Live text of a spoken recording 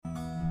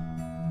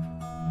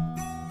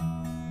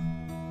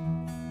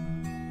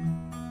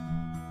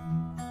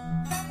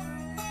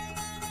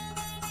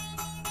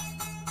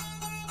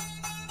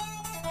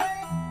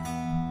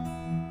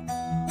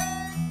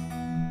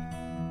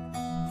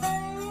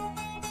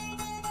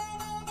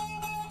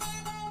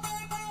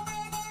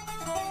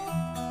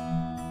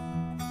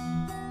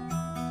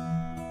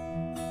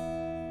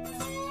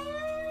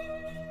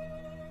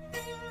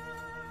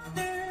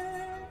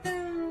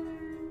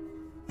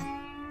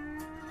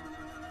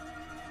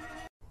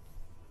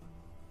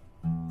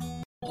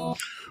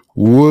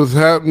What's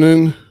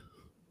happening?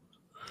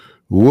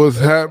 What's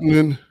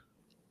happening?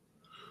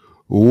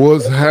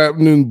 What's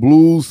happening,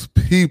 blues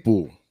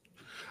people?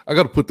 I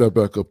got to put that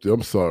back up there.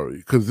 I'm sorry,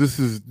 because this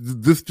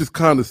just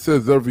kind of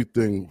says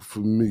everything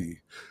for me.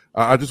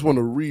 I just want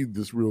to read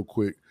this real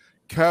quick.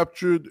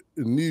 Captured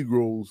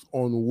Negroes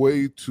on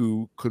way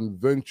to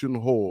Convention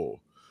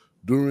Hall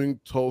during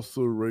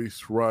Tulsa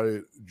race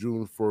riot,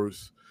 June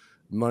 1st,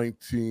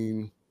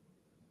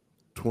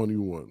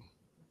 1921.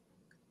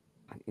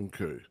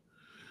 Okay,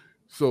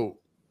 so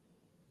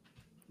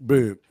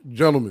Ben,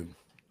 gentlemen,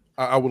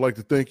 I would like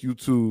to thank you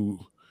to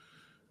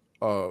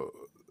uh,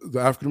 the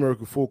African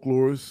American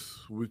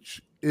Folklorists,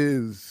 which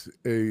is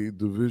a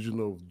division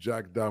of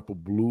Jack Dapper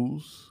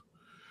Blues.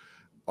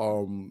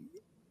 Um,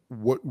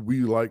 what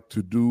we like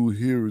to do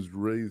here is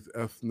raise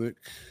ethnic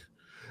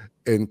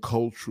and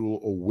cultural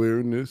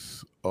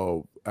awareness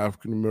of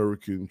African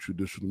American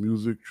traditional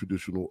music,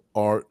 traditional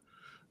art,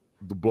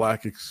 the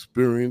Black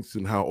experience,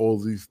 and how all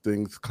these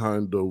things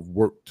kind of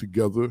work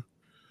together.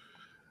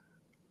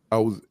 I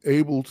was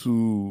able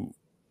to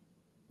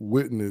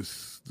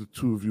witness the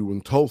two of you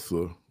in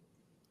Tulsa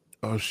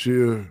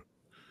share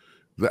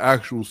the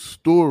actual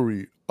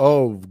story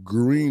of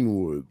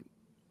Greenwood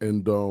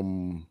and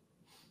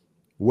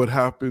what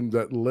happened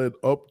that led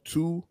up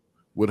to,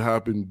 what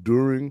happened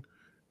during,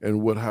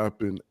 and what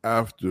happened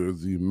after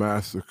the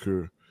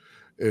massacre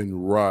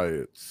and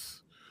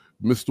riots.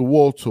 Mr.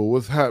 Walter,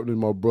 what's happening,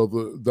 my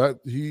brother?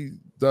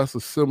 That's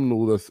a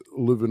Seminole that's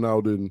living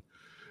out in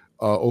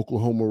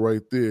Oklahoma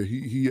right there.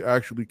 He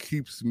actually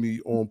keeps me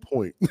on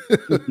point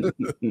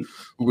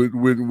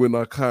when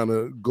I kind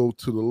of go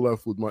to the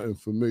left with my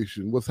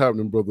information. What's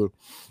happening, brother?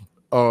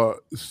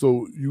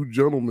 So you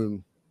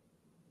gentlemen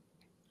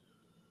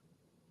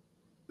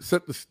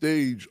set the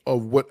stage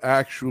of what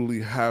actually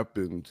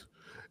happened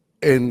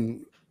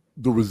and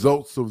the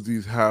results of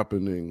these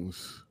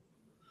happenings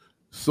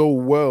so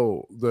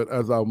well that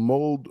as I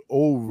mulled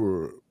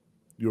over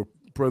your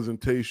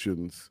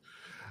presentations,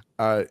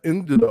 I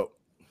ended up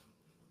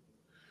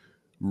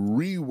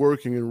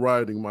reworking and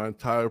writing my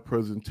entire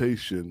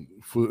presentation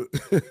for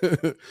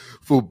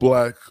for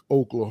Black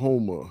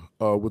Oklahoma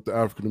with the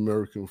African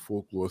American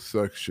Folklore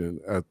section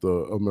at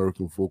the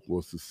American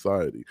Folklore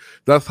Society.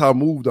 That's how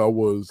moved I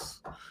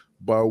was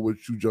by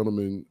what you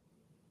gentlemen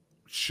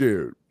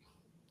shared.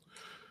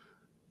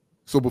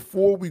 So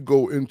before we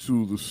go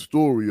into the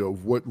story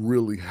of what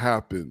really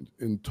happened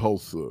in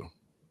Tulsa,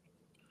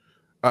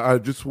 I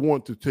just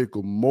want to take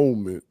a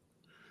moment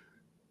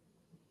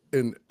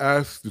and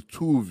ask the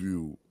two of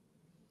you,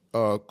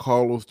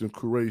 Carlos and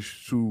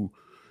Quresh, to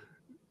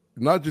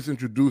not just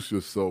introduce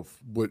yourself,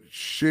 but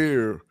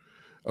share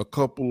a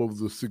couple of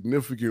the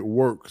significant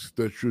works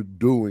that you're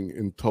doing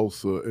in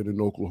Tulsa and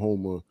in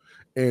Oklahoma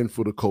and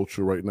for the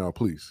culture right now,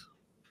 please.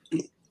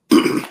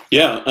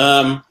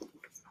 Yeah.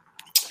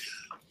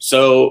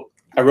 So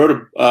I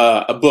wrote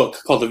a book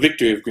called The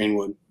Victory of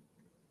Greenwood.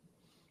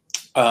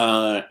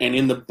 And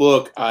in the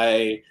book,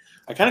 I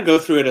kind of go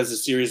through it as a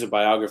series of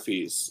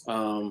biographies.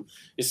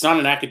 It's not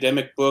an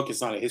academic book.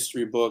 It's not a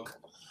history book.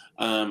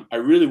 I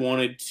really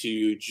wanted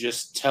to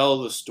just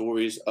tell the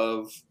stories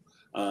of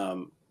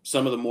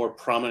some of the more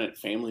prominent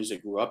families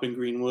that grew up in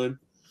Greenwood,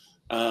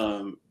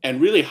 and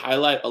really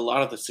highlight a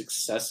lot of the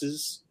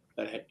successes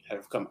that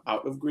have come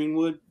out of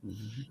Greenwood.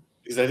 Mm-hmm.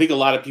 Because I think a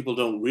lot of people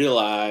don't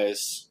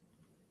realize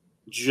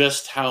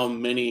just how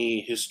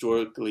many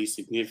historically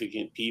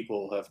significant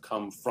people have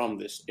come from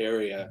this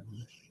area,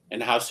 mm-hmm.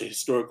 and how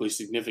historically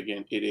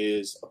significant it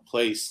is a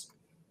place,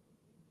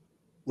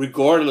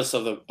 regardless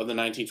of the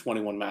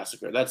 1921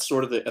 massacre. That's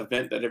sort of the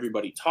event that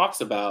everybody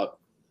talks about,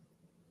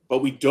 but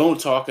we don't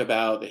talk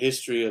about the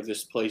history of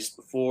this place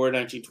before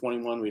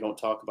 1921. We don't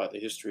talk about the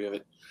history of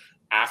it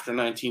after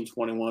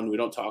 1921. We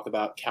don't talk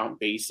about Count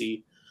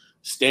Basie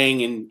staying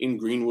in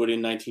Greenwood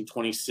in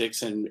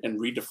 1926 and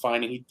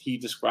redefining. He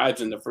describes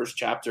in the first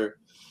chapter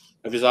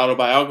of his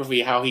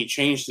autobiography how he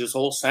changed his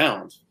whole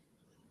sound,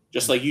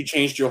 just like you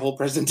changed your whole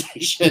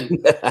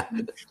presentation.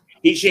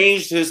 He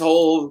changed his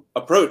whole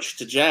approach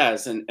to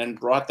jazz and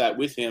brought that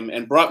with him,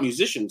 and brought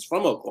musicians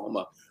from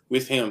Oklahoma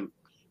with him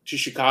to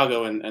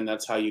Chicago, and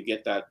that's how you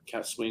get that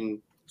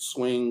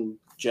swing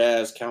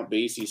jazz Count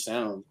Basie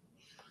sound.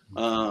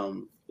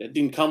 It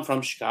didn't come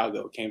from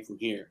Chicago; it came from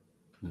here.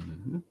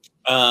 Mm-hmm.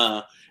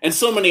 And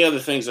so many other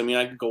things. I mean,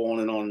 I could go on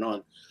and on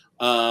and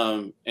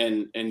on.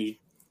 And you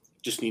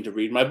just need to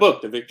read my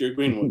book, The Victory of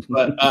Greenwood.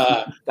 But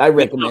I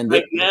recommend it.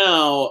 Right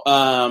now,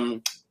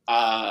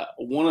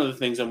 one of the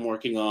things I'm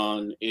working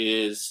on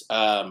is,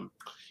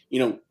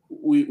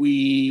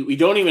 we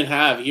don't even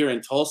have here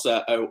in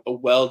Tulsa a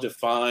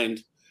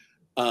well-defined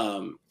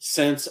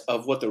sense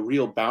of what the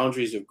real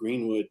boundaries of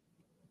Greenwood,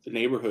 the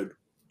neighborhood,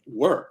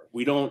 were.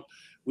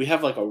 We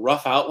have like a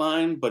rough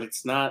outline, but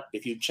it's not,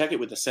 if you check it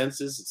with the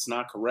census, it's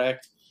not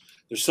correct.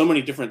 There's so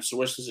many different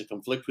sources that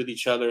conflict with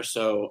each other.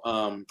 So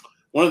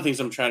one of the things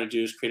I'm trying to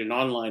do is create an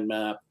online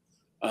map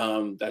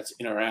that's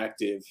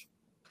interactive,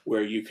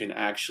 where you can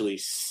actually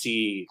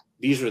see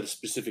these are the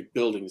specific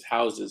buildings,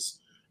 houses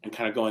and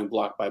kind of going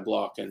block by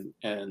block and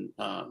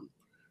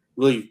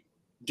really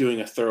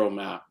doing a thorough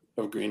map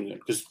of Greenwood,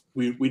 because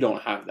we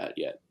don't have that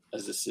yet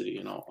as a city.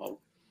 And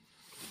I'll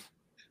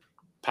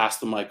pass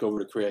the mic over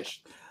to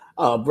Creation.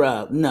 Oh,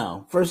 bro,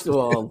 no. First of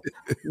all,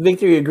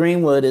 Victory of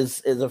Greenwood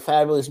is a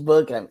fabulous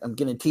book. I'm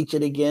going to teach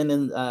it again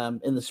in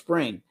the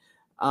spring.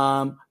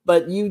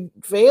 But you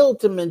failed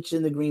to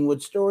mention the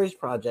Greenwood Stories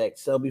Project.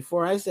 So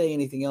before I say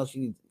anything else,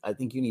 I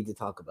think you need to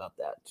talk about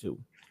that too.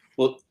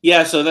 Well,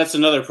 yeah. So that's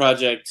another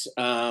project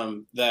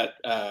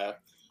that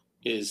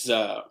is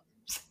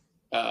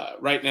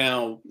right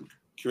now.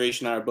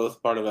 Curation and I are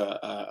both part of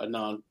a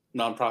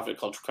nonprofit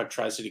called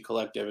Tri-City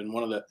Collective, and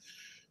one of the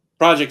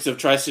projects of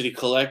Tri-City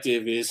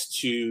Collective is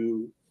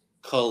to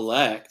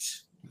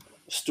collect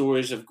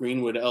stories of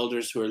Greenwood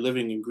elders who are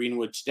living in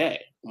Greenwood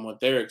today and what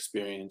their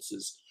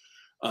experiences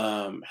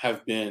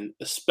have been,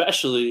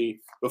 especially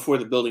before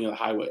the building of the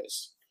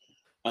highways.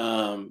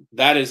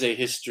 That is a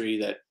history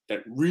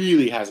that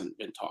really hasn't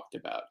been talked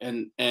about,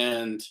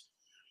 and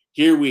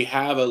here we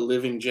have a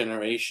living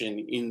generation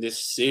in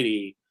this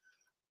city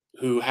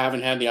who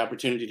haven't had the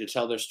opportunity to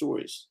tell their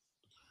stories.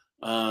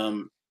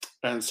 And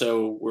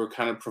so we're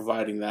kind of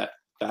providing that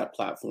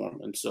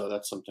platform. And so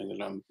that's something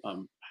that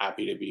I'm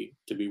happy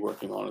to be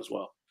working on as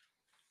well.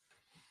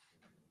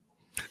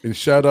 And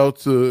shout out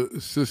to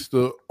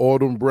Sister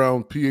Autumn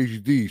Brown,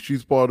 PhD.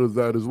 She's part of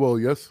that as well,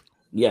 yes?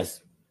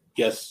 Yes.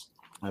 Yes.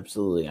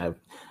 Absolutely. I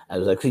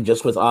was actually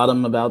just with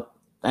Autumn about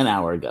an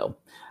hour ago,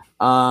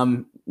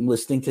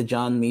 listening to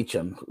John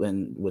Meacham,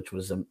 which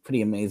was a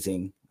pretty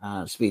amazing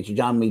speech.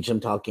 John Meacham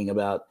talking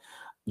about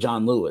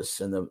John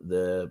Lewis and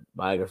the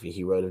biography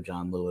he wrote of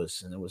John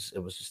Lewis, and it was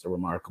just a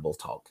remarkable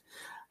talk.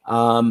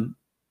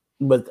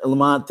 But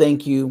Lamont,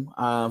 thank you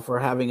for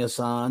having us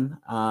on,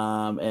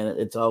 and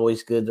it's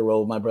always good to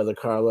roll with my brother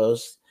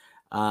Carlos.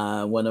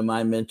 One of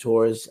my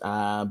mentors,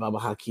 Baba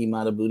Hakeem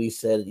Madabuti,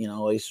 said,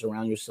 always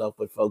surround yourself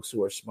with folks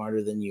who are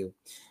smarter than you,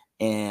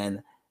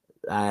 and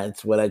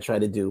it's what I try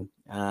to do.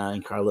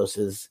 And Carlos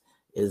is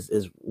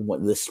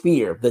the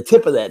spear, the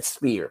tip of that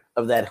spear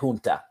of that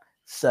junta.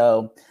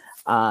 So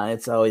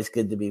it's always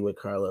good to be with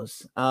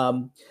Carlos.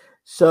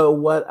 So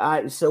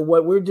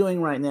what we're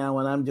doing right now,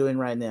 what I'm doing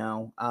right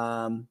now,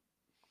 and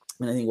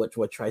I think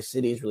what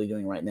Tri-City is really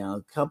doing right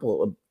now,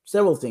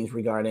 several things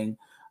regarding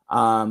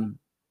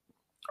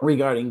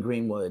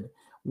Greenwood.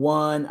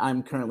 One,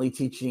 I'm currently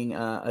teaching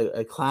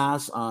a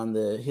class on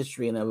the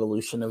history and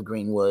evolution of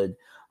Greenwood.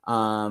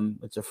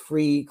 It's a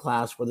free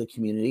class for the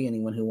community,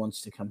 anyone who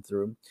wants to come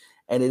through.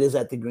 And it is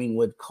at the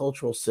Greenwood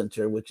Cultural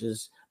Center, which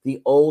is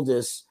the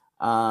oldest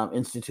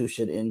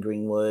institution in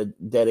Greenwood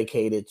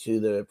dedicated to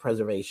the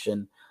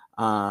preservation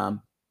of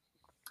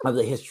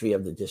the history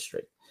of the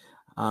district,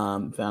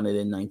 founded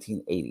in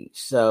 1980.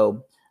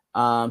 So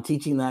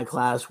teaching that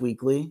class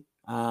weekly.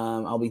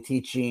 I'll be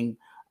teaching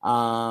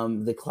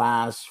the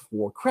class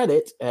for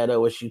credit at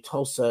OSU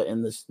Tulsa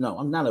I'm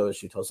not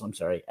OSU Tulsa, I'm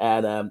sorry,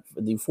 at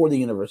for the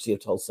University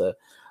of Tulsa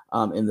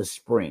in the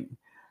spring.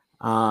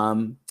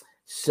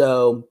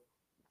 So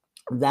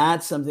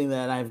that's something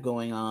that I have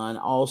going on.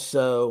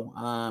 Also,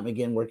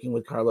 again, working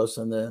with Carlos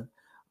on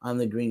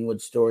the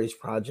Greenwood Stories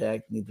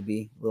Project. Need to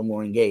be a little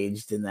more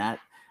engaged in that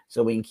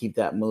so we can keep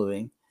that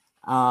moving.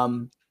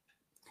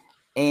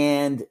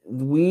 And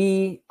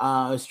we,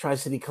 as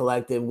Tri-City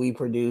Collective, we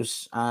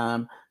produce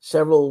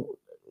several,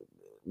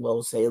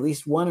 say at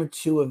least one or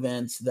two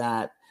events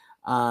that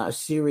a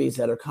series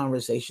that are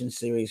conversation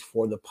series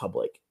for the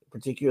public,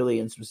 particularly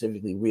and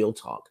specifically Real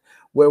Talk,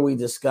 where we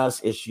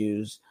discuss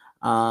issues,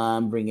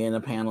 bring in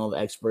a panel of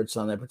experts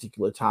on that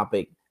particular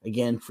topic,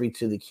 again, free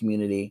to the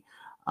community.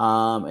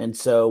 And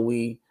so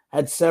we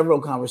had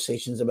several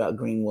conversations about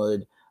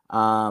Greenwood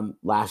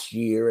last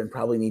year and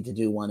probably need to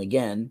do one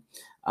again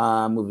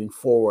moving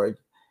forward.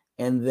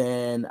 And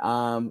then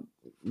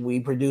we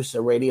produce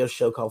a radio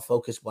show called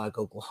Focus Black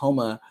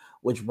Oklahoma,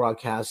 which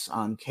broadcasts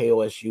on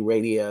KOSU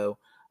Radio,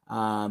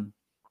 and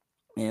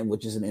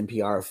which is an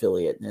NPR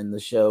affiliate. And the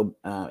show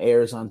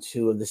airs on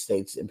two of the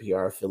state's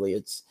NPR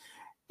affiliates.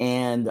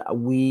 And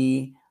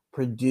we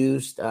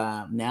produced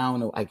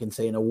now, I can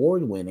say, an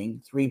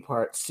award-winning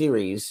 3-part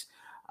series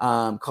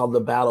called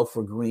The Battle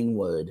for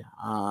Greenwood.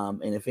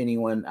 And if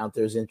anyone out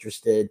there is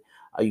interested,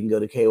 you can go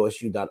to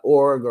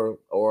kosu.org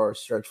or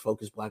search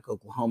Focus Black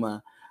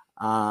Oklahoma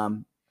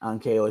on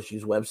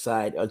KOSU's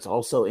website. It's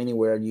also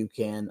anywhere you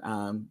can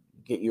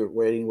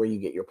anywhere you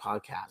get your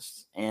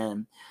podcasts.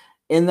 And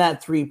in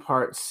that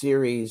 3-part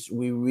series,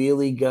 we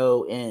really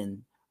go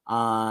in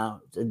a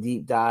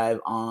deep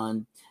dive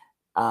on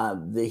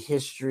the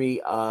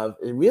history of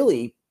it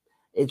really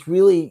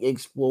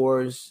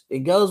explores. It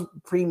goes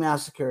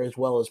pre-massacre as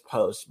well as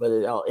post, but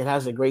it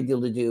has a great deal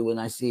to do when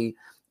I see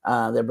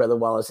that Brother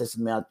Wallace has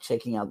been out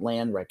checking out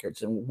land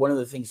records. And one of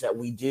the things that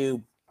we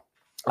do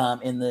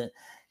in the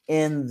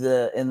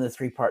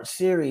 3-part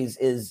series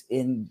is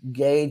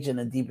engage in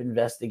a deep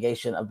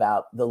investigation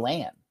about the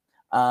land,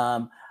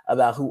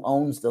 about who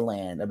owns the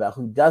land, about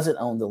who doesn't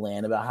own the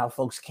land, about how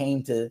folks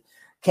came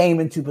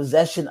into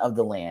possession of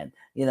the land,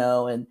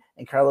 and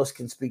Carlos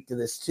can speak to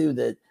this too,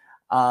 that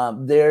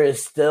there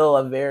is still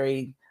a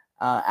very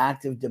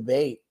active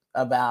debate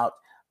about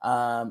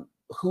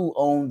who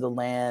owned the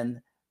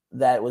land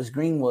that was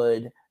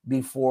Greenwood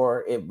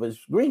before it was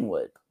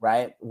Greenwood,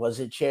 right? Was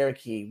it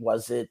Cherokee?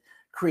 Was it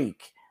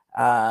Creek?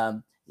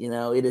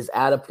 It is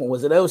at a point.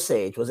 Was it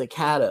Osage? Was it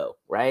Caddo?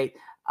 Right?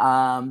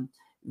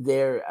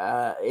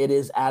 It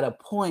is at a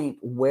point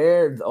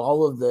where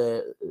all of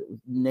the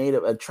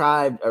native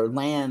tribe or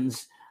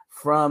lands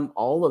from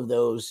all of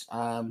those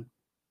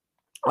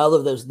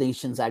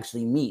nations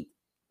actually meet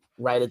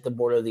right at the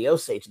border of the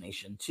Osage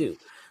Nation too.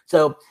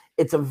 So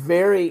it's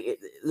the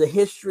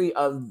history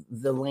of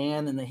the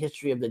land and the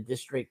history of the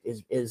district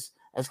is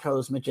as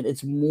Carlos mentioned,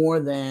 it's more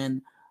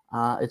than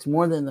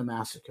the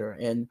massacre.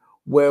 And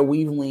where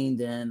we've leaned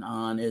in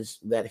on is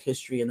that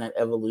history and that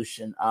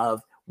evolution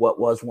of what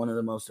was one of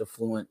the most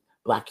affluent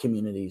Black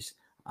communities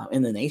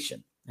in the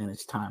nation in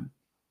its time.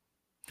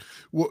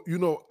 Well,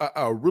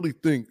 I really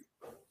think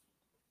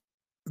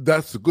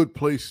that's a good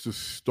place to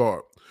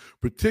start,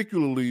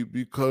 particularly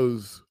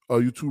because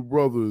you two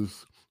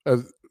brothers,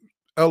 as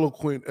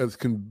eloquent as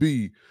can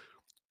be,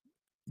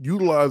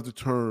 utilize the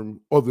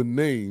term or the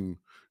name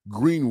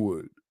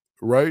Greenwood,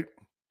 right?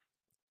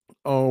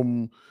 I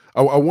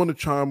want to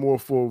chime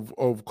off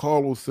of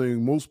Carlos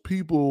saying most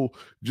people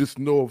just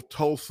know of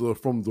Tulsa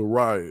from the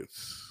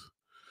riots.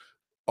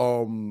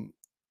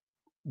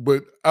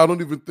 But I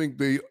don't even think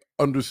they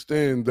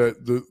understand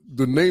that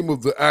the name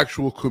of the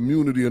actual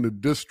community and the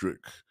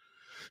district.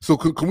 So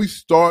can we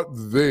start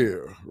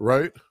there,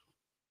 right?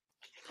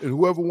 And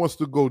whoever wants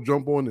to go,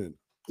 jump on in.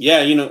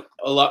 Yeah,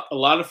 a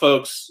lot of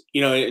folks,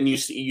 and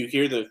you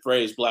hear the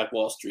phrase Black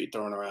Wall Street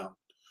thrown around.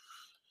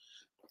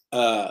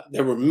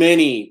 There were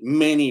many,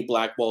 many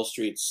Black Wall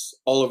Streets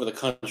all over the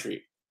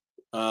country,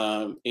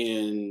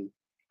 in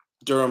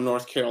Durham,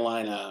 North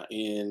Carolina,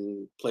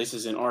 in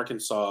places in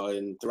Arkansas,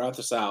 and throughout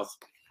the South.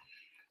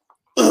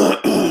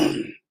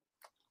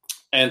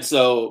 And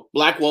so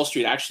Black Wall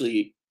Street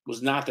actually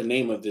was not the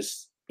name of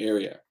this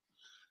area.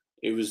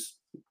 It was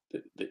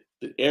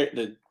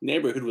the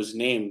neighborhood was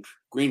named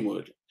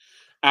Greenwood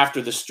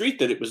after the street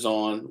that it was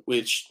on,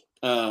 which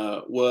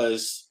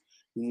was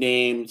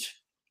named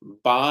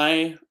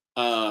by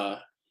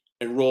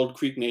enrolled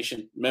Creek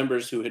Nation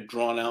members who had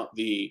drawn out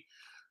the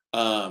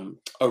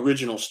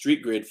original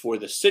street grid for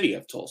the city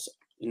of Tulsa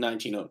in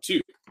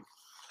 1902.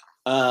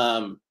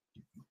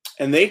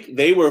 And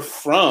they were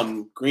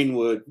from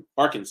Greenwood,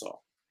 Arkansas.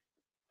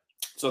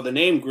 So the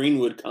name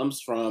Greenwood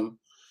comes from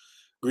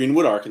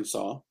Greenwood,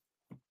 Arkansas.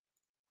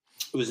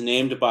 It was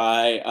named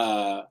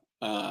by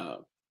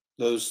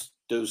those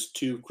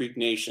two Creek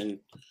Nation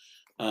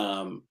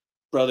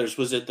brothers.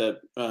 Was it the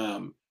I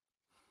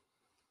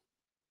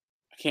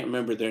can't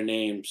remember their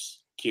names.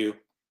 Q.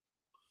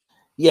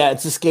 Yeah,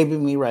 it's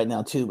escaping me right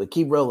now too. But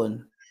keep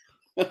rolling.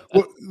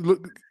 Well,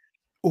 look,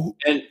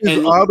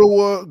 is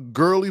Ottawa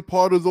Gurley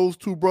part of those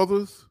two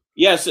brothers?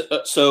 Yes.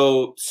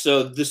 So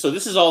this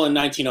is all in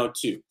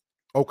 1902.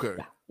 Okay.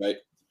 Right.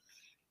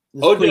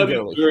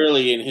 O.W.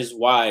 Gurley and his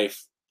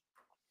wife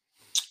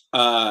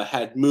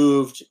had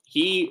moved.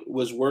 He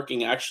was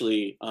working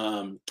actually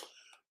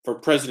for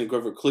President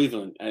Grover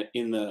Cleveland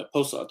in the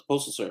Postal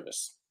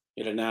Service.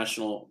 He had a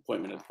national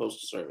appointment at the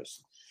Postal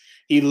Service.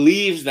 He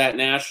leaves that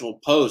national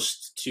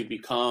post to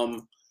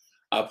become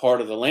a part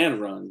of the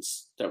land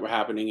runs that were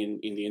happening in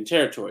Indian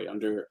Territory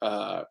under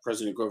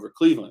President Grover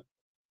Cleveland.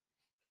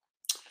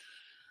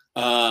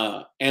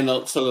 So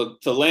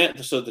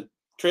the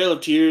Trail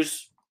of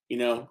Tears,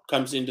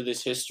 comes into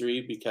this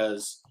history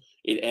because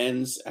it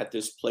ends at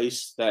this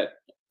place that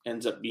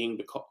ends up being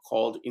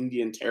called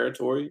Indian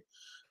Territory,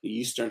 the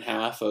eastern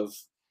half of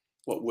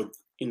what would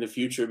in the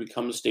future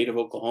become the state of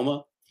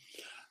Oklahoma.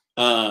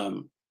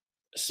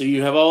 So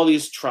you have all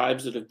these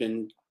tribes that have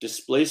been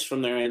displaced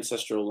from their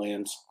ancestral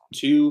lands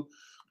to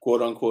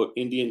quote unquote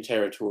Indian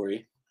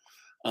Territory,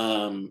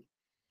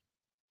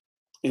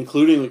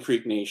 including the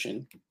Creek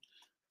Nation.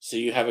 So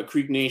you have the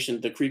Creek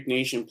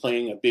Nation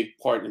playing a big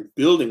part in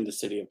building the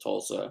city of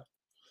Tulsa.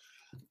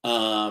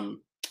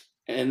 And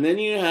then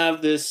you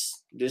have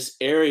this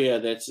area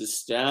that's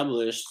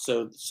established.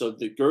 So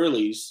the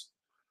Gurleys,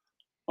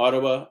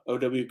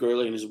 O.W.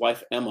 Gurley and his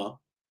wife Emma,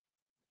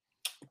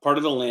 part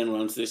of the land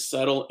runs, they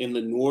settle in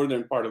the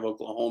northern part of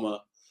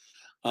Oklahoma,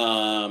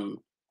 in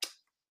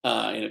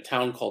a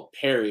town called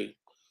Perry,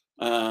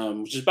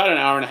 which is about an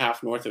hour and a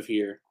half north of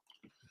here.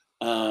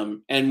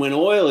 And when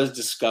oil is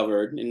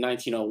discovered in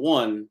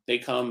 1901,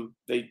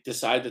 they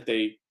decide that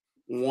they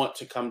want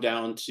to come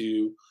down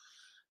to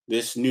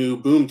this new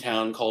boom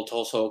town called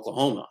Tulsa,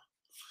 Oklahoma.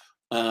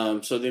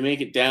 So they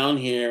make it down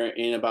here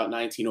in about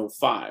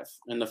 1905.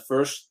 And the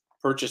first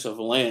purchase of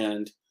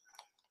land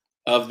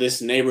of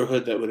this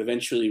neighborhood that would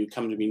eventually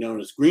come to be known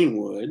as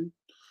Greenwood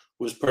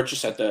was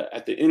purchased at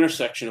the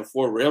intersection of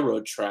 4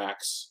 railroad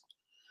tracks.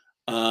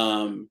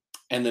 And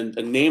then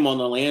the name on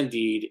the land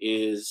deed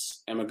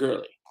is Emma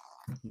Gurley.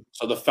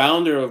 So the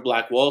founder of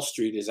Black Wall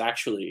Street is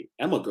actually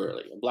Emma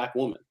Gurley, a Black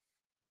woman.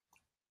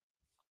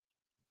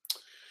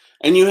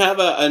 And you have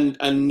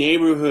a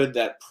neighborhood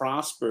that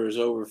prospers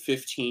over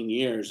 15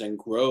 years and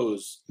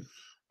grows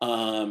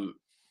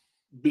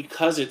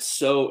because it's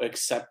so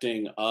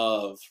accepting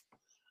of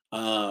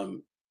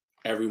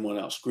everyone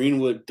else.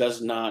 Greenwood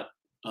does not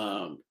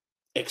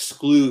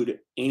exclude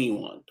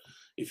anyone.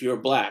 If you're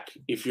Black,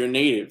 if you're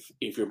Native,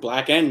 if you're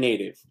Black and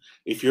Native,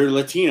 if you're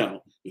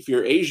Latino, if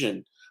you're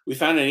Asian. We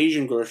found an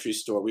Asian grocery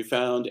store. We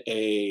found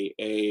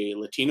a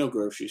Latino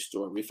grocery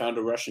store. We found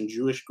a Russian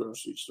Jewish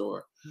grocery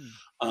store.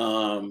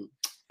 And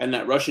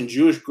that Russian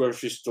Jewish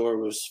grocery store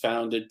was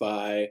founded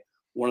by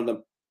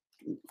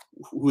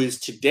who is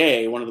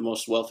today one of the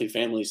most wealthy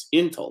families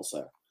in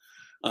Tulsa,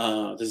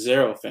 the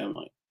Zero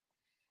family.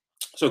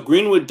 So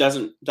Greenwood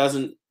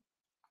doesn't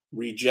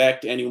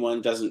reject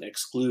anyone, doesn't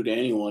exclude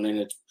anyone, and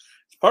it's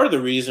part of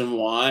the reason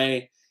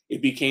why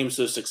it became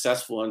so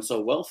successful and so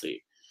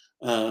wealthy.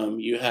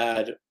 You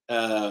had,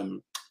 the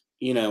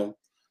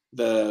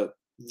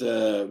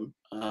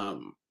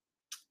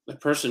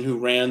person who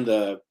ran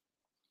the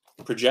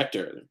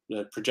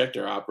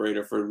projector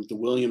operator for the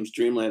Williams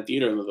Dreamland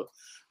Theater, the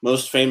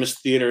most famous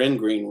theater in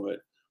Greenwood,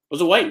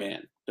 was a white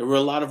man. There were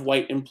a lot of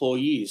white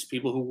employees,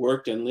 people who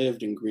worked and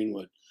lived in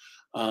Greenwood.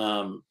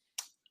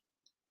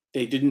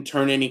 They didn't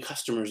turn any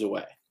customers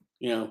away.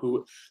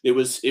 It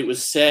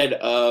was said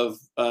of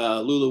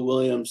Lula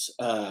Williams'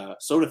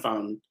 soda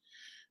fountain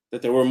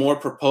that there were more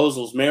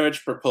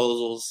marriage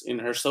proposals in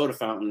her soda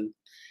fountain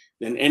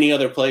than any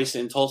other place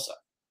in Tulsa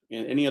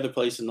and any other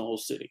place in the whole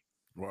city.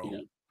 Wow.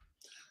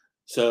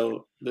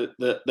 So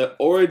the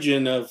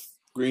origin of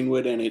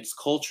Greenwood and its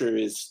culture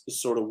is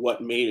sort of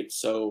what made it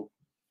so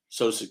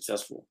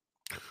successful.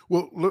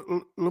 Well,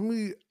 let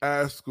me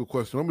ask a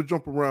question. I'm going to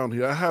jump around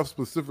here. I have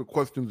specific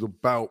questions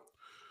about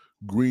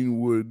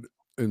Greenwood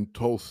and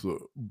Tulsa,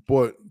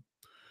 but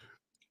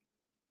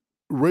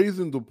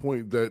raising the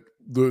point that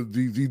the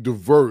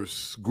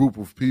diverse group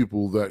of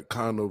people that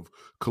kind of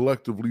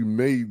collectively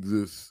made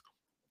this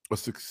a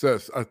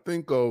success, I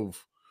think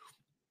of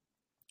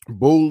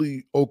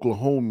Boley,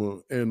 Oklahoma,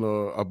 and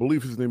I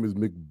believe his name is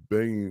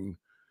McBain.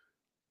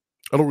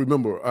 I don't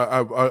remember.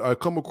 I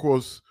come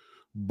across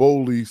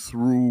Boley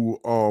through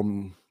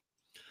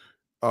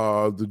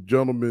the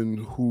gentleman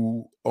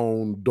who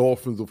owned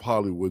Dolphins of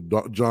Hollywood,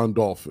 John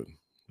Dolphin,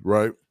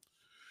 right?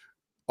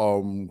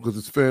 Because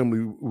his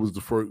family was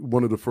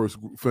one of the first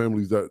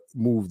families that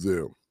moved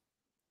there.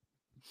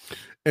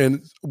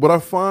 And what I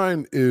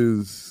find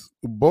is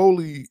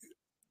Boley's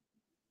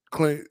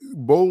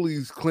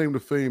claim to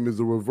fame is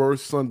a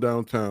reverse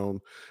sundown town,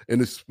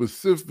 and it's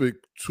specific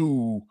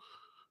to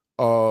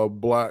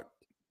Black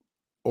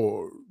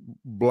or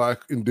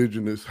Black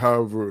indigenous,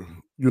 however,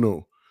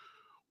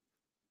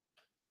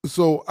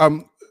 So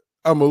I'm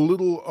a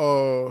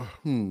little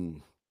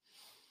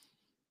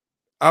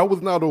I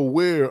was not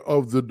aware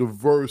of the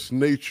diverse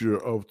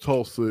nature of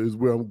Tulsa is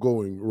where I'm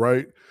going,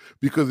 right?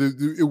 Because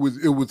it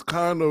was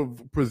kind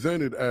of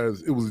presented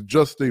as it was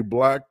just a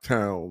Black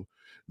town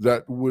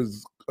that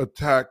was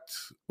attacked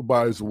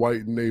by its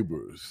white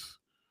neighbors.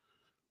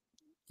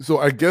 So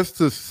I guess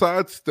to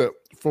sidestep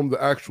from the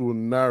actual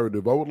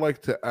narrative, I would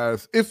like to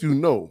ask, if you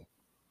know,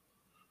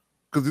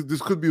 because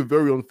this could be a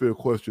very unfair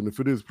question. If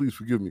it is, please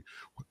forgive me.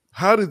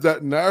 How did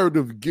that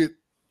narrative get,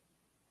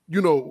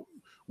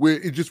 where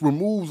it just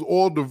removes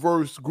all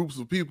diverse groups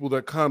of people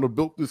that kind of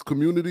built this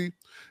community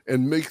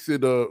and makes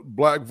it a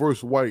Black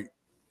versus white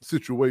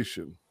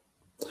situation?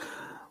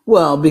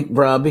 Well,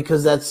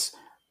 because that's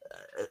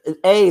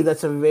a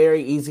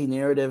very easy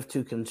narrative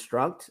to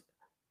construct,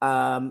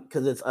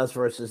 because it's us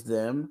versus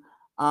them,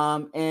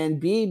 and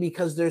B,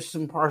 because there's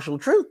some partial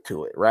truth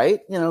to it,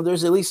 right?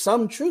 There's at least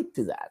some truth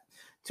to that,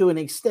 to an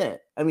extent.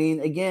 I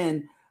mean,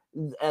 again,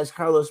 as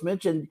Carlos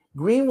mentioned,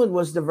 Greenwood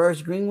was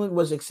diverse. Greenwood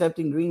was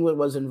accepting. Greenwood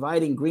was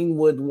inviting.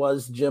 Greenwood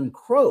was Jim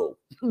Crow,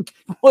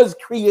 was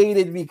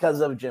created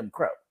because of Jim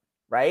Crow,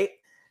 right?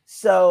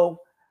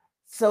 So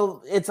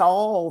it's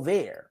all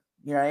there,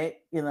 right?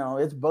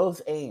 It's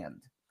both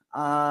and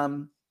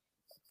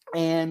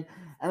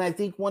I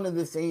think one of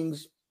the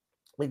things,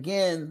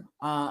 again,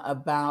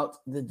 about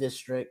the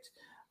district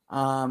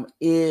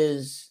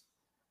is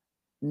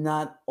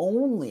not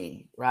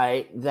only,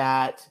 right,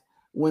 that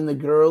when the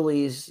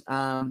Gurleys,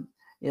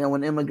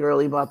 when Emma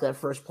Gurley bought that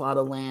first plot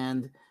of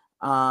land,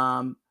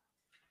 and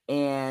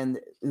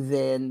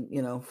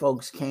then,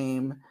 folks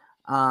came,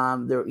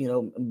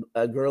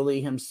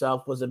 Gurley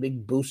himself was a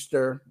big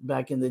booster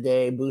back in the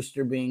day,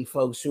 booster being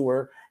folks who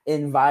were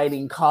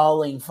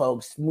calling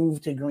folks,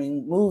 move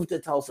to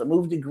Tulsa,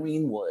 move to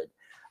Greenwood.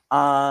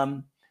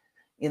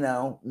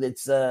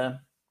 It's a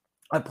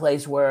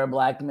place where a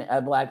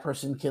black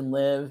person can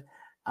live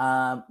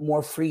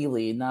more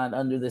freely, not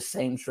under the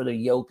same sort of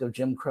yoke of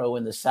Jim Crow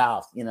in the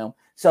South,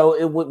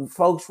 So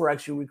folks were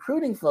actually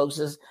recruiting folks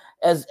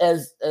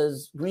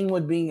as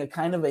Greenwood being a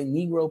kind of a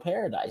Negro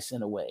paradise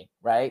in a way,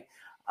 right?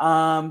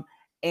 And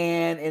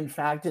in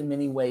fact, in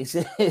many ways,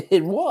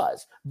 it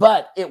was,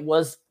 but it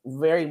was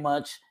very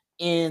much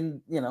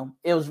it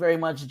was very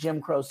much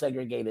Jim Crow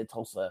segregated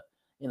Tulsa,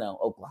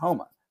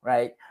 Oklahoma,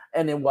 right?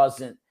 And it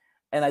wasn't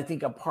And I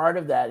think a part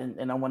of that,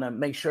 and I want to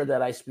make sure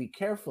that I speak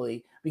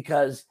carefully,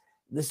 because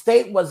the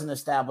state wasn't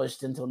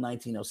established until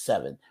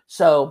 1907.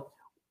 So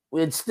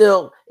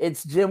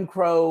it's Jim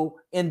Crow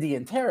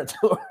Indian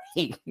territory,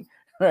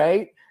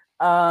 right?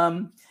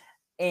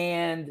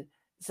 And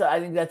so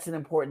I think that's an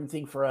important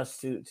thing for us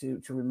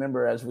to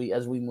remember as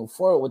we move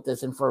forward with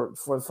this, and for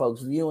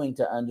folks viewing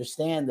to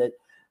understand that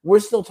we're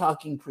still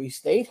talking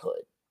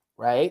pre-statehood,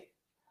 right?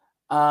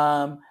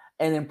 And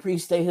in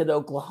pre-statehood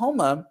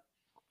Oklahoma,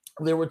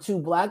 there were 2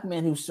 Black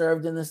men who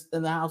served in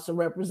the House of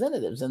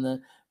Representatives in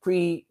the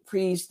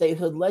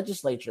pre-statehood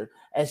legislature.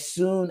 As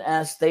soon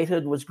as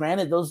statehood was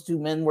granted, those 2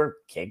 men were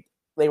kicked.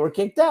 They were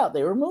kicked out.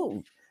 They were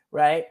moved,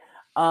 right?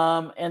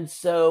 And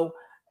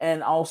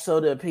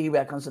also to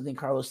piggyback on something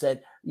Carlos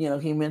said,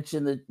 he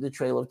mentioned the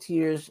Trail of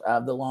Tears,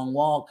 the Long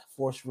Walk,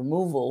 forced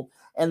removal,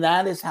 and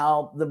that is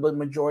how the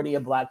majority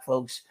of Black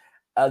folks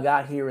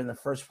got here in the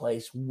first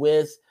place,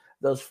 with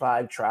those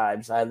 5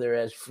 tribes, either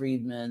as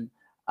freedmen,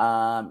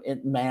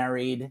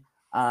 married,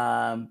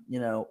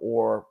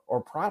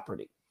 or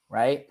property,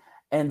 right?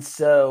 And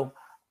so,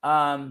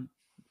 but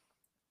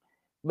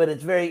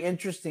it's very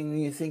interesting when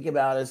you think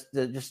about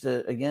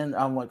again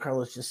on what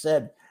Carlos just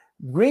said.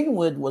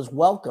 Greenwood was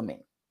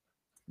welcoming,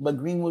 but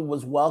Greenwood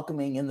was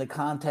welcoming in the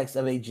context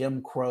of a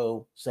Jim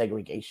Crow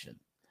segregation.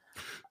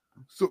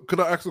 So, could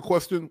I ask a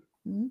question?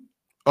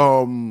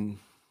 Mm-hmm.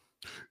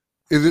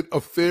 Is it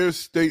a fair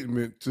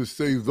statement to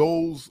say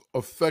those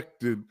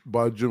affected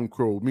by Jim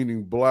Crow,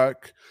 meaning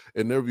Black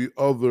and every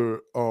other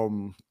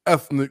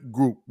ethnic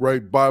group,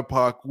 right?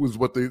 BIPOC was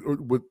what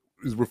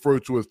is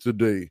referred to as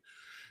today.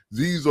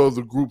 These are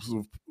the groups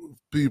of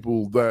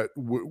people that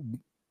were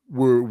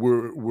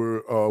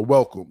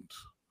welcomed.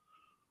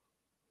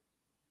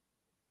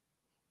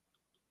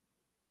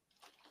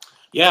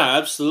 Yeah,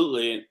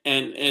 absolutely,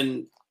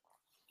 and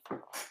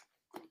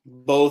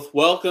both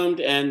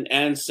welcomed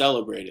and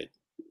celebrated.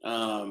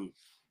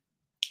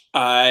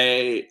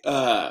 I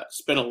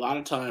spent a lot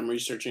of time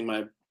researching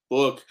my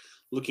book,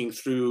 looking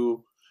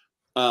through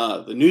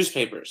the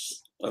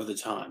newspapers of the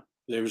time.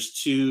 There was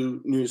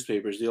 2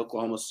 newspapers, the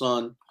Oklahoma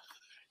Sun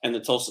and the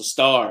Tulsa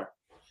Star.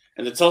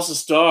 And the Tulsa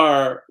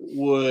Star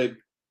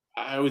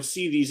I would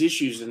see these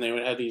issues, and they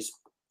would have these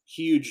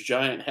huge,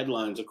 giant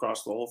headlines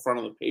across the whole front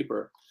of the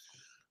paper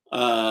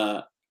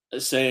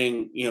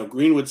saying,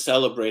 Greenwood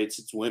celebrates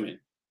its women.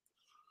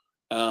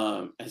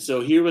 And so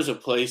here was a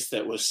place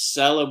that was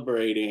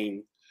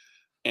celebrating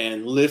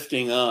and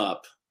lifting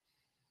up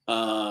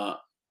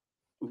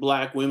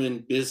Black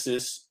women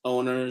business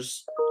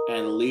owners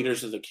and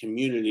leaders of the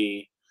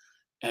community,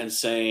 and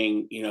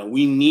saying,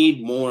 we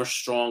need more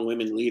strong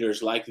women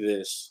leaders like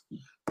this.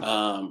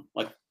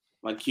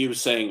 Like you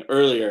was saying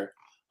earlier,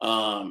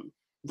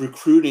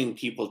 recruiting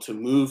people to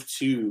move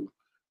to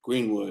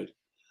Greenwood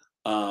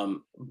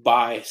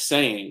by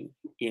saying,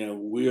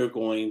 we're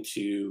going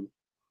to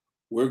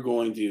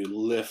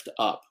lift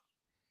up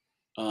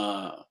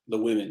the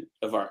women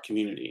of our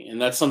community. And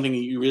that's something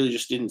you really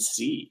just didn't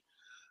see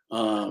in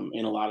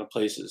a lot of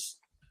places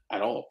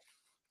at all.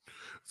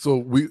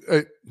 So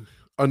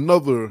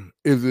another,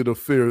 is it a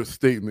fair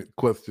statement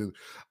question,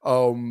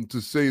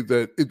 to say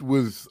that it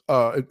was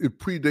it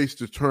predates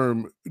the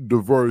term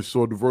diverse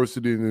or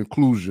diversity and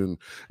inclusion,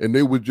 and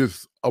they were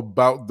just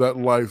about that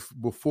life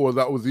before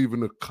that was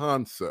even a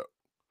concept.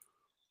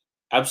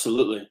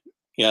 Absolutely.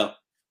 Yeah.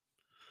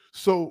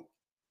 So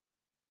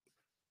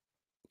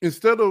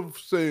instead of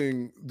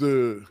saying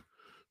the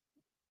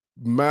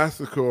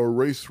massacre or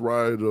race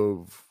riot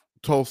of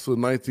Tulsa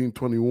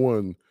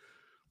 1921,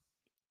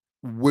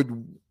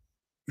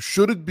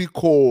 should it be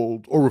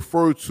called or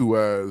referred to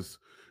as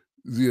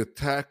the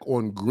attack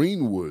on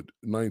Greenwood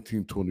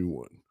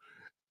 1921?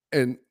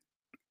 And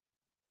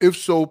if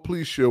so,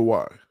 please share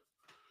why.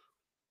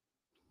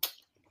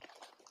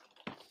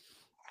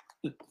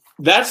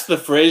 That's the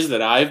phrase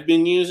that I've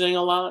been using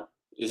a lot,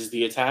 is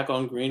the attack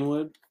on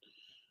Greenwood.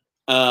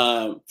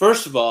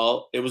 First of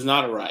all, it was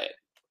not a riot.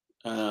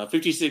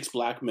 56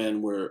 Black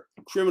men were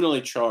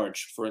criminally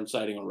charged for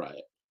inciting a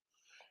riot.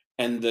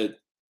 And the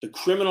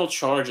criminal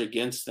charge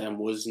against them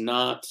was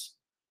not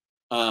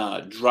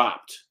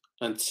dropped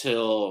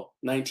until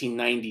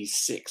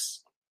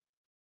 1996.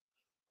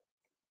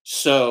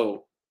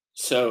 So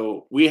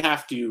we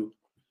have to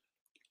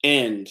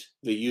end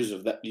the use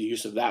of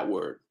that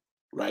word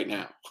right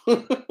now.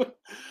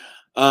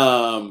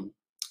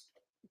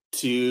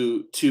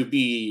 To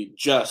be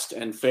just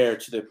and fair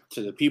to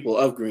the people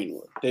of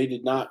Greenwood.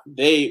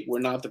 They were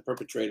not the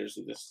perpetrators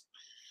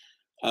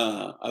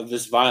of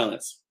this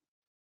violence.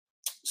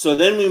 So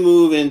then we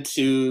move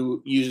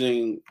into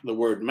using the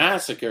word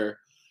massacre,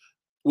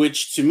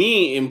 which to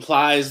me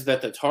implies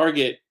that the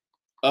target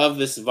of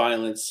this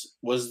violence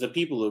was the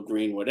people of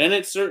Greenwood, and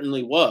it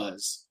certainly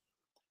was.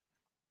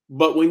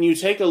 But when you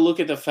take a look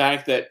at the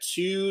fact that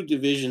 2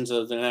 divisions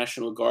of the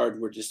National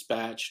Guard were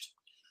dispatched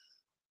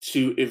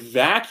to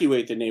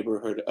evacuate the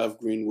neighborhood of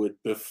Greenwood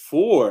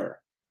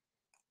before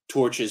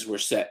torches were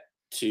set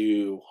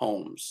to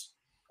homes,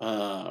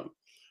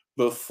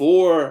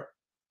 before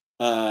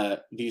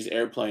these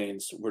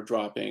airplanes were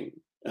dropping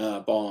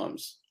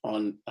bombs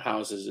on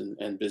houses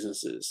and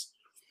businesses.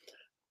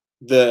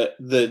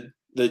 The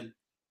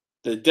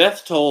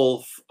death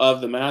toll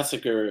of the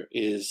massacre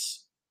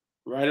is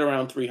right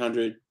around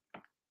 300.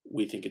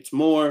 We think it's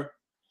more.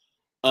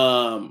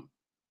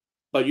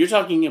 But you're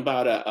talking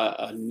about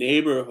a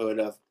neighborhood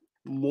of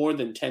more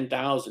than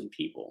 10,000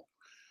 people.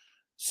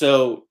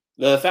 So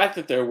the fact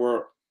that there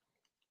were,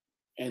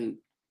 and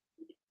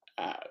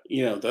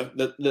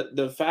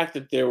the fact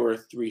that there were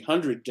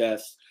 300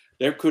 deaths,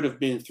 there could have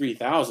been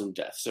 3,000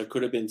 deaths. There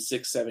could have been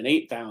 6, 7,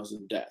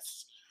 8,000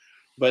 deaths.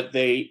 But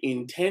they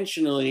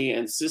intentionally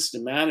and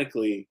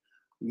systematically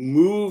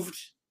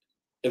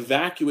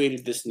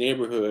evacuated this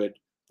neighborhood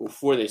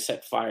before they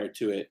set fire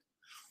to it.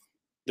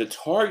 The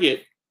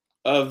target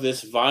of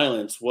this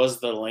violence was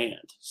the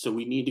land. So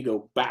we need to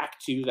go back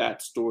to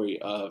that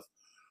story of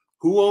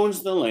who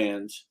owns the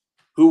land,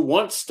 who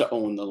wants to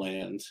own the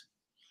land,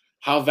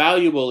 how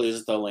valuable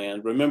is the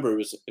land. Remember,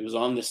 it was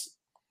on this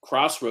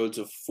crossroads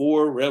of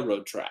 4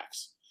 railroad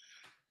tracks.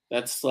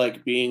 That's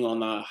like being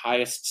on the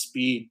highest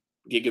speed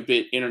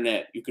gigabit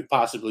internet you could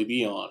possibly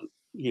be on,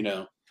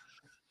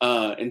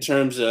 in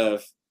terms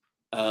of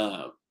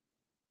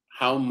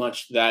how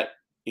much that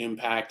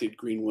impacted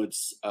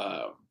Greenwood's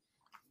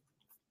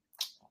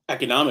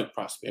economic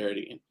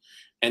prosperity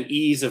and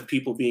ease of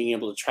people being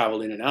able to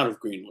travel in and out of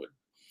Greenwood.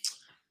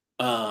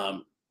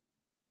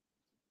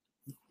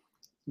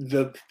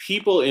 The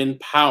people in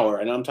power,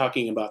 and I'm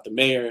talking about the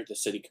mayor, the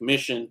city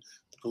commission,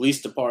 the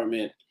police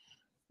department,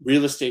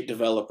 real estate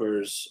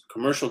developers,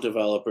 commercial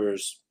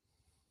developers,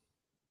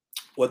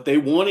 what they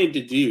wanted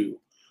to do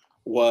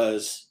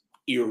was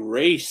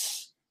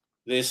erase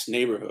this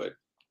neighborhood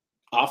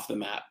off the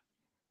map,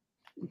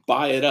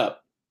 buy it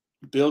up,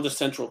 build a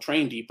central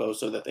train depot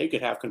so that they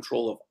could have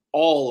control of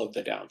all of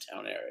the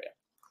downtown area.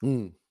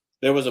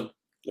 There was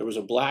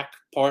a black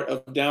part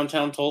of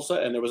downtown Tulsa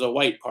and there was a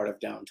white part of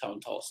downtown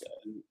Tulsa,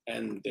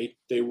 and they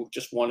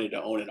just wanted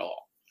to own it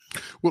all.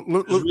 Well,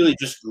 it was really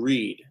just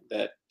greed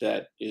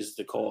that is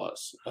the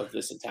cause of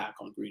this attack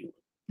on Greenwood.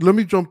 Let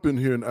me jump in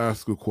here and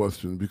ask a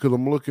question, because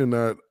I'm looking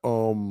at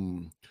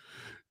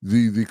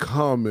the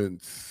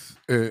comments,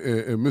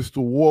 and Mr.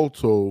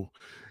 Walto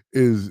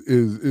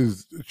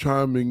is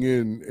chiming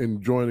in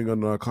and joining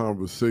on our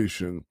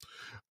conversation.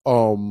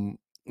 So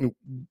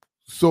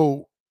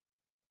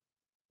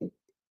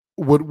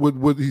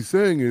what he's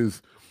saying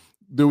is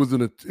it was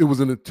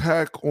an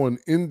attack on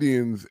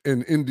Indians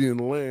and Indian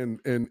land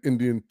and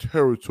Indian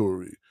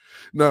territory.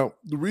 Now,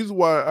 the reason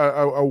why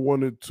I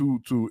wanted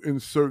to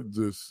insert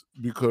this,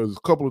 because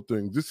a couple of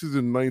things. This is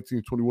in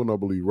 1921, I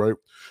believe, right?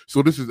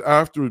 So this is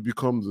after it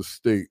becomes a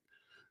state,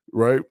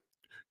 right?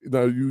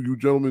 Now, you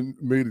gentlemen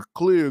made it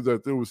clear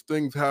that there was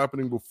things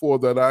happening before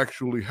that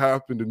actually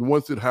happened, and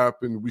once it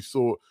happened, we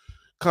saw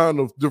kind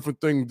of different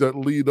things that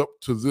lead up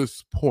to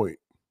this point.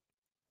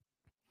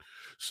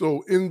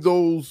 So in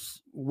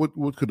those,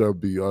 what could that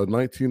be?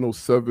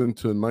 1907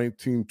 to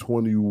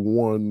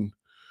 1921.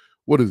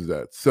 What is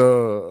that?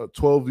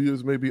 12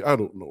 years maybe? I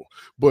don't know.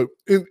 But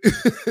in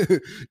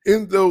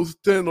in those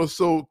 10 or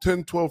so,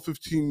 10, 12,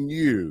 15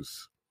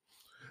 years,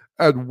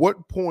 at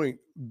what point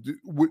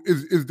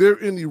is there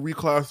any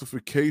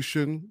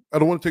reclassification? I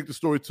don't want to take the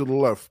story to the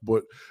left,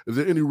 but is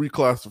there any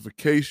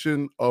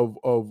reclassification of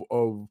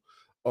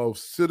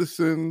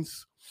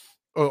citizens?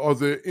 Are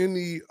there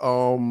any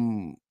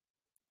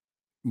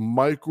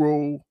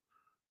micro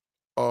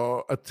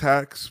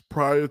attacks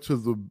prior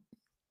to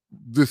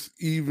this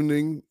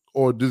evening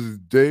or this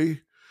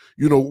day?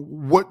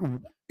 What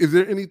is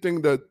there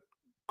anything that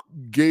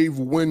gave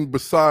wind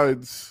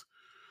besides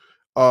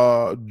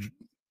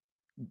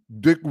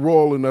Dick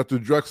Rawlin at the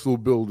Drexel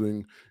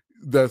building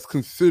that's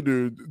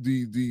considered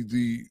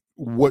the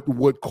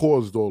what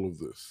caused all of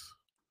this?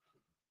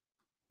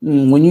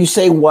 When you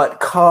say what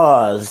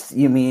caused,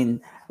 you mean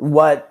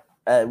what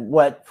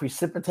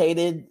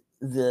precipitated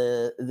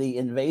the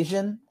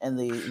invasion and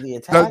the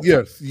attack?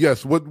 Yes.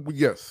 Yes.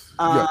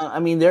 I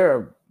mean, there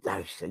are.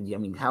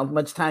 How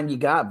much time you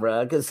got,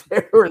 bro? Because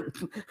there were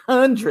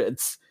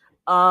hundreds.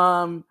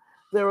 There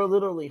were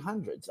literally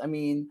hundreds. I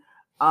mean,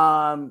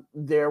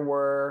 there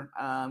were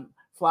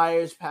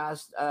flyers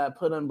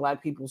put on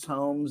Black people's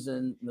homes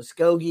in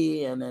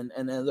Muskogee and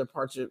other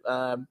parts of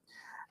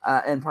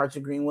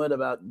Greenwood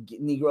about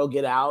Negro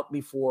get out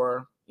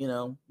before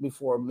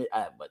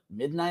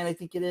midnight, I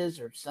think it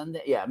is, or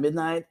Sunday. Yeah,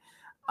 midnight.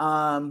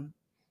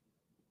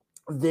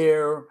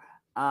 There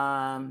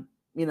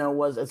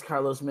was, as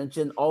Carlos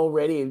mentioned,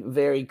 already a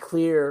very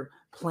clear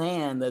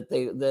plan that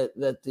the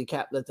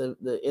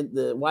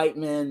white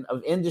men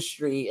of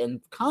industry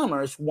and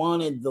commerce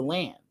wanted the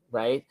land,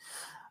 right?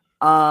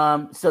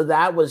 So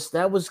that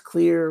was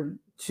clear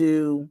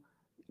to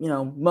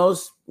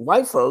most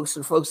white folks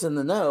or folks in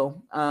the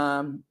know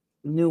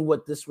knew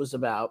what this was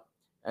about,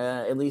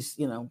 at least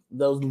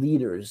those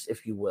leaders,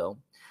 if you will.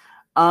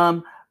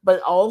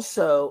 But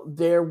also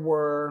there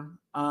were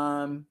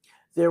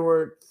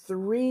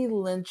 3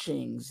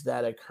 lynchings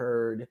that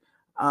occurred,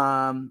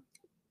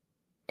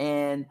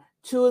 and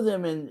two of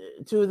them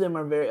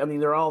are very, I mean,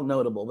 they're all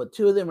notable, but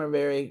two of them are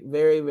very,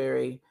 very,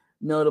 very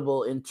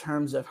notable in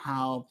terms of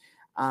how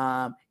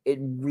it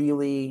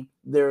really,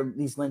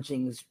 these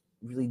lynchings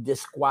really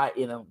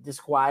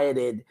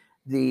disquieted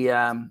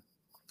the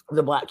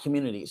Black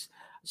communities.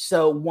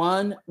 So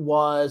one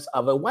was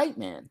of a white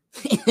man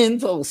in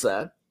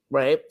Tulsa,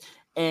 right?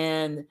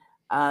 And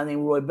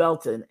named Roy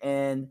Belton.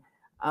 And,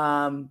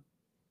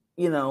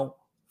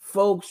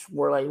 folks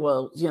were like,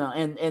 well,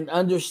 and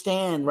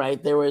understand,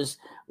 right? There was,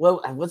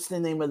 well, what's the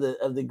name of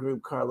the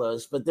group,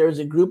 Carlos? But there's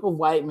a group of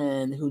white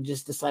men who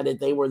just decided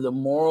they were the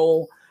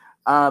moral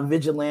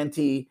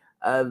vigilante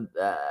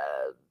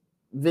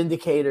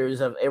vindicators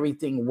of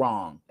everything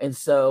wrong. And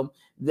so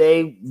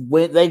they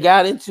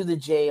got into the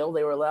jail.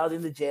 They were allowed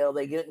into jail.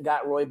 They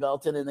got Roy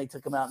Belton and they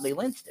took him out and they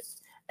lynched him.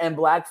 And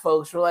Black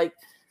folks were like,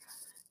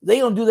 they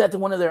don't do that to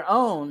one of their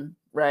own,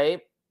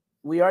 right?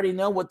 We already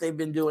know what they've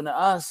been doing to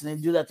us, and they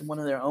do that to one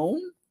of their own.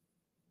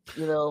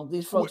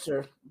 These folks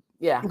are,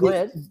 go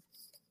ahead.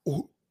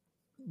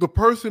 The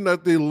person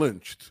that they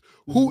lynched,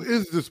 who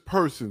is this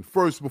person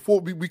first,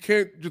 before we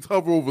can't just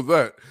hover over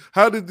that?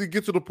 How did they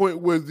get to the point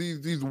where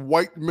these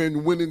white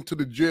men went into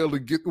the jail to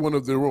get one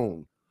of their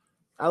own?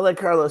 I'll let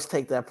Carlos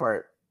take that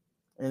part,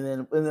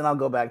 and then I'll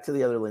go back to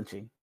the other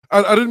lynching.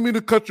 I didn't mean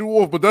to cut you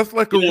off, but that's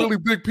like a really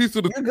big piece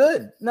of the... You're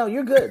good. No,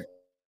 you're good.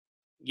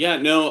 Yeah,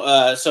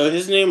 no. So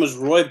his name was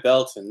Roy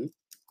Belton.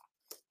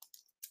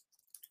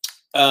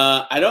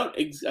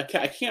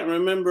 I can't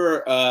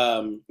remember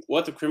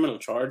what the criminal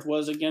charge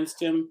was against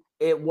him.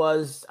 It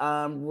was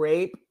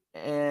rape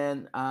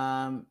and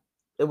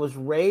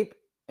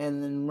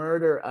then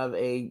murder of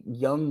a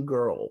young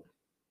girl.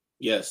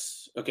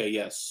 Yes. Okay.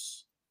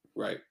 Yes.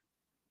 Right.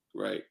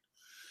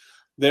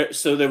 There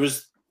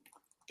was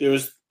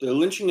the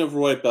lynching of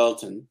Roy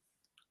Belton,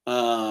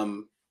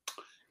 and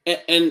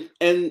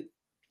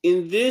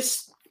in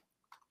this,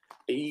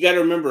 you got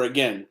to remember,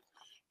 again,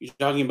 you're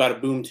talking about a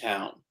boom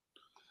town,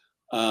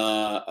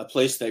 a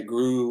place that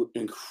grew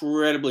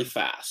incredibly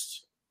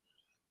fast.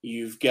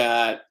 You've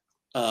got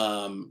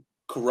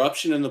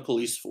corruption in the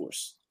police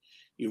force.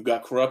 You've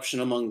got corruption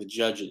among the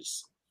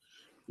judges.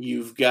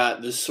 You've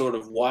got this sort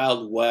of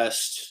Wild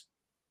West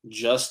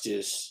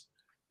justice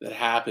that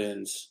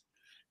happens.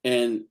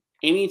 And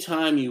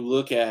anytime you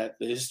look at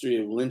the history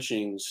of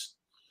lynchings,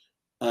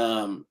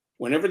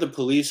 whenever the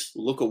police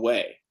look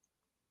away,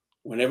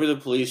 whenever the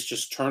police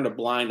just turn a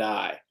blind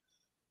eye,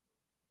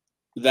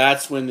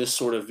 that's when this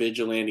sort of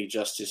vigilante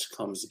justice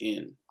comes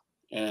in.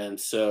 And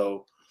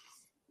so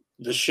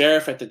the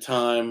sheriff at the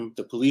time,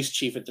 the police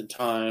chief at the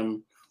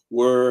time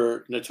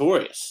were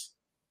notorious.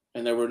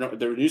 And there were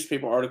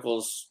newspaper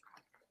articles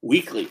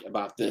weekly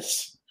about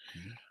this.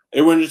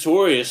 They were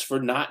notorious for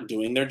not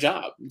doing their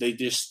job. They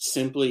just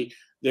simply,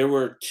 there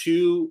were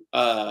two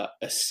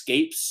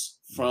escapes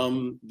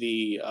from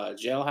the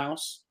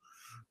jailhouse.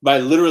 By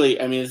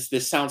literally, I mean,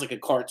 this sounds like a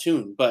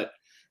cartoon, but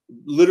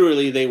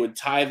literally they would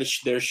tie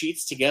their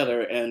sheets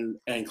together and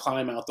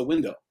climb out the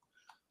window.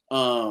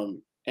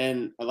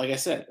 And like I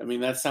said, I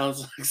mean, that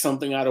sounds like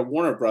something out of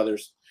Warner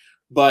Brothers,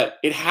 but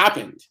it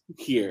happened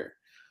here.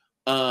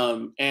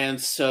 And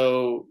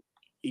so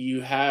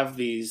you have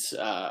these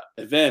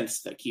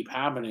events that keep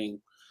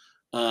happening.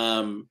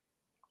 And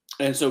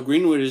so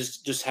Greenwood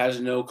just has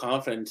no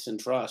confidence and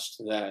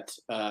trust that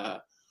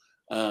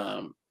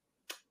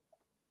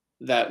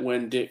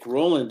when Dick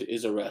Rowland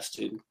is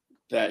arrested,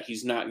 that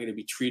he's not going to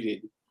be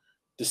treated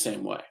the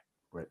same way.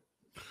 Right.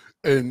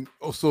 And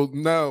so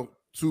now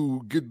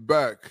to get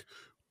back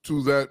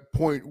to that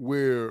point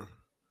where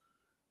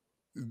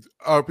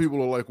our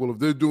people are like, well, if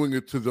they're doing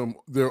it to them,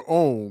 their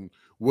own,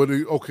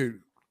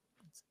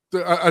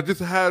 I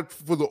just had,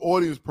 for the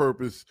audience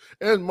purpose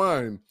and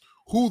mine,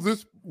 who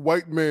this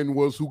white man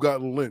was who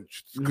got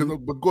lynched.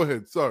 But go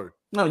ahead. Sorry.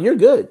 No, you're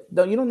good.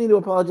 No, you don't need to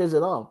apologize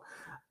at all.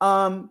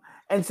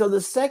 And so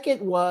the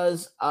second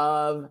was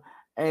of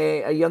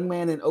a young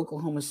man in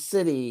Oklahoma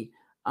City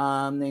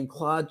named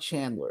Claude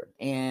Chandler.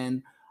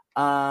 And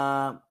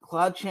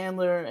Claude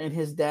Chandler and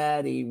his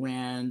daddy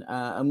ran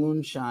a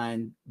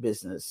moonshine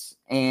business.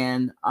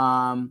 And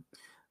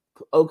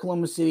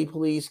Oklahoma City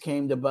police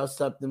came to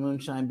bust up the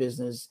moonshine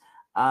business.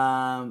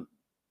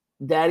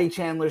 Daddy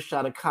Chandler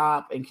shot a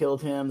cop and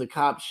killed him. The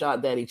cop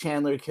shot Daddy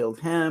Chandler, killed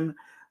him.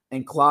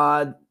 And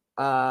Claude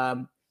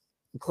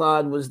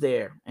was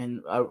there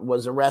and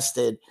was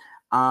arrested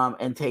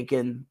and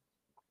taken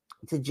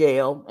to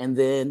jail. And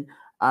then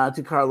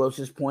to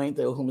Carlos's point,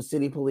 the Oklahoma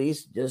City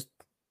police just,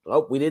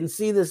 we didn't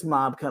see this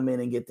mob come in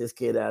and get this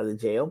kid out of the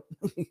jail,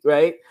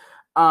 right?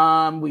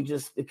 We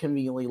just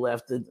conveniently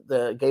left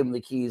gave him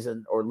the keys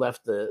or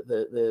left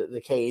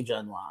the cage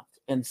unlocked.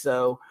 And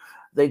so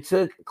they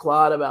took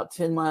Claude about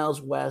 10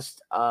 miles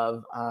west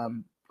of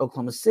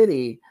Oklahoma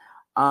City,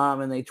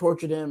 and they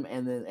tortured him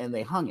and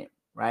they hung him,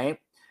 right?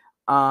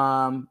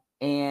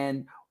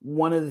 And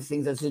one of the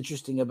things that's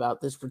interesting about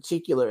this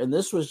particular, and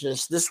this was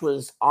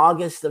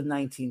August of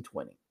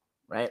 1920,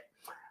 right?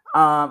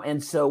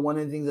 And so one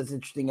of the things that's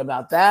interesting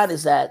about that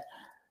is that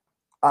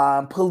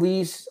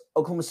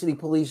Oklahoma City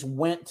police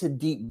went to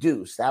Deep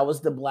Deuce. That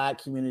was the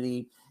black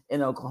community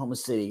in Oklahoma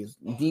City.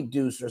 Deep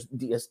Deuce or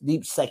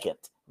Deep Second,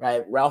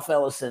 right? Ralph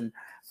Ellison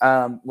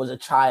was a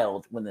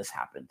child when this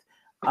happened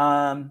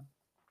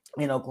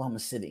in Oklahoma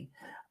City.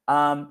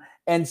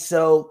 And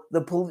so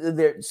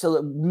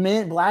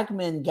black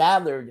men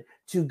gathered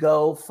to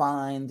go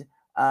find,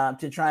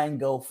 to try and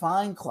go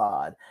find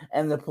Claude.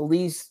 And the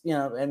police,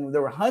 and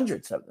there were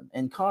hundreds of them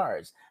in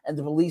cars. And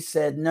the police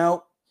said,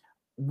 no,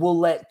 we'll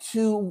let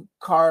 2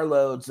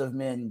 carloads of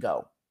men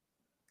go.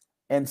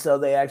 And so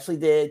they actually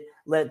did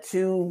let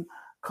 2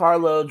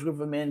 carloads group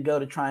of men go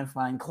to try and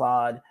find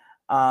Claude.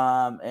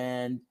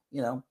 And,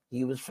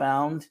 he was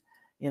found,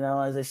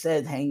 as I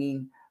said,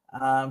 hanging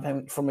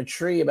from a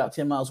tree about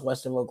 10 miles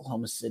west of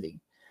Oklahoma City.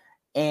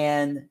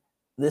 And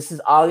this is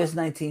August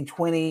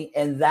 1920,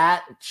 and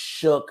that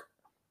shook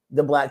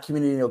the black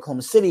community in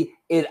Oklahoma City.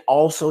 It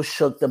also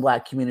shook the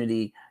black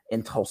community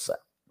in Tulsa,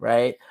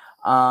 right?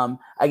 I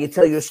could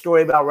tell you a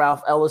story about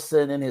Ralph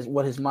Ellison and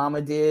what his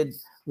mama did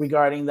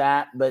regarding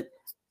that, but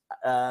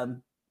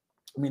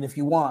if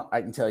you want,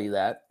 I can tell you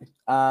that.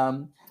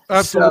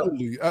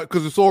 Absolutely,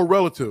 because it's all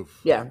relative.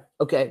 Yeah.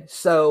 Okay.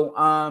 So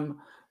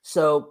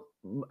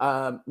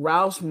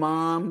Ralph's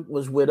mom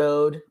was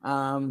widowed.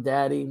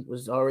 Daddy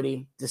was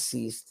already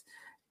deceased,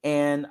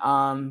 and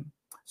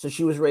so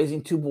she was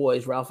raising 2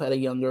 boys. Ralph had a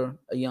younger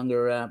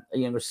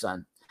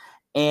son,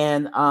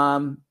 and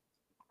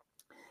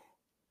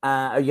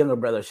a younger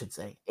brother, I should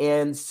say.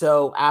 And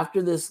so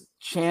after this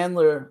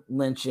Chandler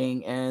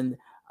lynching and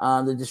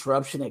the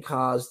disruption it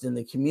caused in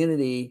the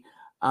community,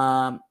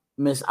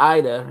 Miss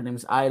Ida, her name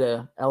is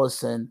Ida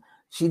Ellison,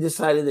 she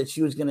decided that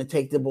she was going to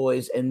take the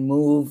boys and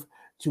move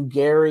to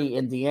Gary,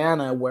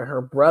 Indiana, where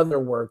her brother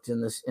worked in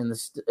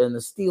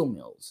the steel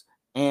mills.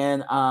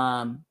 And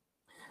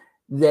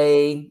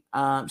they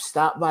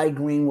stop by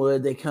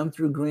Greenwood. They come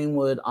through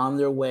Greenwood on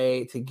their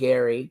way to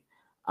Gary.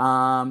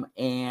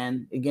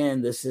 And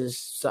again, this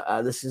is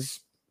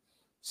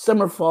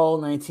summer,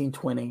 fall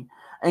 1920,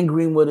 and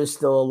Greenwood is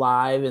still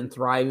alive and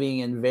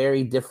thriving and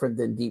very different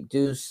than Deep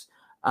Deuce,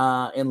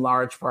 in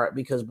large part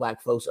because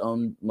black folks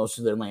own most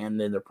of their land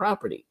and their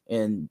property.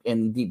 And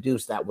in Deep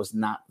Deuce, that was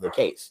not the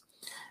case.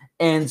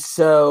 And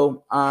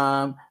so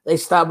they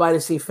stop by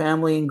to see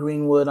family in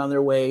Greenwood on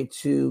their way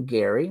to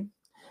Gary.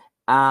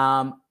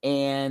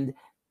 And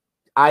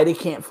Ida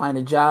can't find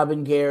a job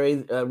in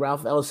Gary.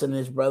 Ralph Ellison and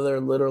his brother are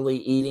literally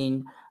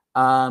eating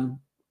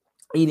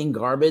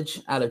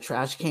garbage out of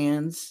trash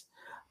cans.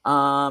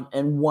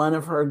 And one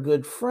of her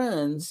good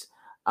friends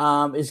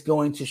is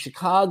going to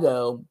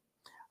Chicago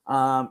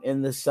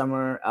in the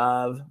summer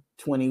of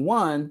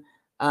 21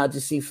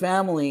 to see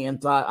family,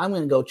 and thought, I'm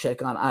going to go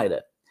check on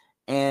Ida.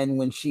 And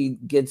when she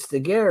gets to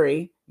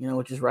Gary,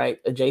 which is right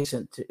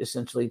adjacent to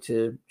essentially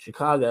to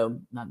Chicago,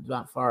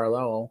 not far at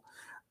all,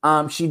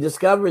 she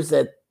discovers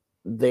that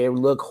they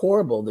look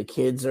horrible. The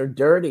kids are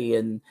dirty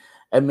and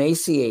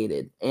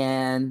emaciated,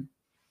 and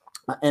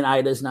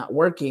Ida's not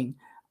working.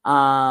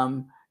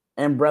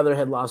 And brother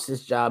had lost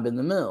his job in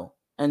the mill.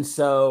 And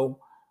so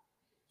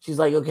she's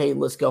like, okay,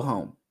 let's go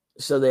home.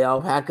 So they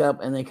all pack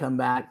up and they come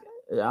back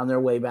on their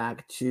way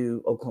back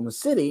to Oklahoma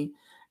City,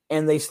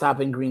 and they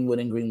stop in Greenwood,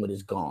 and Greenwood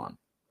is gone.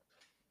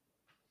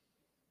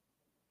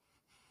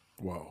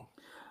 Wow.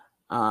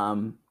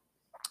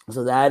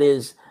 So that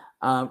is,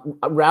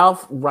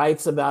 Ralph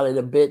writes about it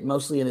a bit,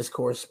 mostly in his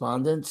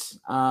correspondence.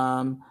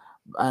 Didn't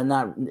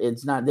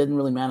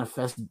really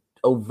manifest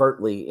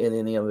overtly in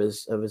any of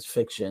his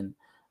fiction.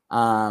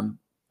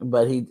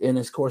 But in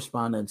his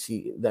correspondence,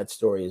 that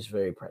story is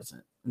very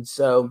present. And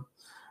so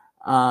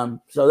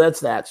that's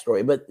that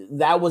story. But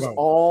that was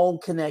all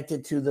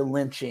connected to the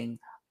lynching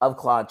of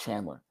Claude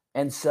Chandler.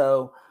 And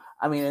so,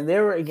 and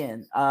there were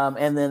again,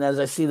 and then as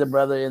I see the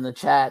brother in the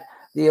chat,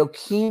 the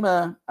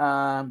Okemah,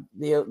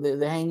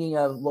 the hanging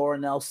of Laura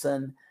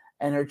Nelson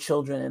and her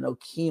children in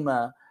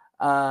Okemah.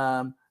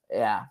 That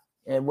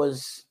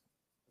was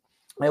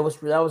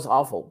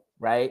awful,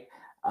 right?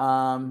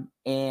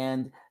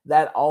 And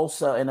that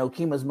also, and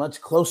Okemah is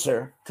much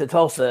closer to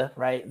Tulsa,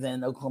 right,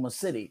 than Oklahoma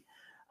City,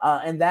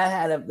 and that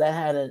had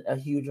a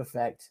huge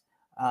effect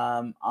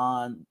on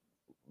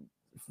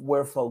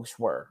where folks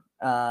were,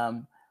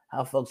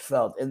 how folks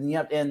felt,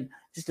 and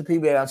just to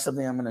piggyback on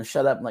something, I'm going to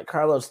shut up and let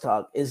Carlos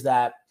talk, is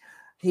that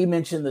he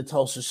mentioned the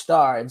Tulsa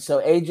Star. And so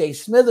A.J.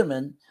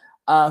 Smitherman,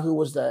 who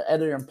was the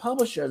editor and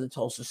publisher of the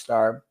Tulsa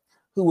Star,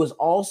 who was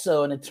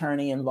also an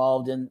attorney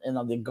involved in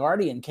the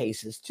Guardian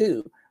cases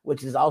too,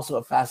 which is also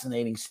a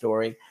fascinating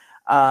story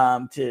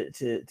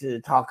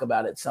to talk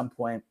about at some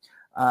point,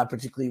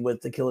 particularly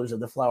with the Killers of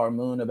the Flower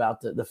Moon,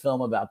 about the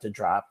film about to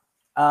drop.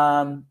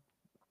 But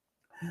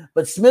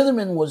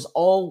Smitherman was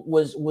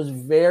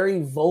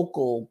very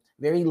vocal,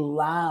 very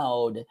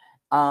loud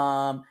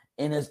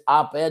in his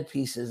op-ed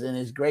pieces and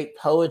his great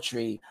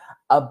poetry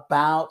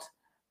about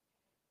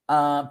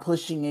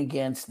pushing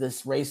against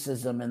this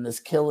racism and this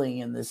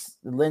killing and this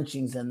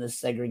lynchings and this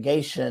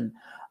segregation,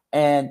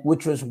 and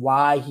which was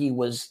why he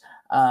was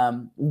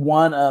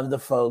one of the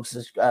folks,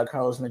 as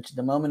Carlos mentioned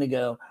a moment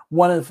ago,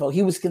 one of the folks,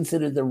 he was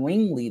considered the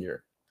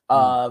ringleader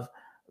of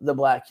the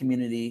Black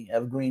community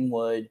of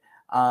Greenwood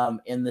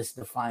in this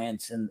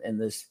defiance and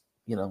this,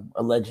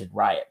 alleged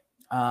riot.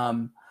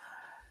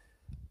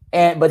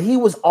 But he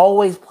was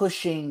always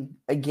pushing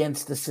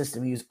against the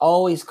system. He was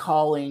always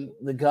calling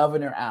the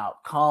governor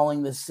out,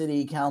 calling the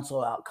city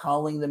council out,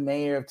 calling the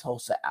mayor of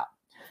Tulsa out.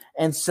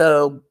 And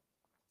so,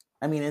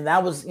 and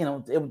that was,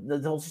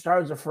 the Tulsa Star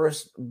was the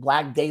first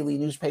Black daily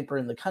newspaper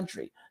in the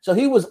country. So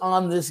he was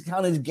on this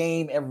kind of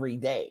game every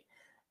day,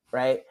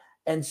 right?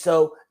 And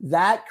so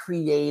that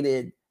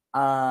created,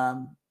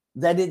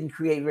 that didn't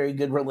create very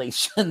good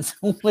relations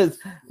with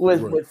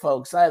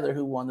folks either,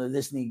 who wanted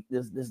this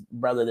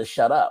brother to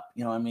shut up.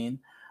 You know what I mean?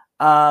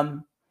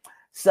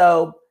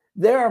 So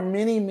there are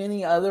many,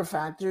 many other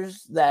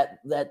factors that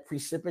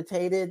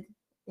precipitated,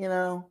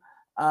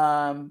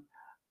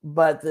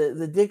 but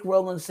the Dick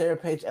Rowland Sarah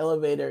Page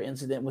elevator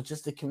incident was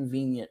just a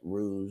convenient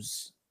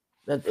ruse.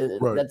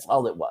 That's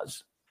all it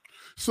was.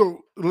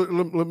 So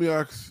let me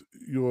ask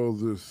you all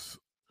this,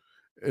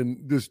 and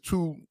there's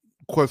two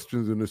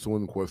questions in this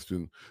one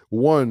question.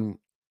 One,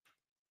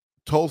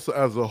 Tulsa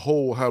as a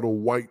whole had a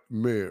white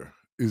mayor,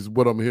 is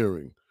what I'm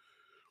hearing.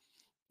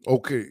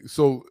 Okay,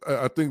 so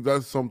I think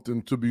that's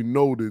something to be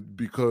noted,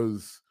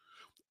 because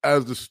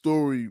as the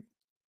story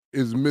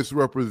is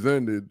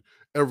misrepresented,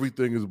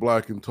 everything is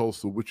Black in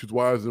Tulsa, which is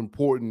why it's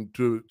important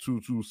to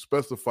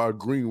specify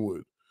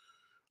Greenwood.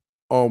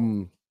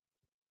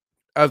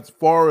 As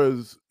far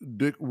as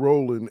Dick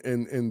Rowland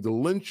and the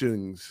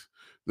lynchings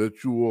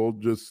that you all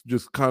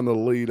just kind of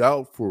laid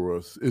out for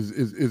us,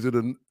 is it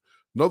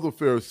another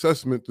fair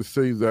assessment to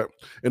say that,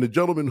 and a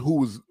gentleman who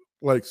was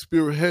like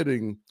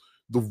spearheading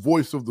the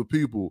voice of the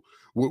people,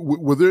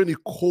 were there any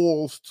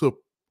calls to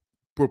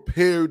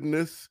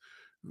preparedness,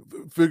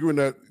 figuring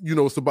that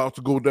it's about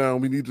to go down,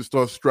 we need to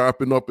start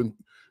strapping up and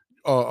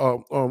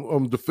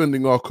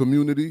defending our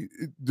community?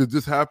 Did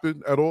this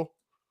happen at all?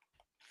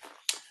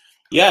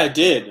 Yeah, it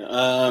did.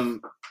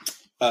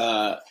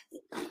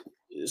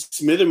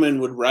 Smitherman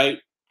would write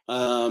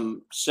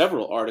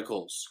several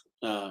articles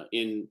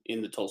in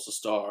the Tulsa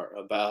Star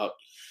about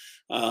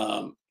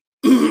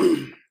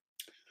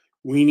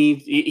we need.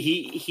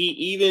 He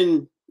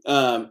even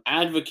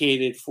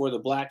advocated for the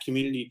Black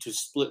community to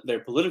split their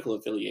political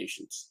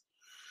affiliations,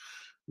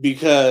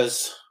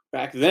 because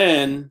back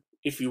then,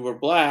 if you were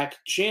Black,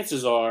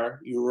 chances are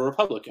you were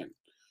Republican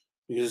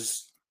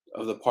because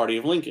of the party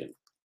of Lincoln,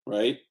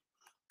 right?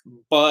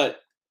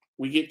 But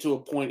we get to a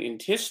point in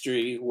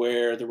history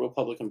where the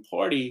Republican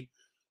Party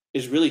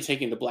is really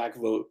taking the Black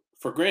vote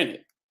for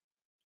granted.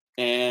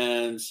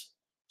 And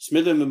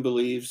Smitherman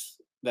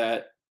believes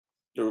that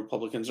the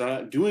Republicans are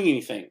not doing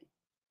anything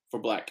for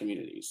Black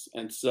communities.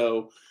 And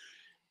so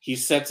he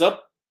sets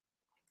up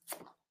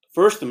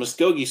first the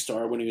Muskogee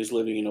Star when he was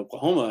living in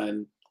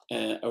Oklahoma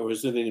or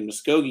was living in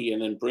Muskogee,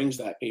 and then brings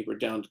that paper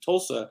down to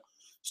Tulsa,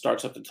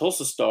 starts up the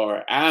Tulsa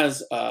Star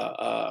as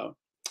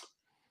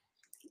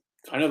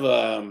kind of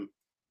the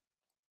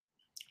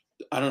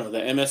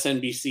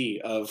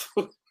MSNBC of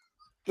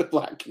the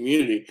Black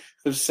community,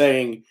 of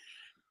saying,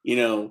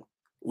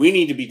 we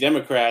need to be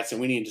Democrats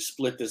and we need to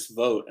split this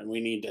vote and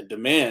we need to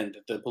demand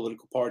that the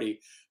political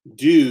party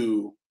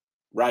do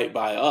right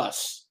by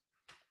us.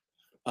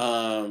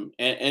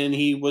 And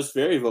he was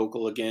very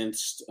vocal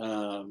against,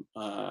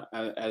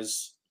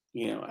 as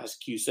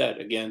Q said,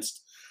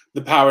 against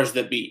the powers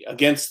that be,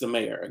 against the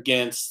mayor,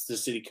 against the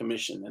city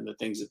commission and the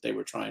things that they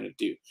were trying to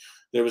do.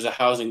 There was a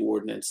housing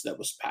ordinance that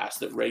was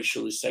passed that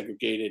racially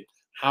segregated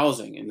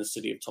housing in the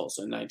city of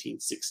Tulsa in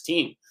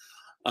 1916.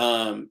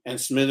 And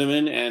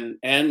Smitherman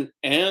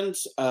and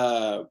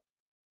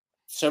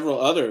several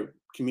other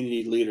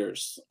community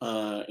leaders,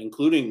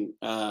 including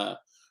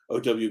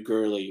O.W.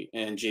 Gurley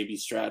and J.B.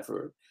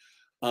 Stratford,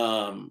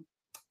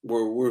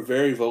 were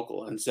very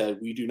vocal and said,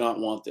 we do not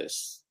want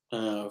this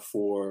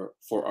for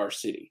our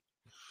city.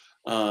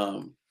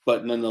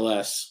 But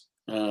nonetheless,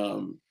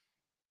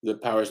 the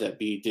powers that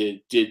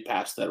be did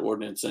pass that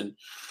ordinance. And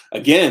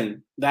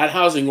again, that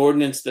housing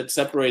ordinance that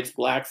separates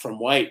Black from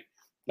white,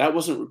 that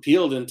wasn't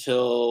repealed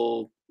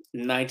until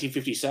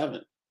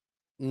 1957.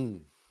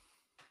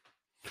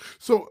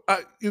 So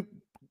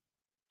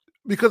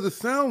because it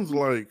sounds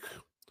like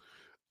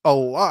a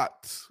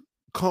lot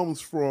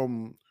comes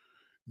from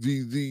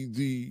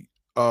the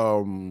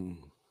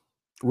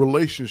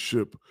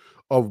relationship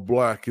of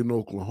Black in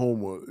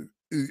Oklahoma,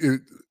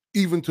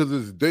 even to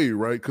this day,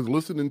 right? Because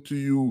listening to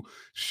you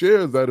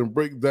share that and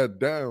break that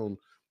down,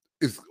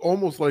 it's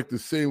almost like the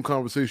same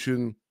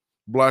conversation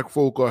Black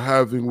folk are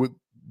having with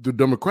the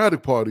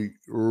Democratic Party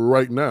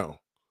right now.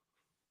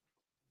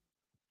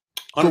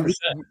 100%.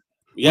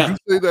 Yeah. Would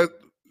you say that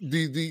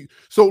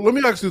so let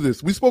me ask you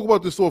this. We spoke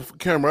about this off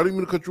camera. I didn't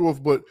mean to cut you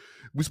off, but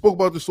we spoke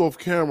about this off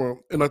camera,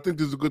 and I think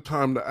this is a good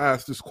time to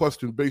ask this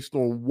question based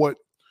on what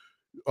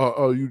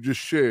you just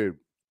shared.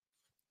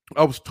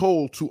 I was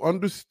told to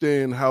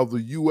understand how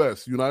the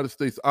United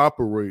States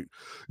operate,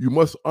 you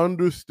must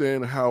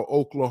understand how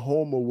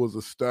Oklahoma was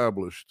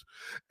established.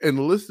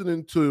 And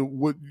listening to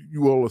what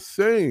you all are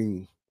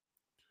saying,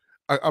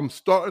 I'm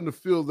starting to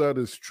feel that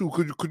is true.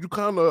 Could you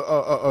kind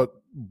of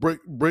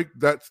break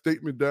that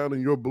statement down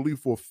in your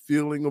belief or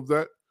feeling of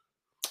that?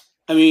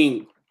 I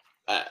mean,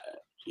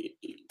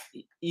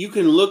 you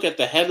can look at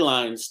the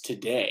headlines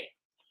today.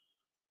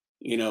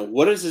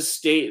 What is a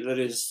state that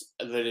is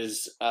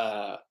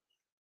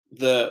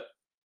the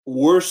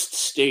worst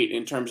state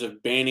in terms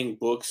of banning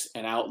books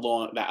and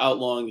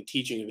outlawing the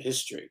teaching of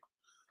history?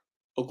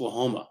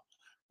 Oklahoma.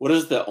 What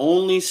is the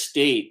only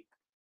state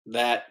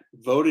that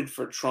voted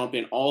for Trump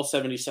in all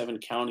 77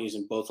 counties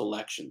in both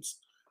elections?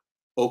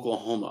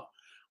 Oklahoma.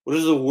 What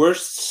is the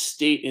worst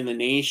state in the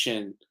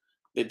nation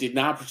that did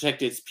not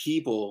protect its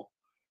people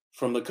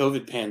from the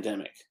COVID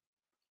pandemic?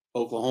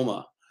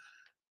 Oklahoma.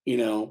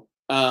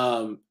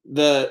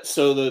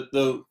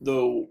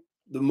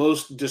 The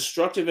most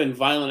destructive and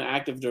violent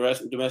act of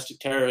domestic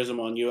terrorism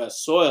on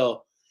U.S.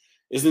 soil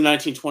is the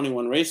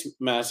 1921 race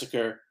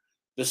massacre.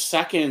 The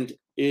second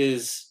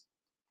is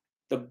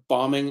the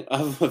bombing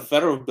of a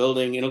federal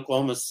building in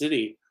Oklahoma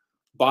City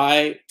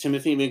by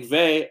Timothy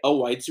McVeigh, a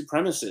white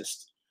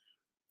supremacist.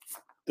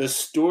 The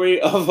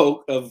story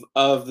of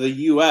the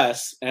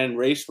U.S. and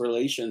race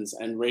relations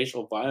and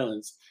racial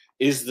violence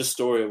is the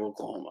story of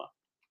Oklahoma.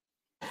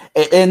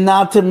 And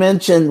not to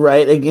mention,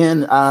 right,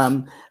 again,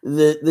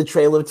 the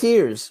Trail of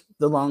Tears,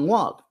 the Long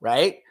Walk,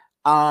 right,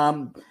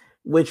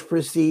 which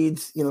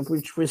precedes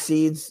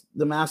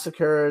the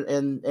massacre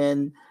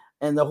and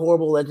the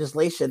horrible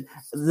legislation,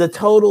 the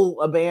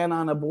total ban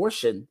on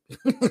abortion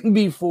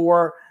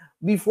before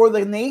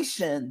the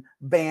nation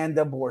banned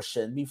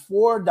abortion,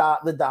 before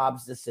the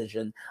Dobbs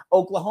decision.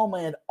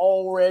 Oklahoma had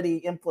already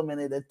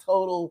implemented a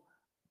total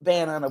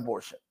ban on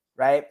abortion,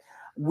 right?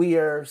 We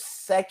are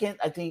second,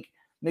 I think,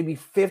 maybe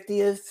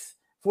 49th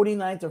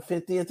or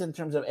 50th in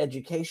terms of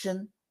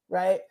education,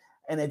 right?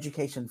 And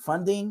education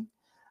funding.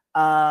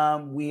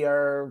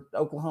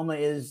 Oklahoma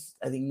is,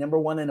 I think, number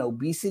one in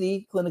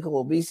obesity, clinical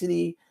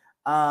obesity.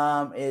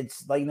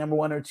 It's like number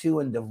 1 or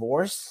 2 in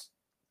divorce.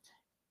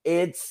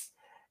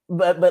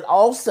 But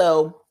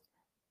also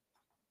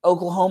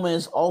Oklahoma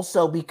is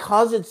also,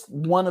 because it's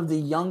one of the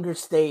younger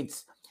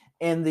states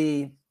in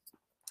the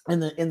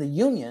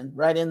union,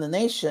 right, in the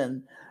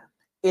nation,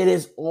 it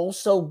has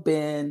also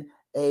been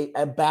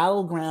a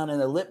battleground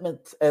and a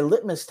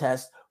litmus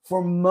test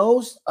for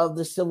most of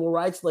the civil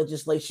rights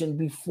legislation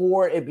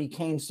before it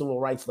became civil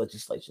rights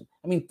legislation.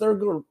 I mean,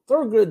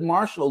 Thurgood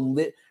Marshall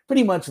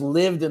pretty much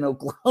lived in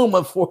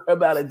Oklahoma for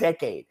about a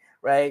decade,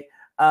 right?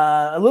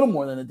 A little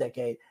more than a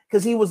decade,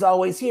 because he was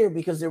always here,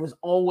 because there were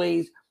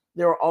always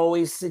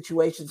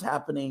situations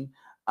happening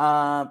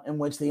in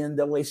which the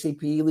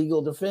NAACP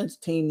legal defense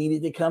team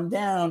needed to come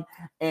down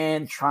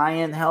and try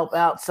and help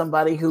out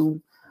somebody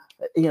who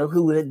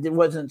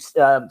wasn't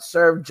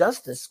served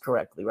justice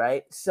correctly,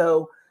 right?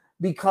 So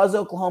because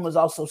Oklahoma is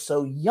also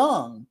so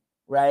young,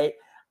 right,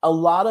 a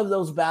lot of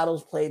those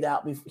battles played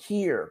out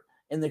here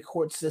in the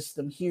court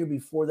system here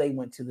before they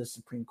went to the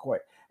Supreme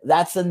Court.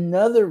 That's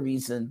another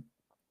reason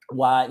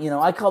why,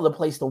 I call the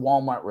place the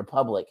Walmart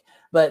Republic,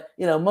 but,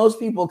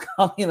 most people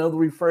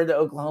refer to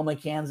Oklahoma,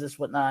 Kansas,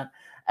 whatnot,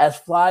 as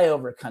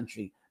flyover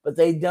country, but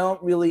they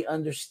don't really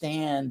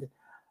understand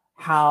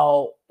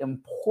how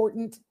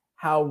important,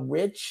 how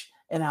rich,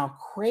 and how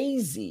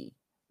crazy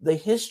the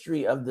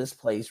history of this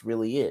place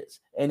really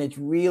is. And it's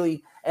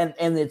really, and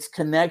its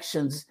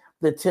connections,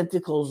 the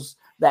tentacles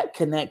that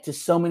connect to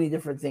so many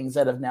different things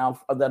that are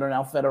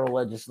now federal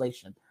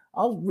legislation,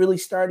 all really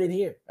started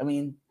here. I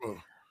mean,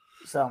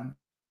 so.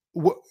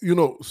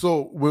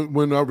 So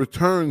when I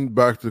returned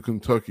back to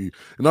Kentucky,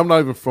 and I'm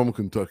not even from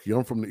Kentucky,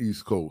 I'm from the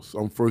East Coast.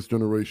 I'm first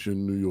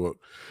generation New York.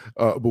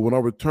 But when I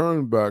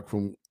returned back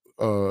from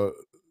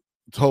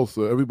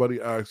Tulsa, everybody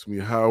asked me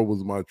how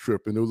was my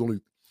trip, and it was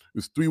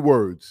 3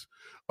 words: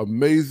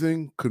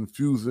 amazing,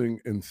 confusing,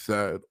 and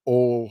sad,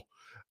 all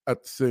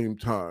at the same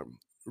time,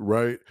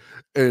 right?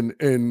 And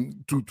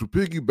to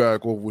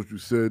piggyback off what you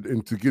said,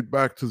 and to get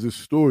back to this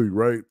story,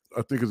 right?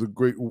 I think it's a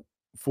great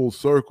full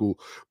circle,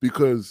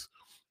 because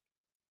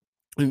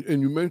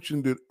and you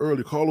mentioned it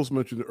earlier, Carlos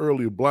mentioned it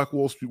earlier, Black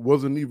Wall Street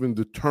wasn't even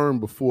the term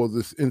before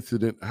this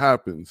incident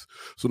happens.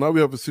 So now we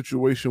have a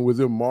situation where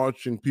they're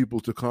marching people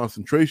to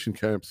concentration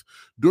camps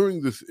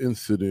during this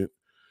incident.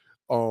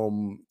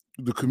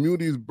 The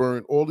community is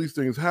burnt, all these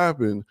things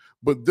happen,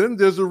 but then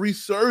there's a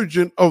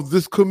resurgence of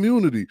this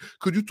community.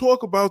 Could you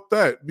talk about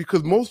that?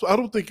 Because I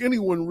don't think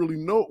anyone really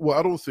know. Well,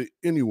 I don't say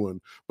anyone,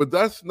 but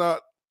that's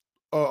not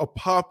a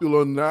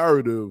popular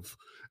narrative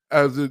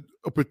as it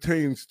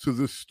pertains to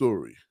this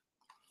story.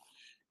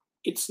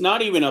 It's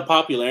not even a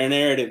popular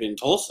narrative in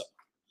Tulsa.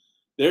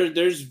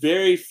 There's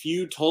very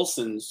few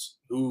Tulsans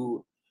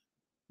who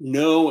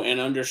know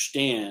and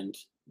understand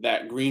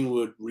that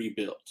Greenwood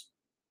rebuilt.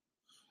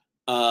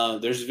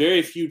 There's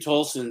very few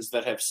Tulsans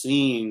that have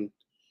seen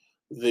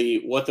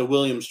what the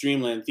Williams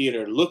Dreamland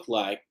Theater looked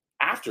like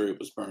after it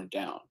was burned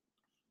down.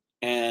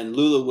 And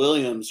Lula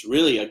Williams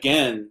really,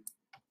 again,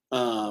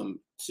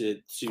 to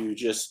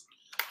just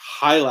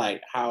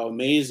highlight how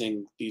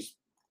amazing these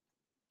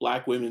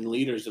Black women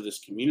leaders of this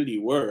community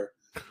were.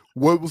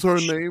 What was her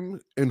name?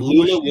 And who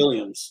Lula was she?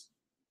 Williams.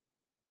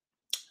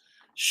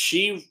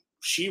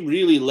 She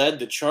really led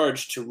the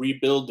charge to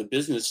rebuild the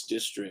business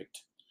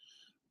district.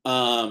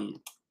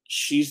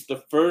 She's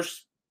the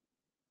first.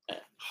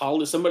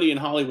 Somebody in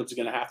Hollywood's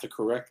going to have to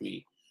correct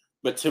me,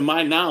 but to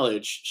my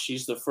knowledge,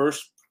 she's the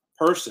first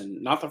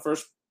person, not the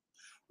first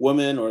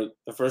woman or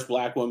the first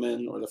Black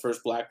woman or the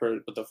first Black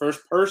person, but the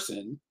first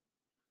person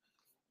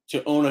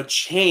to own a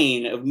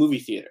chain of movie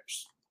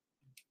theaters.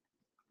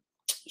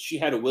 She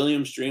had a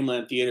Williams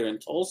Dreamland Theater in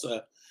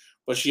Tulsa,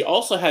 but she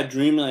also had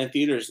Dreamland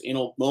Theaters in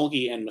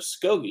Okmulgee and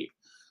Muskogee,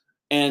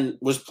 and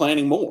was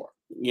planning more,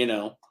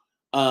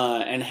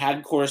 and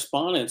had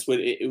correspondence with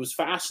it. It was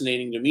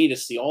fascinating to me to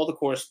see all the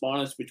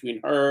correspondence between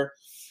her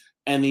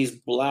and these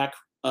Black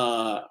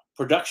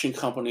production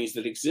companies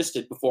that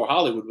existed before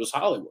Hollywood was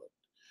Hollywood.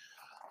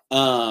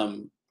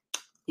 The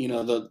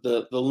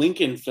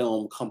Lincoln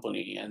Film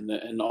Company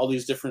and all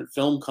these different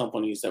film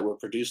companies that were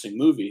producing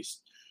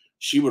movies.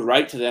 She would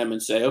write to them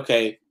and say,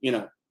 okay,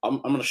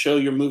 I'm going to show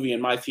your movie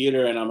in my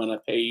theater and I'm going to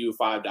pay you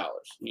 $5,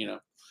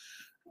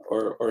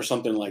 or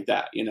something like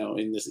that,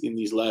 in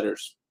these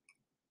letters.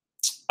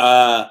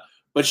 But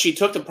she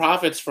took the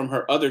profits from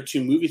her other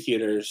two movie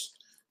theaters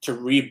to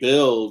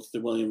rebuild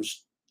the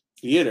Williams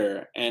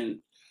Theater. And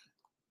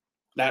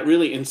that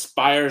really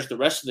inspires the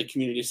rest of the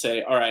community to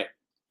say, all right,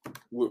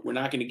 we're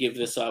not going to give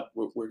this up.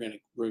 We're going to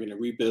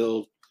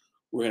rebuild.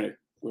 We're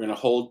going to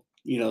hold,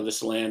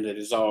 this land that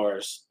is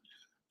ours.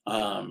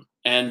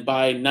 And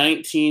by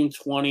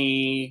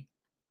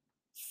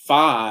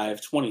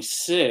 1925,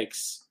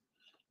 26,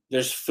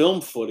 there's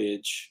film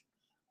footage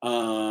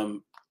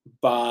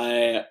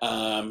by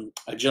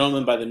a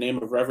gentleman by the name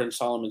of Reverend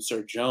Solomon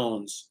Sir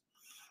Jones.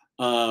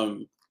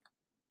 And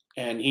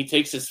he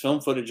takes this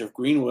film footage of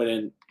Greenwood,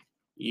 and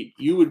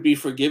you would be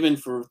forgiven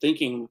for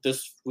thinking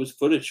this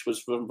footage was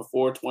from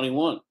before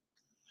 21.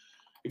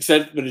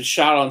 Except that it's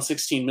shot on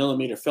 16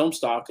 millimeter film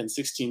stock, and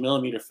 16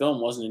 millimeter film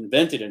wasn't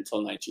invented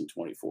until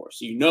 1924.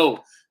 So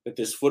that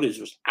this footage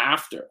was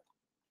after,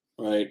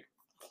 right?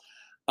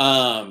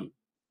 And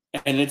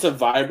it's a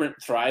vibrant,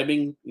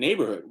 thriving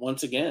neighborhood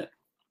once again,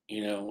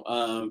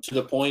 to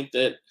the point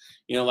that,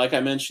 like I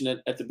mentioned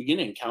at the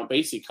beginning, Count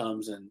Basie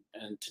comes and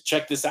to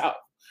check this out.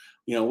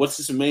 What's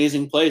this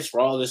amazing place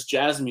where all this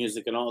jazz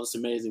music and all this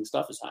amazing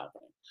stuff is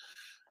happening?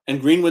 And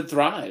Greenwood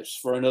thrives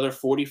for another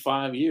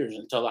 45 years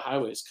until the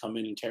highways come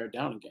in and tear it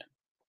down again.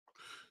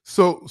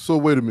 So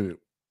wait a minute,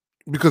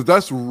 because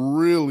that's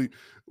really,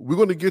 we're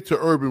going to get to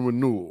urban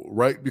renewal,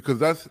 right? Because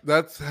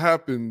that's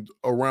happened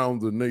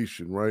around the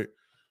nation, right?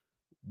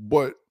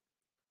 But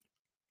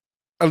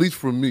at least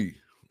for me,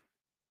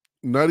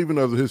 not even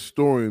as a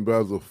historian, but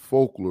as a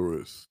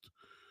folklorist,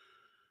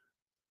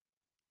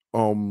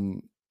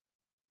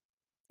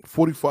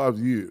 45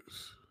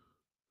 years.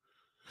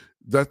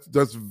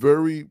 That's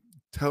very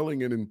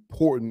telling and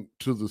important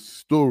to the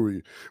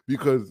story,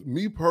 because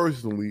me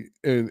personally,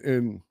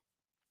 and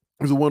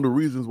is one of the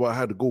reasons why I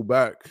had to go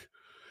back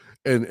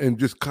and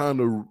just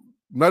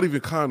not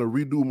even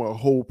redo my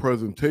whole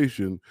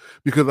presentation,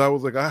 because I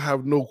was like, I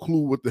have no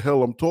clue what the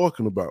hell I'm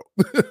talking about.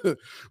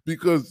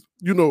 Because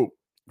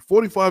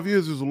 45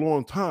 years is a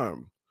long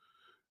time,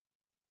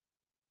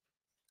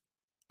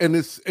 and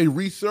it's a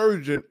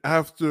resurgent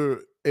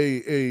after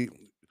a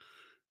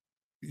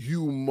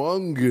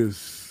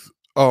humongous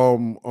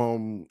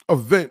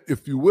event,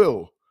 if you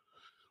will.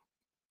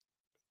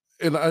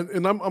 And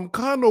I'm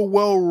kind of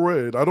well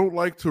read. I don't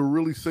like to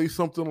really say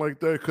something like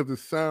that because it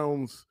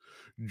sounds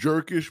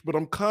jerkish, but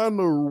I'm kind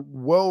of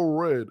well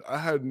read. I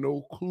had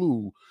no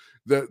clue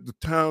that the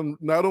town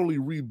not only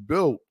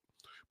rebuilt,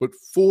 but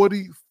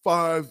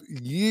 45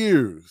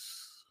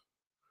 years.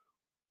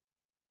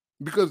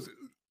 Because,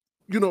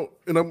 and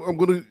I'm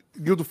going to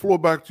give the floor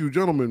back to you,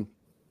 gentlemen.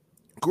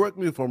 Correct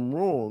me if I'm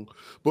wrong,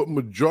 but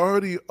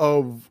majority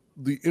of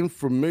the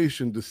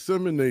information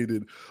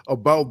disseminated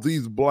about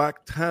these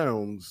Black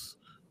towns,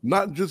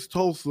 not just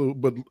Tulsa,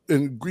 but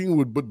in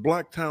Greenwood, but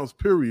Black towns,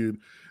 period,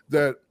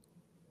 that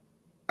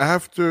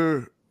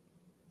after,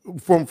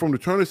 from the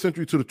turn of the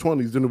century to the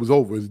 20s, then it was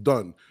over, it's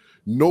done.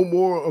 No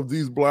more of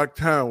these Black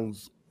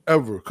towns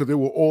ever, because they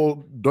were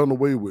all done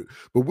away with.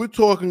 But we're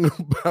talking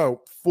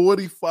about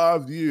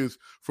 45 years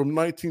from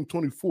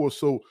 1924.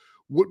 So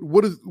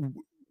where does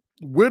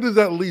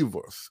that leave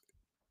us?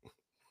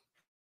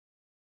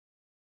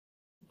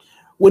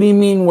 What do you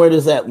mean? Where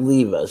does that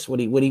leave us? What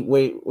do you mean?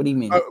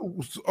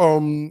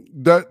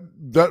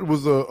 That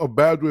was a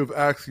bad way of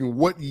asking.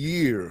 What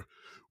year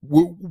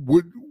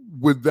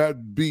would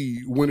that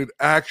be when it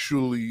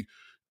actually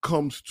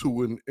comes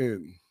to an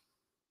end,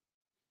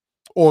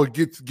 or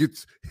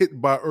gets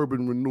hit by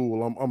urban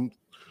renewal? I'm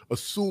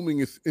assuming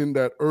it's in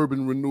that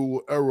urban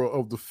renewal era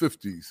of the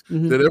 50s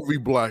that every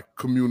Black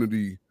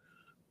community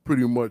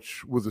pretty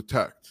much was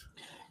attacked.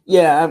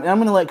 Yeah, I'm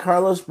going to let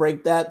Carlos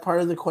break that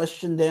part of the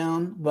question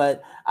down,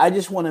 but I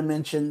just want to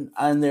mention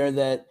on there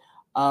that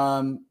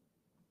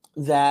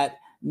that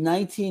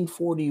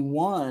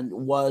 1941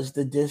 was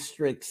the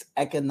district's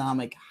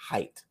economic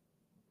height.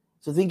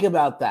 So think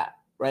about that,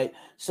 right?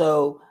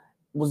 So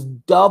it was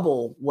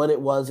double what it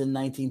was in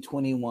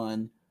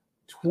 1921,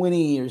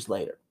 20 years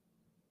later.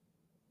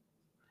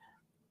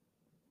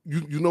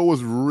 You know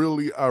what's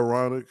really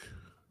ironic?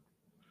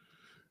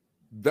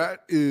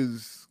 That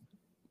is,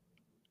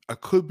 I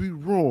could be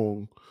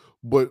wrong,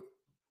 but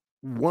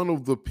one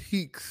of the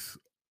peaks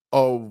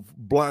of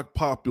Black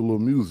popular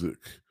music,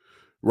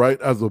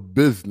 right, as a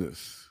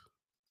business.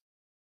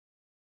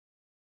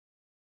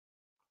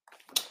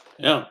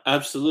 Yeah,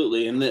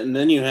 absolutely. And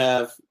then you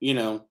have, you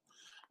know,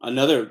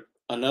 another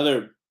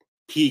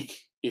peak,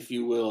 if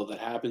you will, that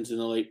happens in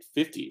the late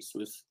 50s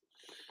with,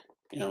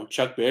 you know,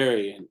 Chuck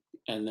Berry,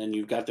 and then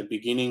you've got the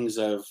beginnings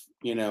of,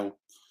 you know,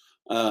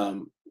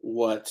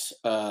 what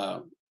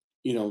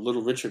you know,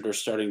 Little Richard are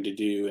starting to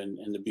do, and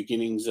the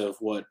beginnings of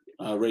what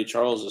Ray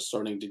Charles is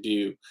starting to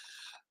do.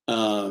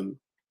 Um,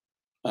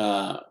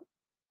 uh,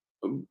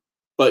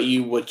 but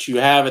what you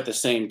have at the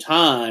same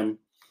time,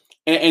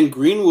 and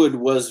Greenwood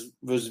was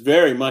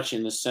very much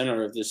in the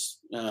center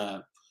uh,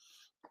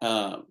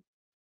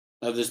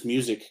 of this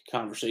music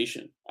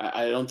conversation.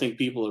 I don't think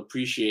people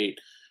appreciate.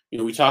 You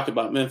know, we talk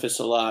about Memphis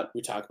a lot,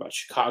 we talk about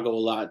Chicago a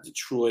lot,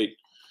 Detroit.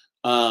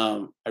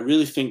 I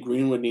really think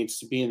Greenwood needs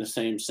to be in the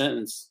same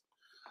sentence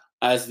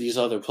as these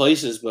other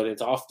places, but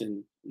it's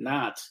often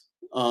not.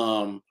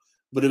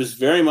 But it was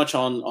very much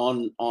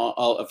on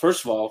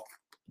first of all,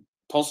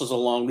 Tulsa's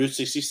along Route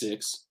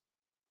 66,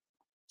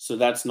 so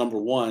that's number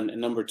one,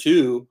 and number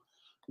two,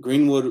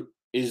 Greenwood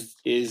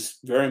is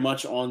very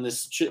much on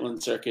this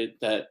Chitlin circuit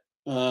that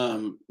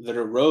that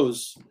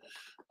arose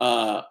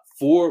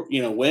for,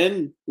 you know,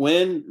 when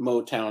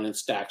Motown and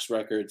Stax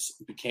Records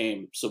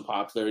became so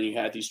popular, and you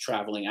had these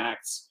traveling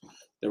acts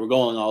that were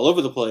going all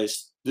over the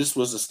place. This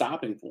was a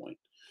stopping point.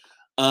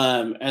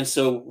 And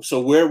so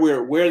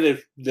where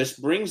this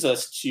brings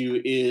us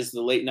to is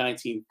the late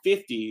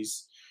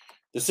 1950s.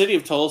 The city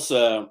of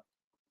Tulsa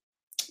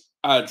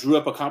drew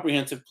up a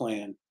comprehensive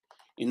plan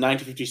in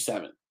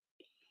 1957,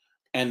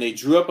 and they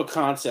drew up a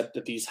concept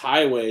that these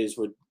highways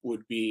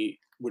would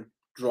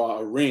draw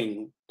a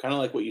ring, kind of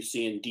like what you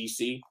see in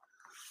DC.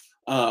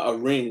 A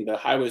ring. The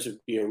highways would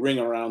be a ring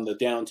around the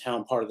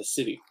downtown part of the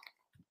city.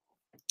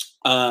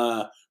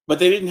 But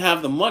they didn't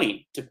have the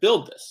money to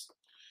build this.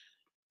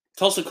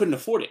 Tulsa couldn't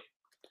afford it.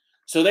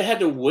 So they had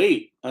to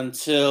wait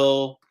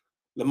until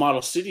the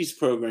Model Cities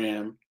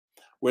program,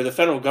 where the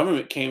federal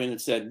government came in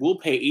and said, we'll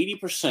pay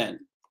 80%,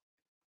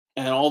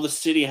 and all the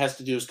city has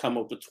to do is come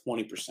up with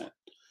 20%.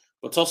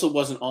 But Tulsa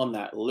wasn't on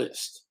that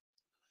list.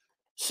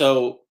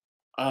 So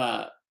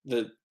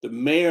the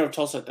mayor of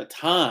Tulsa at the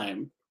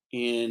time,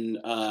 in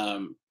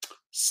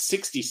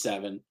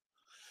 67,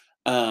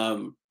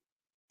 I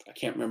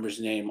can't remember his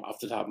name off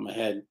the top of my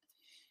head,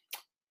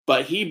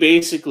 but he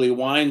basically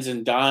wines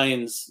and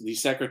dines the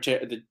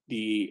Secretary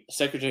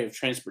of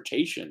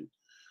Transportation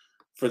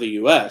for the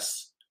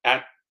U.S.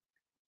 at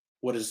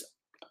what is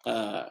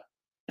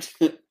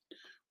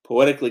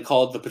poetically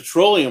called the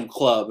Petroleum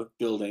Club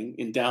building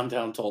in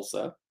downtown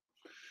Tulsa.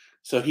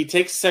 So he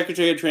takes the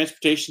Secretary of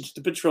Transportation to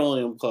the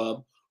Petroleum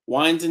Club,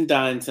 wines and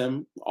dines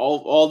him,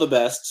 all the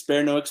best,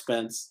 spare no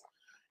expense,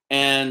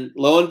 and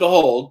lo and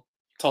behold,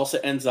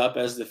 Tulsa ends up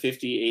as the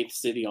 58th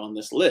city on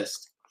this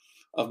list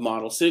of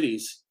model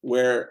cities,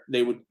 where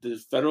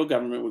the federal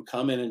government would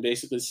come in and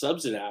basically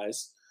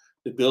subsidize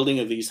the building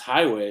of these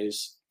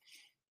highways.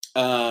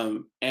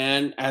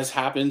 And as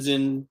happens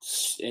in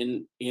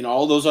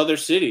all those other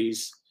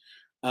cities,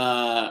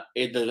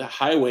 the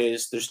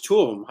highways, there's two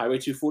of them, Highway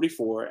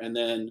 244 and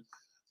then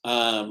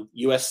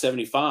US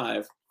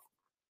 75,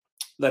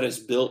 that is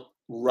built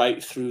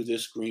right through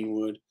this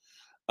Greenwood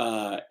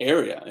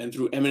area. And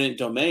through eminent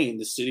domain,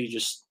 the city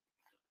just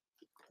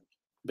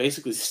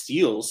basically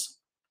steals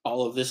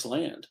all of this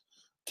land,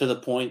 to the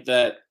point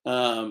that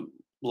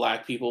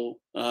Black people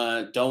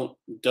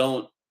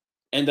don't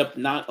end up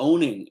not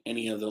owning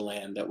any of the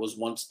land that was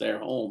once their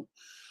home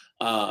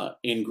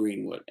in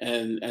Greenwood.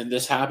 And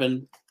this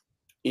happened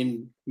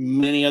in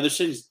many other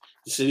cities.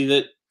 The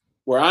city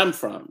where I'm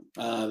from,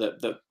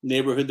 the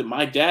neighborhood that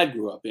my dad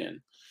grew up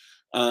in,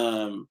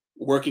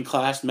 working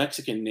class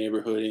Mexican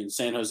neighborhood in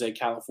San Jose,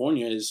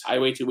 California, is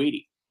Highway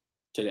 280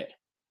 today.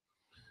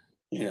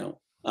 You know,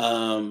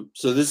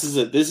 so this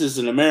is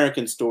an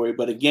American story,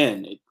 but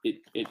again,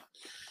 it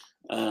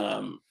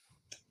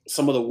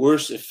some of the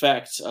worst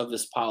effects of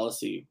this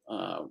policy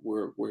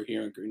we're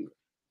here in Greenwood.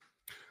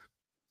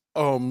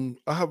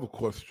 I have a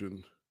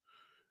question.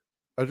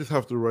 I just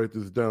have to write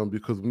this down,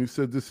 because when you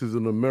said this is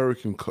an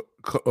American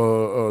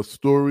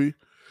story,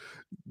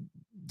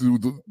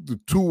 the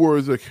two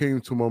words that came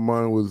to my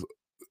mind was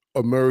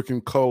American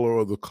color,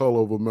 or the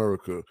color of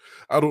America.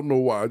 I don't know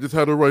why. I just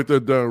had to write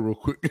that down real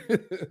quick.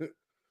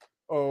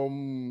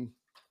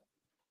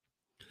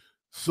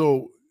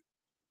 So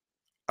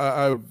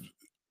I've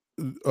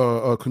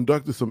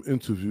conducted some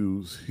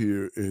interviews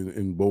here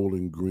in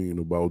Bowling Green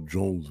about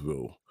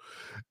Jonesville,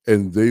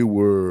 and they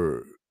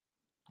were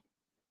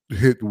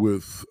hit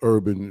with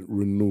urban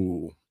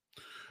renewal.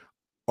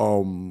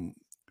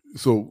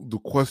 So the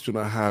question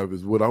I have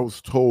is, what I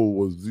was told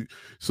was,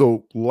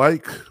 so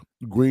like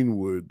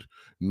Greenwood,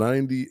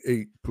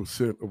 98%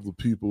 of the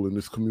people in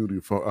this community,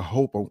 I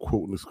hope I'm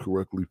quoting this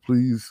correctly,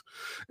 please,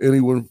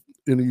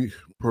 any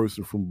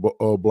person from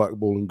Black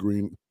Bowling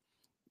Green,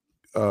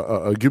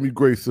 give me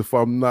grace if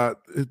I'm not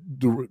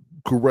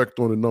correct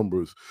on the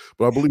numbers,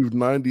 but I believe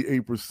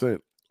 98%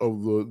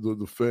 of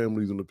the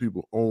families and the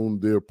people own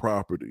their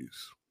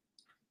properties.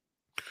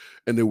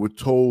 And they were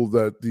told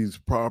that these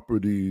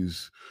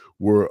properties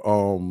were,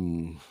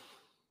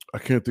 I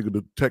can't think of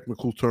the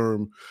technical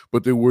term,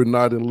 but they were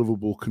not in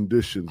livable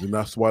conditions, and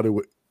that's why they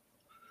were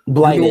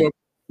blighted. You know,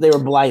 they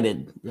were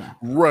blighted. Yeah.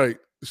 Right.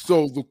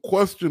 So the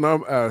question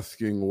I'm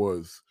asking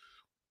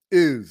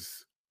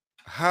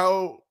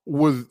how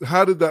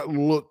did that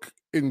look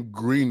in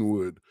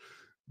Greenwood?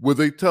 Were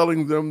they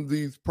telling them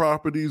these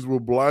properties were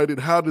blighted?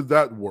 How did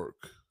that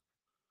work?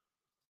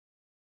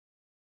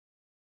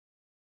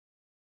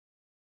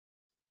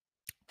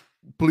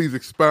 Please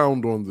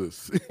expound on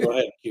this. Go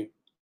ahead, Q.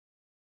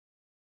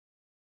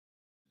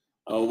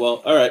 Oh,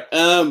 well, all right.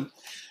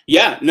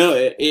 Yeah, no,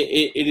 it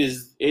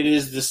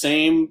is the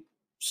same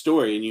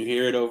story, and you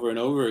hear it over and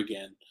over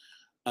again.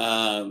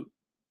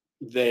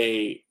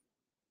 They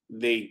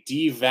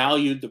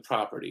devalued the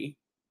property,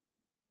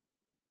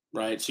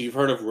 right? So you've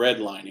heard of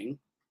redlining,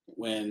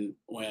 when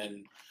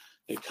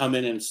they come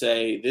in and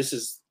say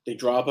they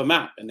draw up a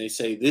map and they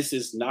say this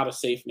is not a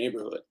safe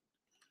neighborhood,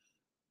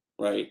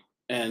 right?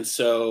 And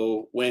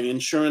so when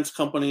insurance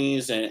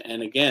companies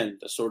and again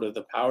the sort of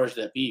the powers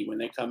that be, when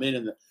they come in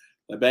and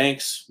the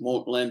banks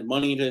won't lend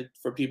money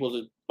for people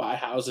to buy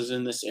houses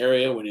in this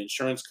area, when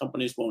insurance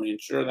companies won't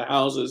insure the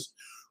houses,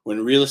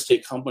 when real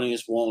estate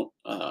companies won't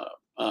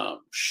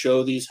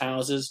show these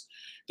houses,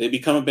 they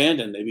become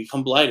abandoned, they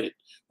become blighted.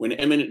 When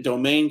eminent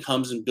domain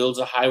comes and builds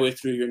a highway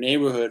through your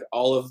neighborhood,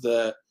 all of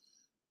the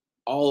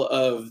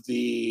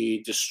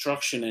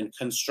destruction and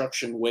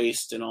construction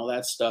waste and all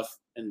that stuff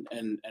and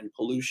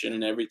pollution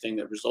and everything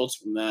that results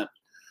from that,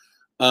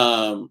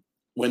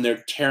 when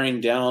they're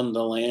tearing down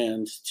the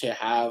land to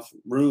have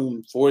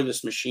room for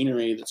this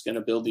machinery that's going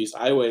to build these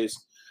highways,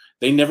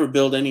 they never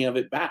build any of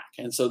it back.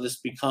 And so this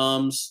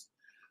becomes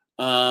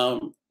a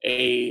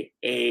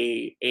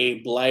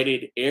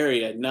blighted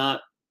area.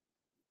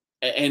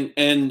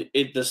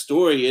 The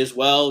story is,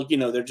 well,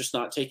 they're just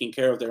not taking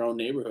care of their own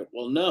neighborhood.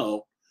 Well,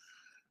 no,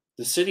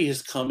 the city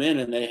has come in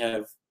and they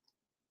have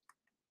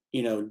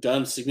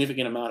done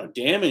significant amount of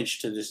damage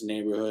to this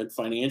neighborhood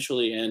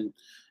financially and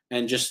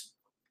just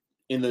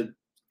in the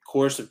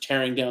course of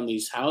tearing down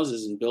these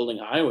houses and building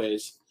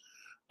highways,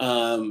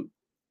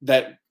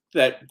 that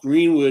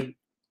Greenwood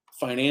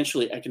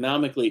financially,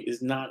 economically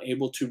is not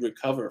able to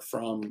recover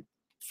from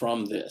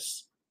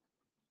this,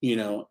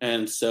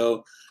 and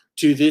so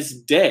to this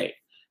day,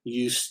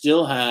 you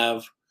still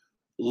have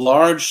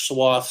large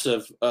swaths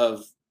of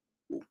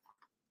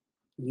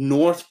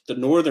the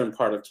northern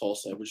part of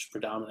Tulsa, which is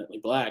predominantly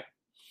Black,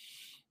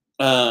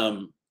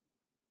 where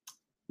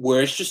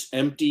it's just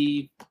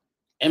empty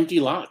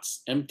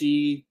lots,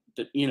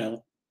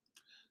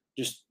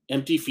 just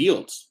empty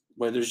fields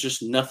where there's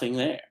just nothing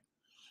there.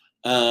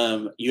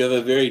 You have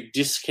a very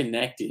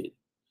disconnected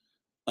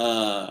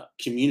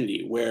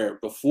community where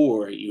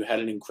before you had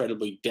an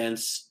incredibly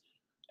dense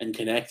and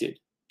connected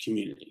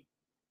community,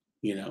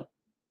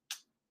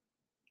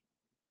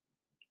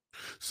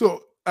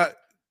 So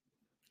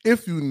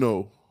if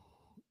either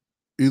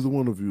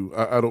one of you,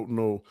 I don't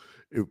know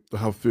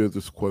how fair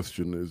this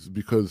question is,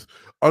 because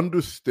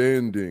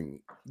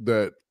understanding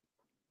that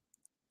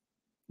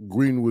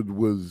Greenwood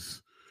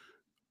was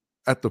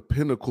at the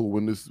pinnacle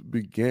when this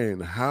began,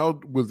 how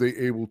were they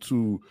able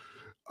to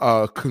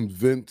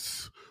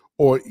convince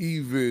or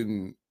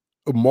even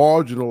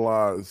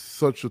marginalize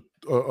such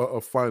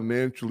a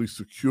financially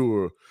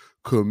secure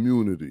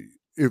community?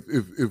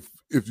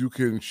 If you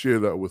can share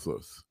that with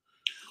us.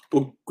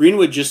 Well,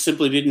 Greenwood just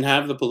simply didn't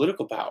have the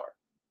political power.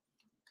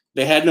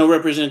 They had no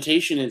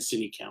representation in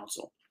city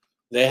council.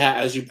 They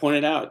had, as you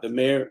pointed out, the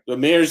mayor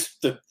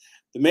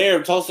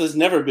of Tulsa has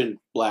never been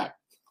Black.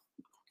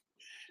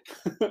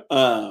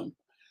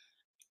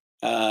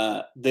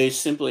 They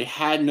simply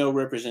had no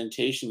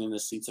representation in the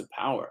seats of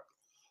power.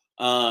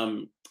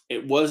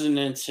 It wasn't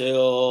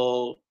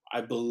until,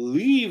 I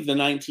believe, the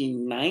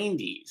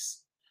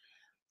 1990s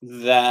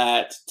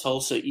that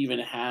Tulsa even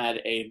had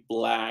a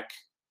Black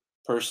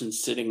person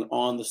sitting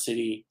on the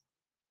city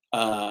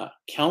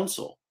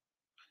council.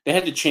 They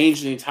had to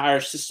change the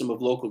entire system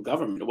of local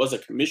government. It was a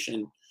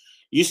commission,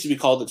 used to be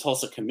called the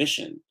Tulsa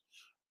Commission,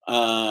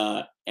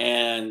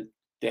 and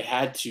they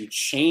had to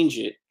change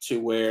it to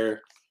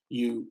where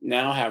you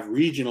now have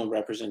regional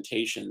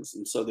representations.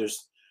 And so the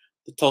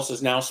Tulsa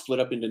is now split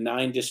up into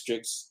 9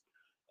 districts,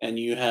 and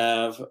you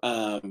have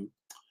 9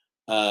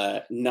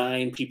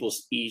 people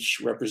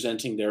each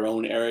representing their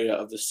own area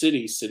of the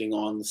city sitting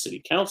on the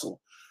city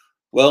council.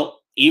 Well,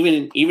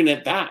 even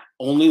at that,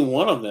 only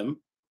one of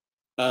them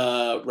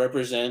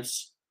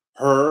represents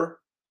her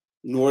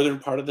northern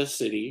part of the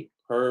city,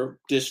 her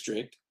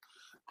district,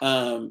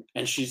 and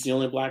she's the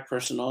only black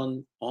person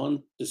on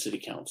the city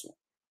council.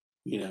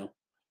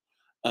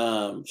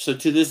 So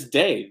to this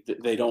day,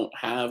 they don't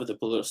have the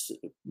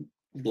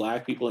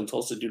black people in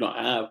Tulsa do not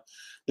have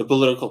the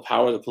political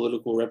power, the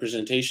political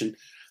representation.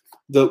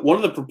 One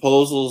of the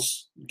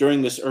proposals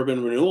during this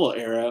urban renewal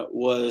era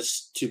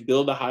was to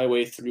build a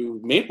highway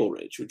through Maple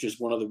Ridge, which is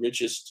one of the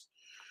richest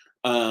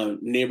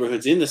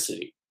neighborhoods in the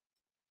city.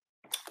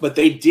 But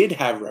they did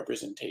have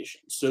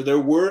representation. So there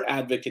were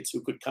advocates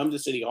who could come to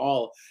City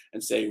Hall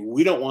and say,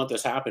 we don't want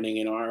this happening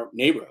in our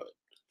neighborhood.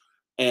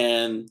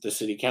 And the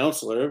city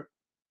councilor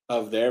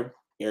of their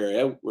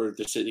area, or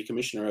the city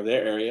commissioner of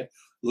their area,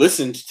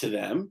 listened to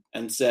them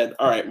and said,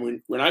 all right,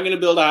 we're not going to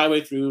build a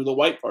highway through the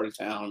white part of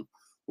town.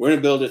 We're going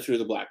to build it through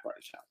the black part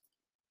of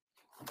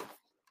town.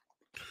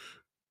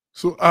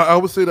 So I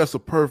would say that's a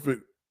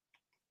perfect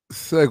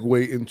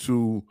segue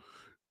into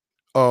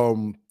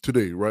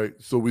today, right?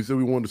 So we said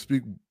we wanted to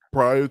speak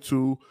prior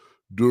to,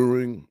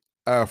 during,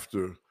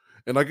 after,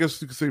 and I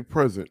guess you could say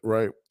present,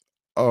 right?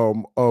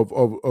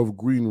 Of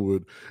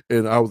Greenwood,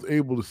 and I was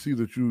able to see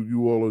that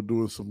you all are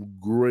doing some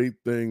great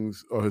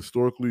things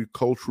historically,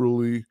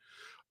 culturally,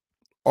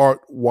 art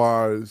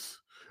wise,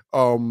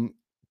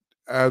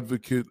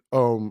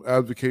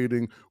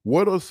 advocating.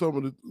 What are some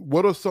of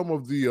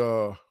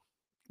the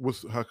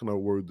how can I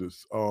word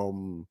this?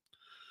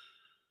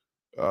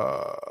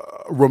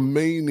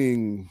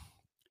 Remaining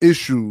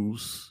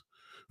issues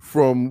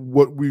from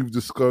what we've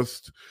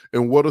discussed,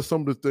 and what are some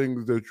of the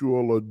things that you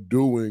all are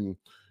doing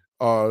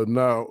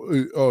now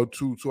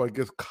to I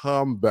guess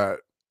combat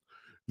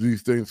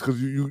these things?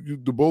 Because you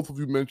the both of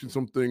you mentioned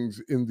some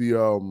things in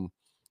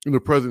the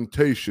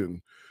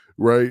presentation,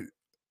 right?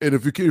 And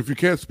if you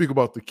can't speak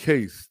about the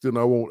case, then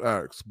I won't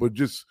ask. But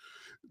just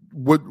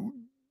what's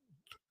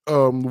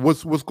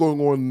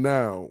going on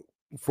now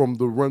from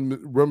the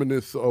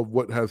reminiscence of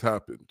what has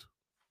happened?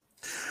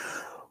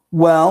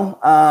 Well,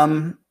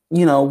 one,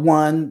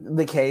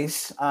 the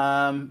case,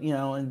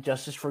 and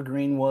Justice for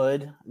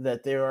Greenwood,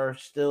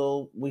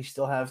 that we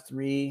still have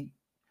 3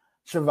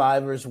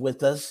 survivors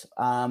with us.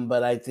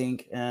 But I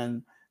think,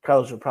 and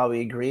Carlos would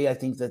probably agree, I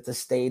think that the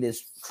state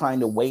is trying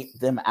to wait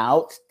them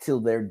out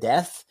till their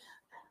deaths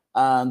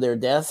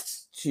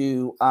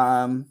to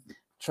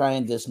try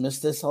and dismiss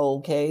this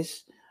whole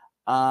case.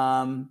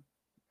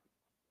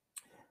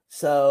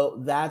 So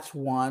that's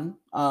one.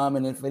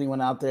 And if anyone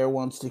out there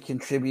wants to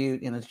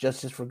contribute, it's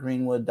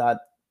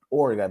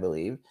justiceforgreenwood.org, I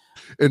believe.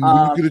 And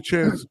when you get a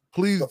chance,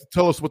 please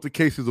tell us what the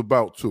case is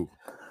about too.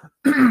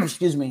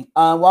 Excuse me.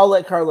 Well, I'll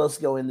let Carlos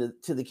go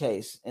into the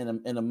case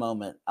in a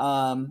moment,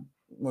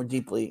 more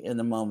deeply in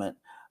a moment.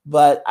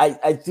 But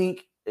I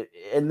think,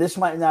 and this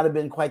might not have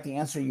been quite the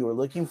answer you were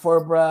looking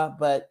for, bruh,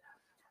 but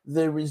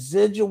the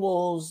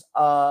residuals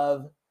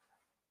of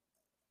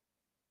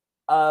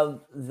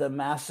the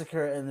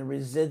massacre and the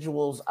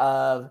residuals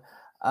of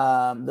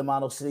the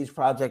Model Cities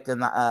Project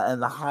and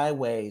the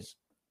highways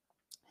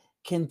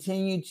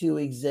continue to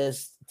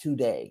exist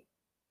today.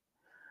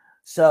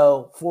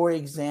 So, for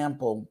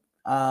example,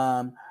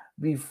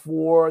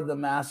 before the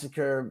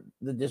massacre,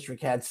 the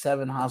district had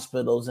 7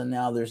 hospitals, and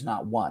now there's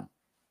not one.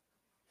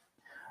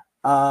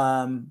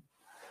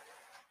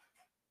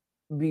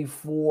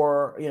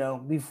 Before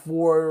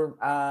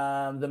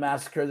the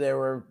massacre, there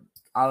were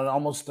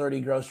almost 30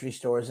 grocery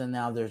stores, and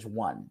now there's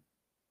 1.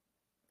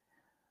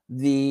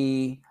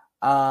 The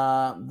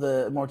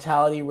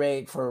mortality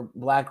rate for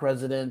Black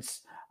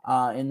residents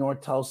in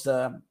North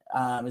Tulsa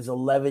is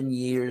 11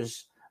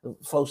 years.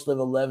 Folks live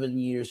 11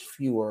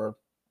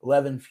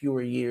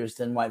 fewer years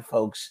than white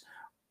folks,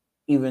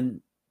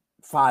 even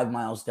 5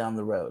 miles down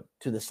the road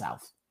to the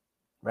south,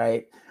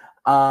 right?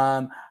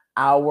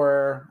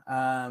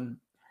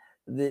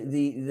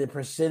 The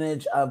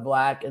percentage of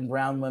Black and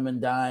brown women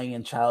dying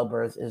in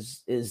childbirth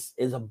is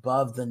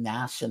above the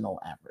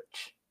national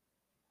average.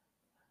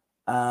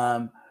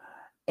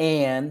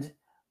 And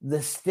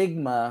the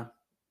stigma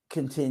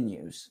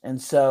continues. And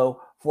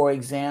so, for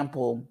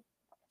example,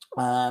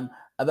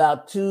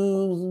 about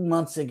 2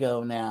 months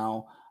ago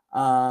now,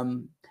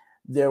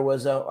 there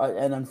was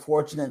an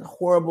unfortunate,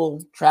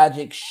 horrible,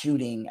 tragic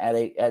shooting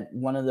at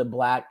one of the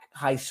Black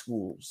high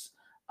schools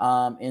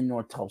in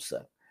North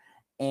Tulsa.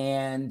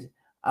 And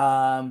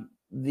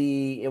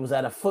it was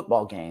at a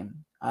football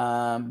game,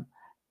 and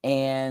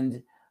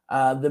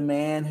the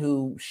man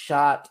who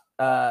shot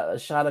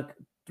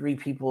 3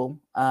 people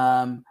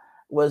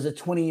was a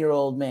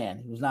 20-year-old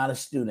man. He was not a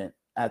student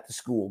at the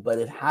school, but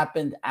it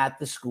happened at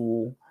the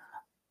school,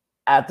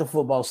 at the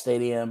football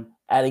stadium,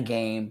 at a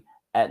game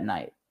at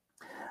night.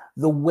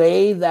 The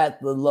way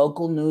that the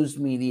local news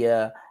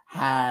media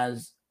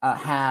have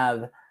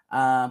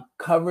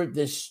covered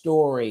this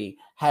story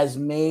has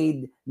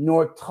made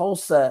North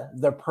Tulsa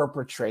the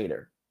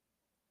perpetrator.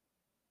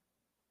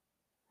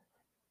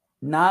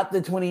 Not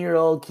the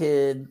 20-year-old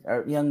kid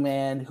or young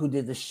man who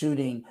did the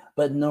shooting,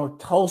 but North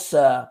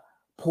Tulsa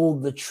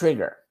pulled the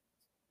trigger.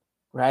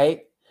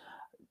 right?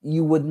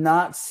 You would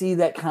not see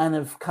that kind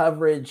of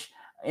coverage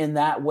in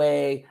that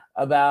way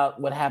about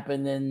what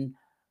happened in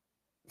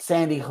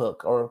Sandy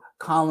Hook or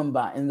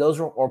Columbine, and those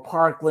are, or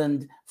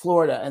Parkland,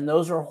 Florida, and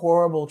those are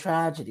horrible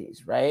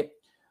tragedies, right?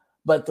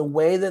 But the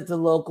way that the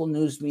local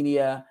news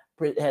media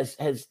has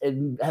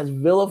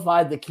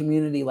vilified the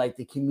community, like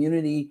the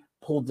community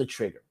pulled the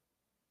trigger.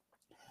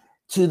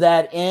 To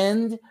that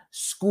end,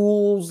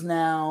 schools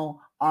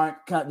now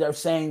they're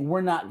saying,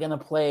 we're not going to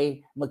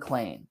play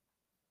McLean.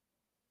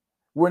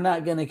 We're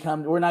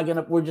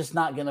just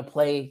not going to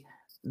play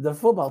the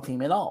football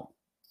team at all.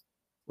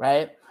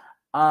 Right.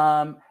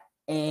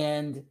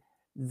 And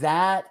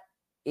that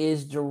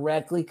is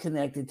directly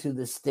connected to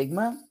the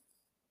stigma.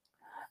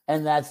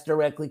 And that's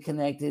directly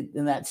connected,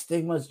 and that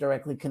stigma is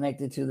directly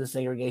connected to the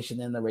segregation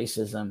and the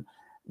racism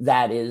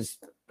that is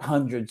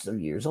hundreds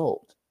of years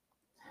old.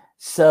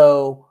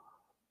 So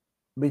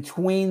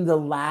between the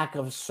lack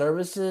of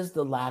services,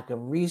 the lack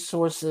of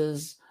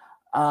resources,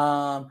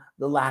 the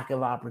lack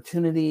of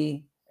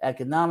opportunity,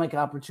 economic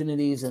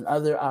opportunities and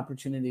other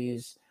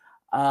opportunities,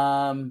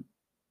 and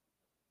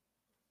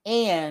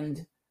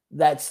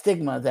that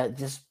stigma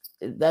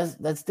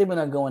that stigma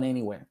not going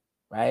anywhere,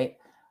 right?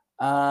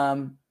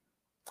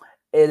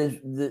 It is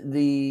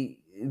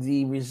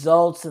the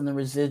results and the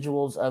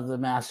residuals of the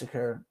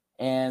massacre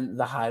and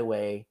the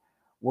highway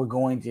were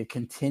going to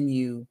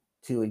continue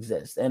to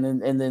exist. And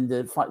then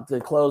to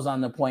close on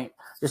the point,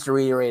 just to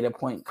reiterate a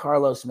point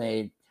Carlos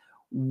made,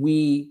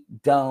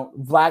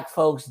 Black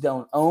folks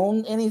don't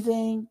own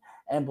anything,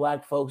 and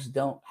Black folks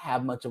don't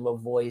have much of a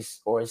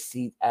voice or a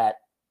seat at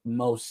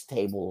most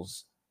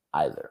tables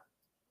either.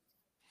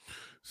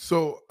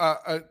 So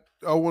I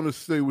want to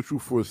stay with you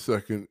for a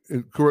second,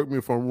 and correct me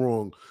if I'm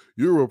wrong.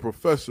 You're a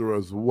professor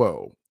as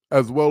well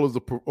as a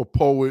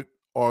poet,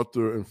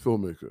 author, and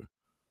filmmaker.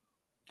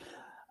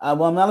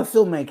 Well, I'm not a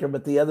filmmaker,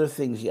 but the other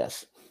things,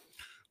 yes.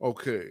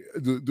 Okay.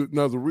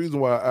 Now, the reason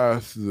why I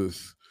asked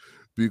this,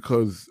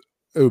 because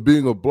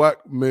being a Black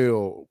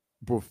male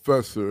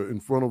professor in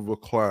front of a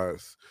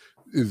class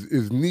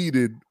is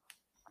needed,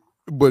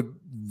 but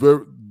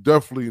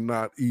definitely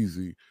not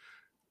easy.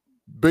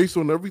 Based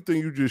on everything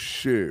you just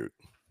shared,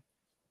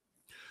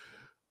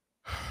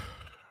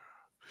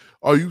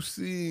 are you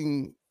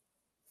seeing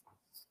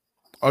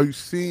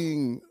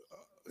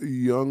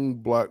young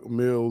Black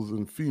males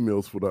and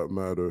females, for that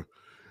matter,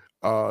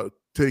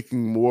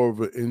 taking more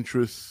of an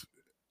interest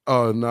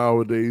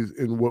nowadays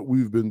in what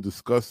we've been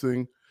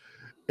discussing,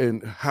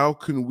 and how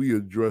can we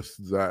address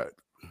that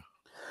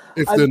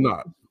if they're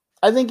not?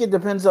 I think it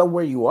depends on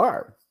where you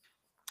are,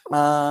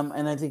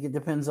 and I think it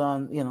depends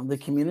on the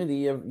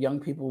community of young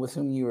people with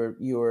whom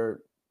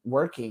you're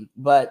working.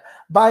 But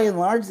by and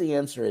large, the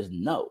answer is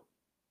no.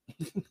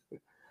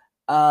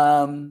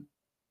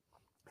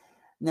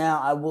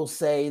 Now, I will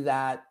say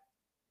that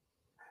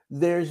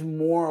there's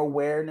more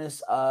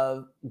awareness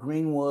of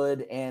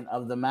Greenwood and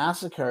of the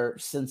massacre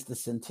since the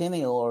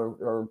centennial,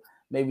 or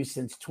maybe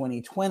since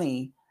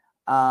 2020,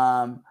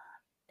 and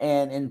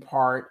in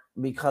part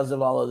because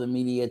of all of the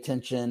media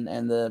attention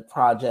and the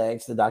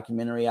projects, the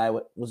documentary I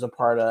was a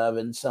part of,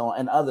 and so on,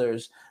 and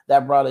others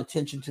that brought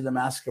attention to the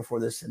massacre for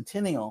the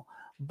centennial.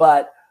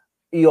 But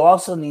you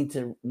also need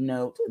to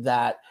note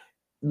that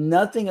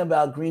nothing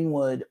about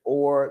Greenwood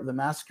or the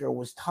massacre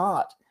was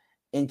taught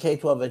in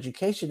K-12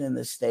 education in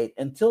this state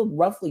until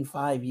roughly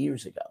 5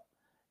 years ago.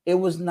 It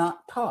was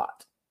not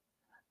taught.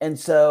 And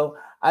so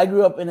I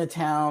grew up in a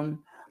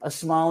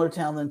smaller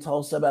town than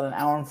Tulsa, about an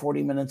hour and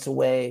 40 minutes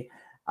away.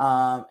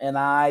 And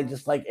I,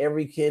 just like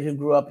every kid who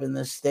grew up in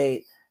this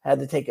state, had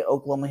to take an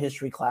Oklahoma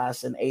history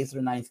class in 8th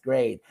or 9th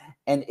grade.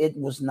 And it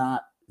was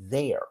not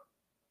there.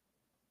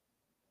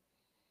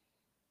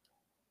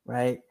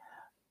 Right?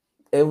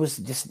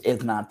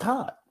 It's not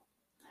taught.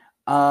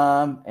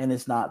 And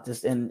it's not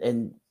just,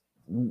 and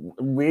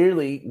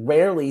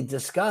rarely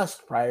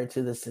discussed prior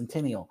to the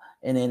centennial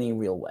in any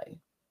real way.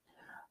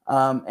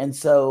 And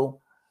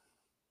so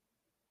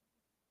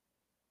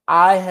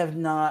I have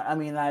not,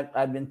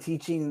 I've been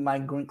teaching my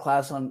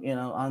class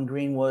on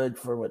Greenwood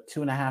for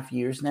 2.5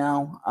 years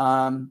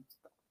now.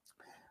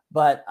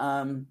 But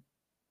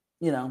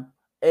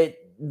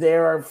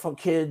there are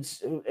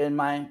kids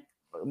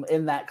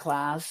in that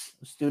class,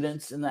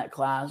 students in that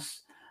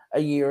class a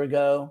year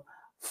ago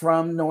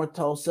from North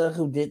Tulsa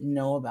who didn't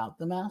know about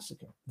the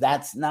massacre.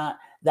 That's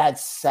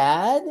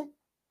sad,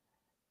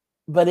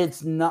 but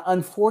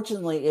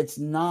unfortunately, it's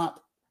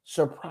not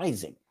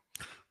surprising.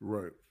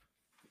 Right.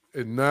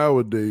 And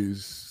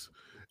nowadays,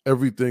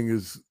 everything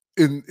is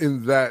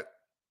in that,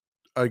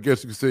 I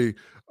guess you could say,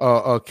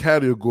 a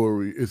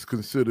category is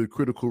considered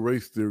critical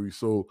race theory.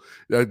 So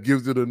that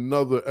gives it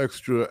another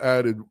extra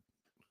added.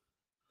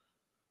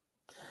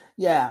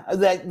 Yeah,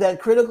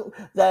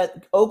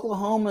 that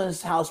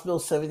Oklahoma's House Bill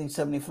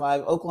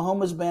 1775,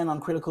 Oklahoma's ban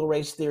on critical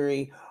race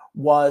theory,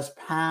 was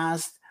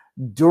passed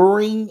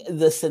during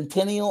the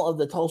centennial of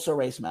the Tulsa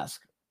Race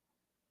Massacre.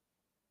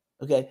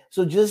 Okay,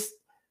 so just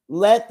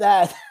let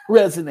that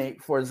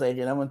resonate for a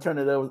second. I'm gonna turn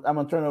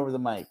over the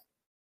mic.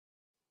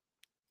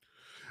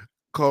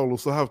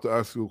 Carlos, I have to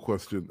ask you a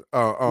question.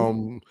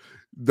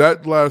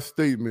 That last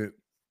statement,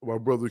 my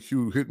brother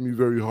Q, hit me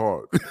very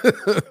hard.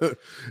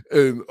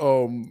 And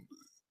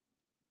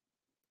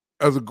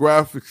as a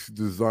graphics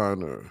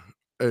designer,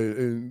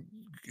 and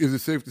is it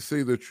safe to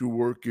say that you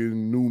work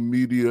in new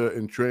media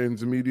and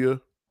transmedia?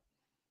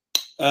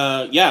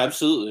 Yeah,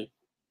 absolutely.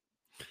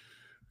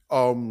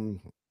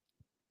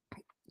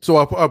 So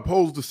I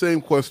pose the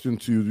same question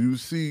to you. Do you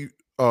see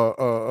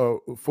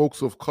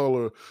folks of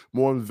color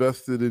more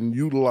invested in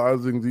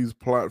utilizing these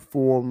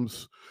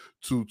platforms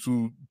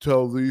to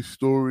tell these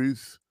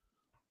stories?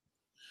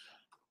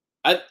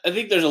 I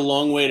think there's a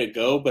long way to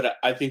go, but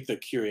I think the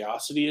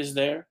curiosity is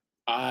there.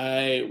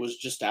 I was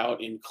just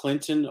out in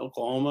Clinton,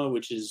 Oklahoma,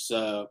 which is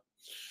about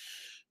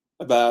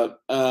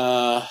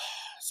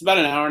it's about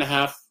an hour and a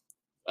half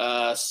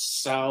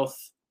south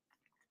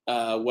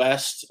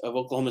west of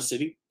Oklahoma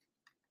City.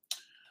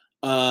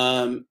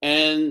 And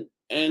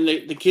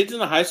the kids in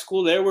the high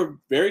school there were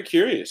very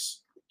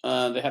curious.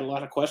 They had a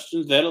lot of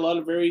questions. They had a lot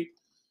of very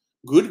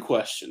good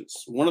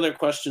questions. One of their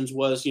questions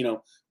was,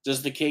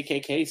 does the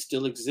KKK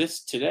still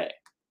exist today?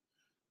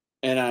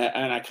 And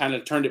I kind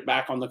of turned it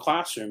back on the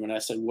classroom and I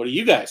said, what do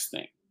you guys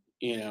think?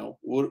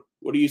 What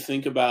do you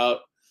think about,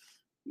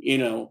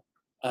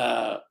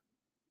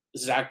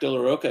 Zach De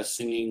La Rocha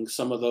singing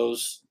some of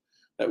those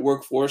that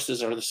work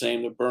forces are the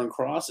same that burn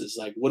crosses?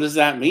 Like, what does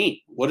that mean?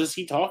 What is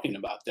he talking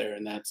about there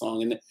in that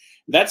song? And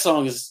that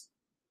song is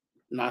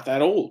not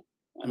that old.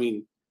 I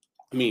mean,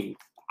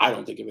 I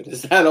don't think of it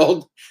as that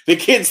old. The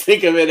kids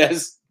think of it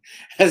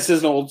as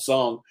an old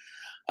song.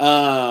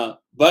 But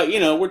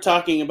we're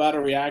talking about a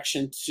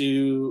reaction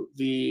to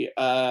the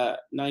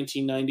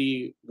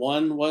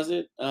 1991, was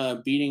it,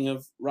 beating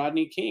of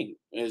Rodney King,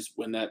 is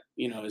when that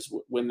is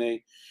when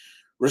they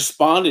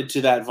responded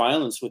to that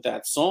violence with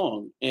that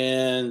song.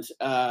 And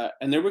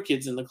there were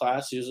kids in the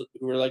class who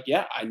were like,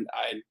 yeah, I'm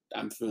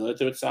familiar with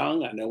the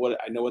song. I know what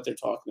they're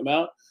talking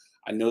about.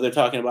 I know they're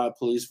talking about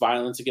police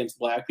violence against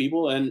Black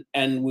people,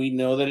 and we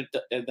know that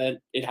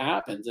it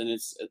happens, and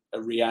it's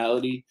a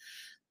reality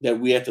that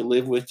we have to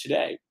live with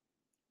today.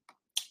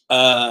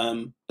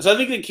 So I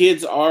think the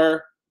kids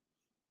are,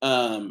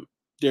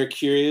 they're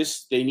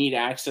curious. They need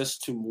access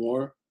to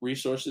more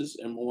resources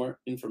and more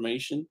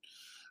information.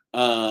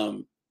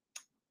 But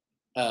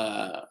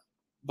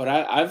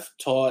I've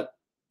taught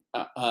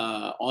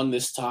on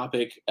this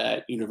topic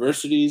at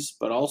universities,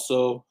 but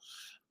also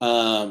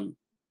from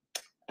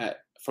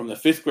the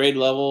 5th grade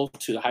level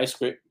to the high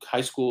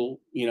school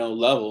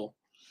level.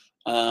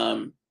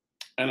 And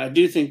I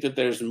do think that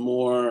there's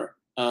more,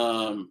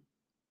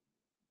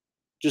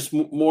 just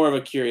more of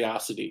a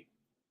curiosity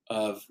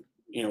of,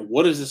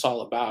 what is this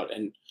all about?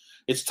 And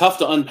it's tough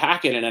to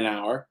unpack it in an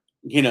hour,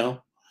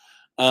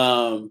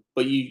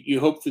 but you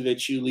hope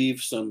that you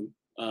leave some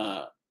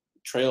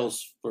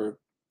trails for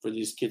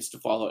these kids to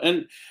follow,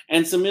 and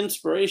some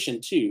inspiration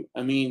too.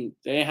 I mean,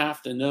 they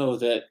have to know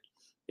that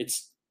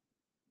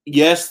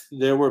yes,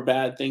 there were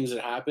bad things that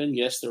happened.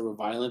 Yes, there were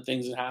violent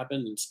things that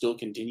happened and still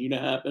continue to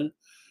happen.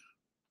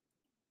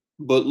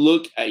 But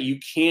you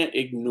can't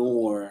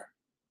ignore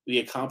the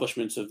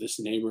accomplishments of this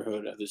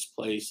neighborhood, of this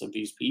place, of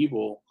these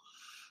people,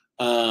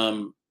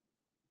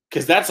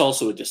 because that's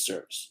also a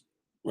disservice,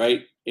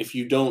 right? If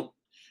you don't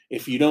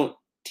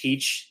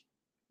teach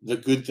the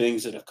good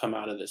things that have come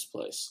out of this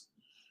place,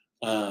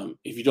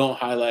 if you don't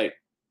highlight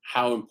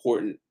how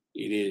important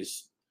it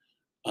is,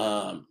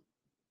 then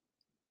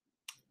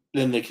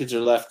the kids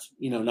are left,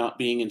 not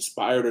being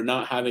inspired, or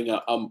not having a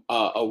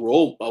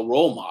role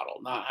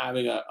model,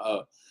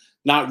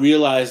 not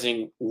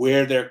realizing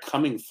where they're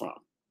coming from,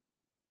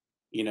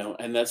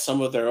 and that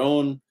some of their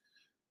own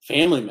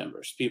family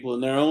members, people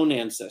in their own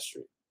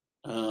ancestry,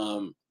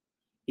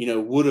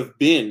 would have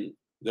been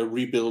the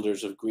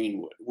rebuilders of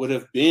Greenwood, would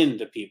have been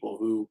the people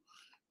who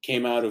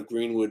came out of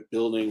Greenwood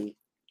building,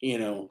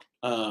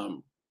 I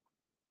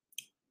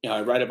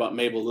write about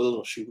Mabel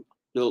Little. She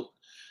built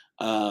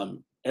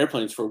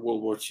airplanes for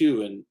World War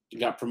II and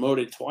got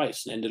promoted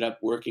twice and ended up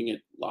working at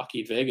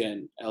Lockheed Vega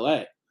in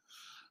LA,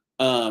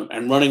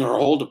 and running her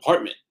whole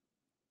department.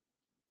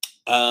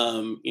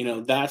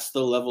 That's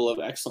the level of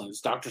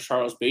excellence. Dr.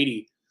 Charles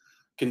Beatty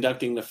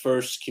conducting the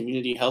first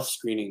community health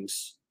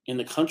screenings in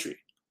the country.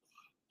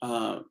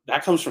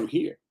 That comes from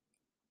here,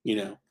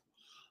 Emmett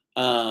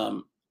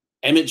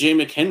J.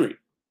 McHenry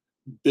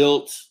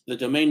built the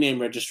domain name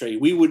registry.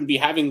 We wouldn't be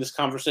having this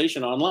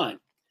conversation online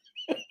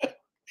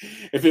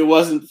if it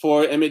wasn't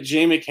for Emmett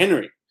J.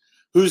 McHenry,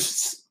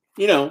 who's,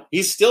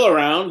 he's still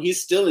around.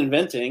 He's still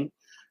inventing.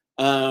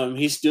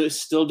 He's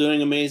still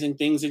doing amazing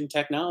things in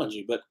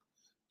technology, but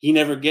he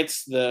never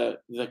gets the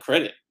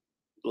credit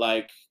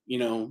like,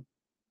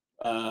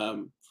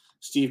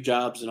 Steve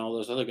Jobs and all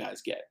those other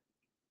guys get.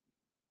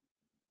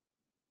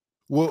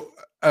 Well,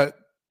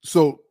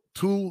 so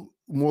 2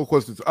 more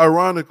questions.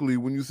 Ironically,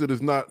 when you said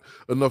it's not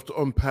enough to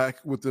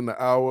unpack within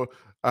the hour,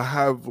 I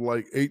have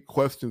like 8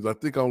 questions. I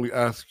think I only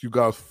asked you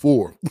guys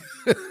 4,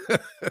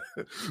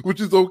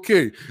 which is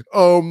okay.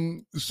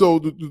 So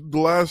the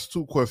last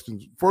 2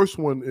 questions. First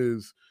one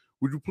is,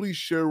 would you please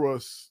share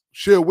us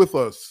share with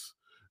us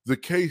the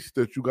case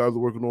that you guys are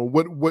working on,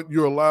 what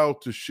you're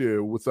allowed to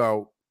share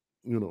without,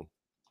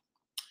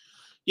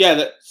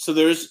 Yeah, so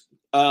there's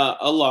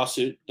a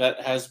lawsuit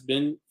that has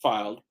been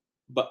filed,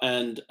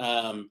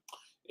 there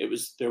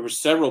were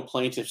several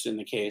plaintiffs in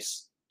the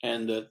case,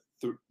 and the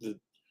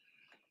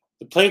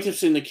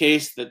plaintiffs in the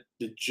case that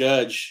the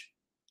judge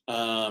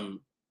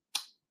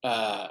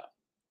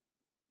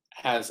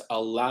has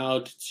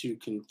allowed to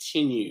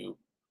continue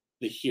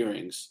the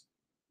hearings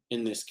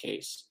in this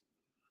case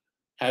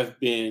have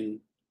been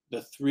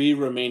the 3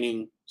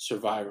 remaining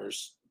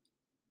survivors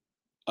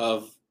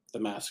of the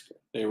massacre.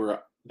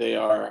 They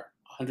are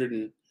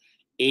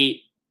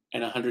 108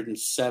 and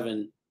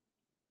 107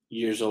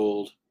 years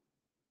old,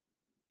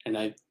 and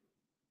I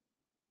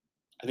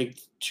think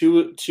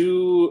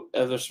two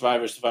of the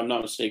survivors, if I'm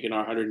not mistaken, are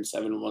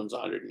 107 and one's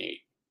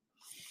 108.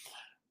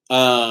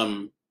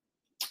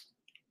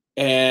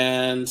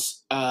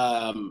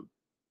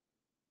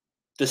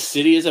 The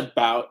city is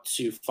about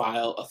to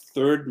file a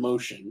 3rd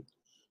motion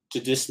to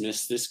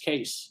dismiss this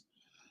case.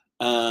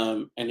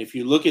 And if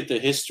you look at the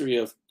history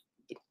of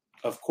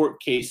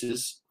court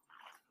cases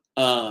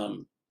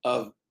of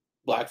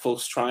Black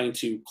folks trying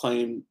to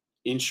claim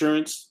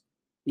insurance,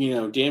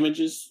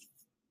 damages,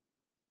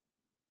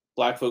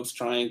 Black folks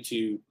trying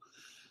to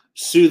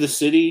sue the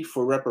city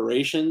for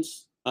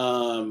reparations,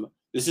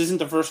 this isn't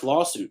the first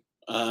lawsuit.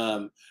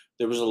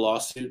 There was a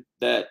lawsuit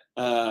that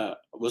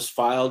was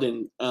filed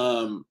in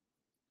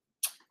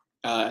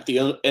at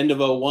the end of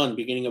 01,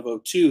 beginning of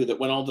 02, that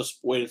went all the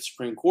way to the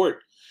Supreme Court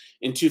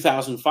in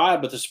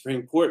 2005, but the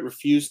Supreme Court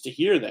refused to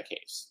hear that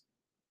case.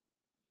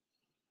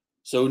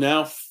 So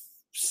now,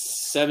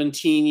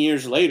 17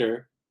 years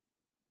later,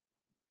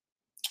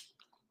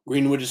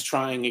 Greenwood is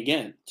trying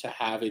again to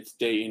have its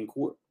day in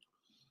court.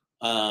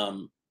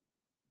 And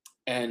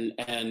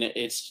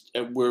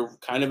we're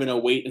kind of in a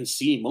wait and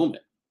see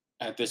moment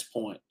at this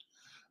point,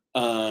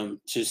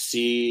 to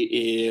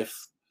see if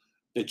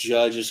the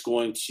judge is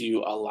going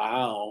to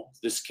allow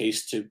this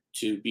case to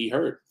be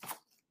heard.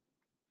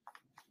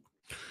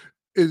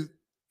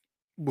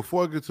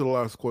 Before I get to the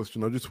last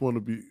question, I just want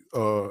to be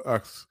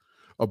asked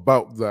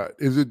about that.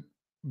 Is it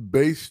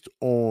based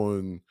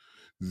on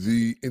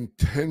the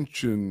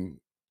intention,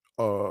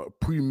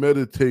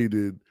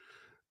 premeditated,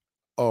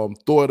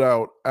 thought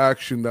out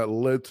action that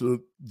led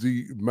to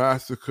the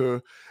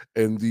massacre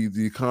and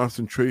the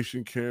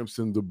concentration camps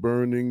and the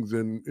burnings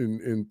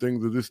and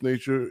things of this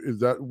nature? Is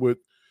that what,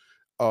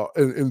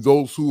 and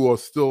those who are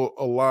still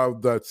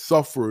alive that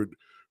suffered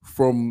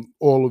from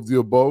all of the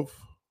above?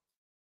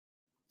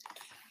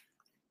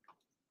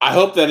 I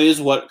hope that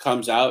is what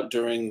comes out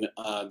during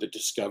the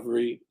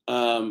discovery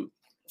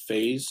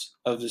phase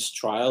of this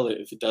trial.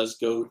 If it does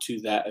go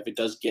to that, if it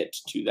does get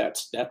to that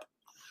step,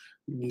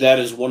 that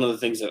is one of the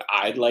things that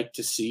I'd like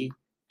to see,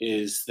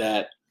 is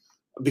that,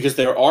 because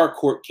there are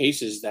court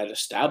cases that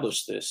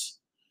establish this,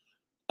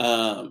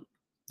 that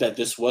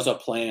this was a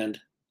planned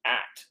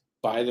act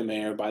by the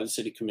mayor, by the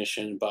city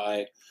commission,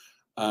 by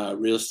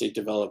real estate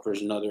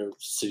developers and other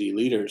city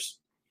leaders,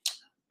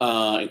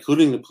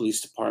 including the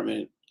police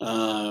department.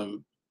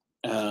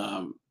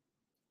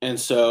 And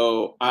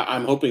so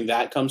I'm hoping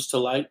that comes to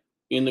light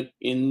in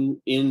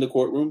the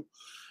courtroom.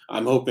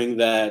 I'm hoping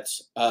that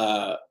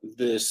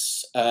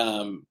this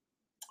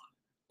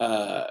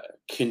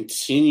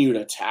continued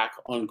attack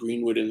on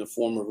Greenwood in the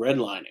form of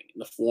redlining, in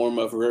the form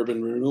of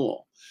urban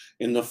renewal,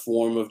 in the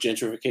form of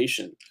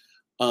gentrification,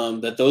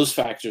 that those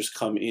factors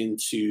come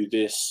into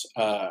this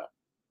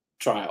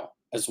trial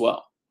as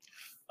well,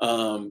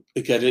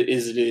 because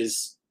it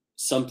is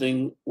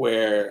something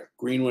where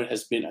Greenwood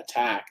has been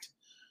attacked,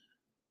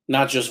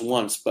 not just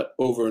once, but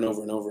over and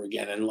over and over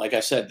again. And like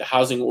I said, the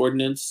housing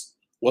ordinance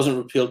wasn't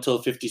repealed till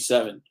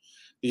 1957.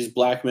 These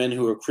Black men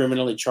who were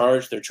criminally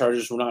charged, their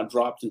charges were not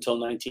dropped until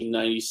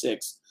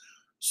 1996.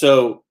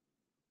 So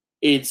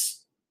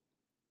it's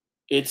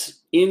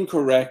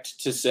incorrect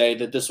to say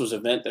that this was an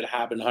event that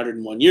happened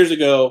 101 years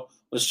ago.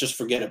 Let's just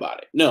forget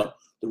about it. No,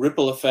 the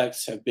ripple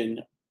effects have been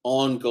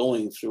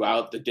ongoing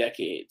throughout the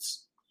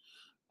decades,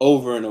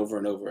 over and over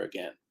and over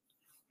again.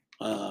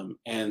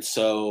 And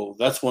so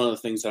that's one of the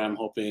things that I'm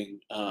hoping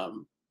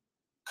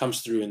comes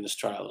through in this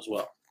trial as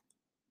well.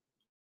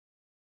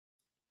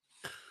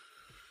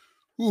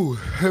 Ooh,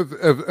 heavy,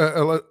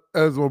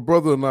 as my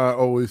brother and I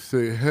always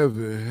say,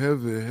 heavy,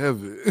 heavy,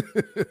 heavy.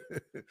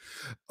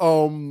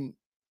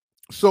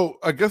 So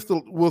I guess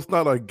the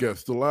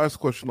last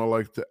question I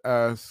like to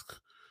ask,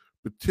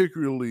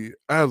 particularly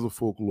as a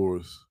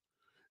folklorist,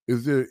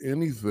 is there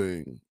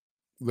anything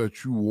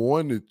that you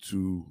wanted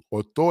to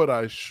or thought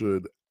I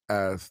should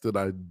ask that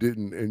I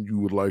didn't and you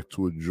would like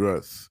to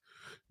address,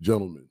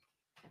 gentlemen?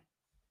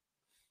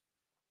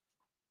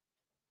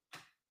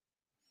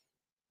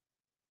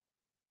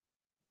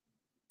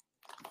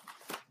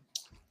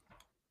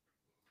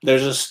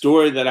 There's a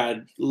story that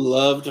I'd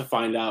love to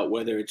find out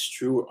whether it's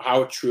true,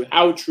 how true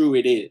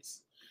it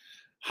is,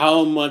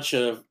 how much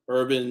of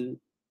urban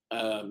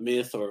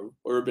myth or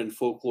urban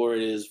folklore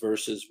it is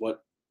versus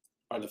what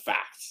are the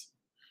facts.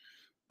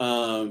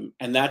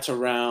 And that's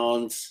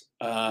around.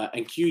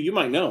 And Q, you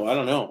might know. I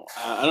don't know.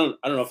 I don't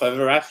know if I've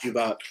ever asked you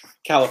about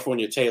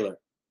California Taylor.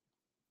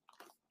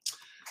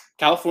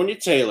 California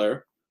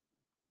Taylor.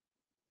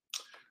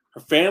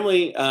 Her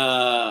family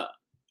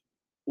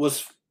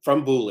was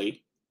from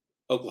Booley,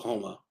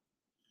 Oklahoma.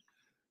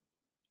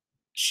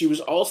 She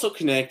was also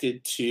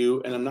connected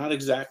to, and I'm not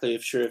exactly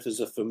sure if it's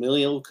a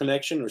familial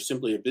connection or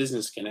simply a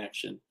business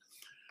connection,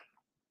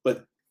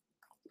 but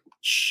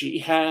she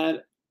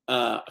had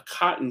a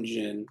cotton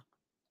gin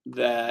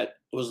that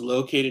was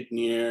located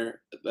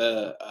near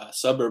the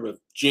suburb of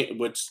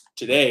what's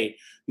today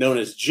known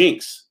as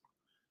Jinx.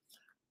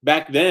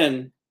 Back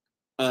then,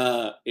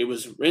 it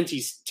was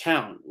Renty's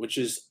Town,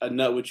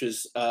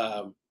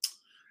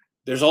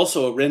 there's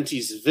also a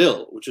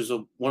Rentysville, which is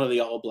one of the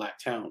all-black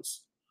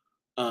towns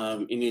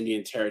in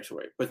Indian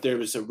Territory. But there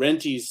was a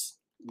Renty's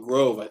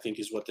Grove, I think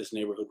is what this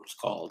neighborhood was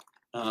called.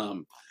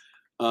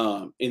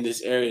 In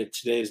this area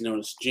today is known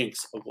as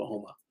Jinx,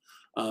 Oklahoma.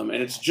 And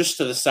it's just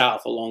to the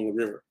south along the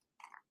river.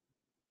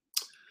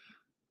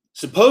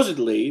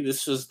 Supposedly,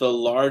 this was the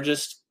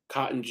largest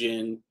cotton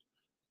gin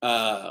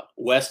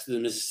west of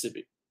the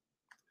Mississippi.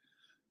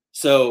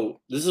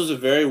 So this was a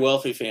very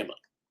wealthy family.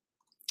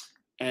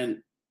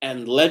 And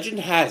legend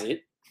has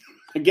it,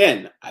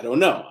 again, I don't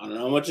know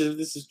how much of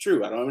this is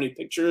true. I don't have any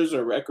pictures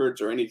or records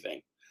or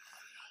anything.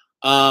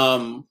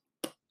 But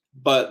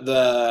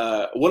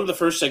one of the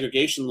first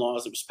segregation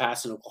laws that was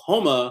passed in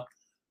Oklahoma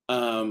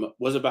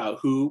was about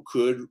who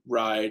could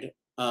ride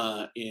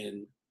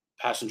in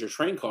passenger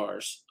train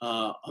cars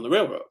on the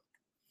railroad.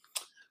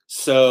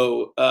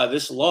 So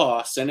this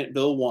law, Senate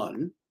Bill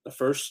 1, the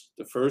first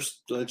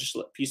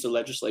piece of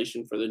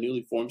legislation for the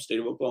newly formed state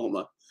of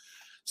Oklahoma,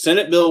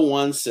 Senate Bill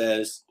 1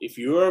 says if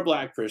you are a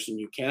black person,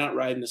 you cannot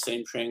ride in the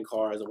same train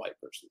car as a white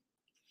person.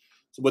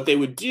 So what they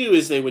would do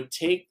is they would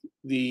take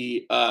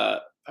the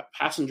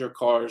passenger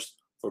cars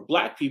for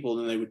black people,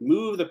 and they would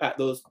move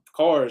those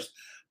cars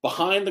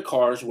behind the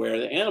cars where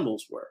the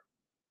animals were.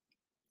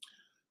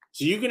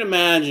 So you can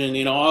imagine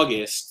in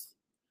August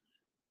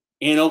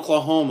in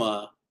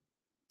Oklahoma,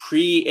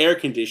 pre-air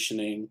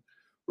conditioning,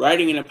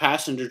 riding in a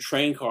passenger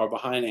train car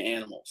behind the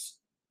animals.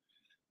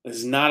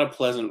 It's not a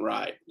pleasant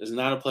ride. It's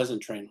not a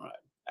pleasant train ride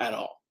at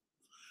all.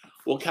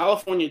 Well,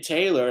 California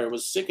Taylor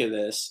was sick of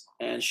this,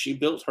 and she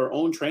built her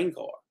own train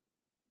car.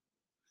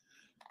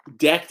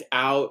 Decked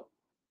out,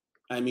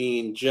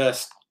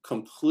 just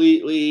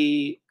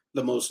completely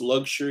the most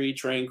luxury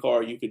train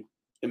car you could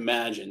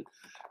imagine.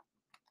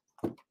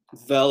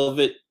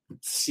 Velvet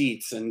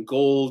seats and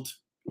gold,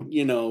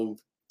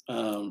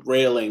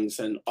 railings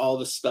and all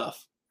the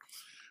stuff.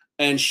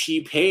 And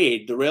she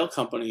paid the rail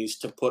companies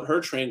to put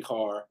her train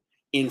car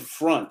in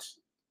front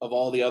of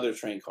all the other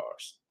train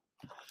cars.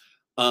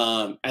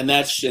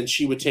 And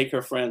she would take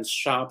her friends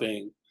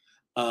shopping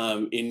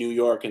in New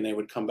York, and they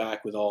would come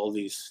back with all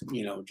these,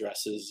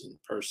 dresses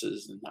and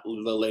purses and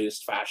the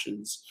latest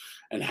fashions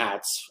and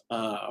hats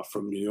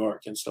from New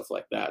York and stuff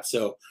like that.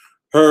 So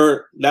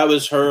that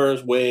was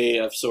her way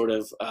of sort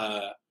of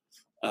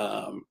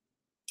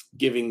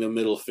giving the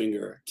middle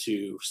finger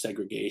to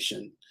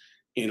segregation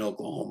in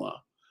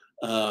Oklahoma.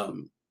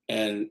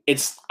 And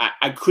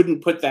I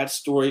couldn't put that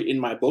story in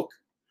my book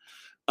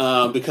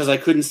because I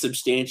couldn't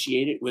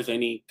substantiate it with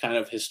any kind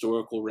of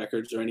historical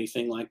records or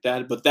anything like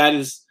that. But that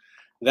is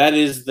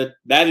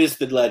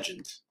the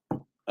legend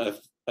of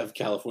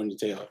California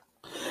Taylor.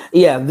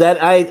 Yeah,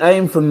 that I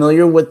am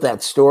familiar with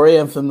that story.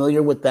 I'm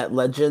familiar with that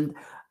legend.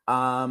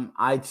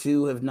 I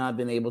too have not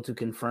been able to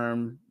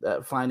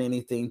find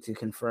anything to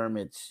confirm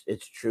its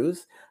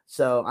truth.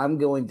 So I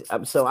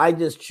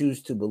just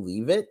choose to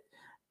believe it.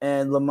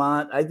 And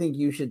Lamont, I think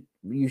you should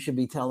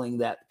be telling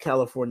that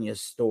California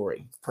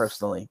story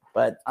personally,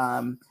 but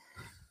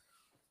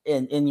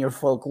in your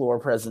folklore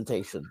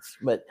presentations.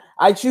 But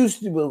I choose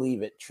to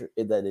believe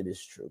that it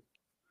is true.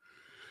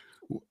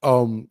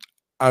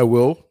 I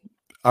will.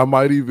 I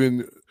might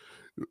even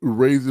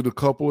raise it a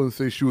couple and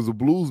say she was a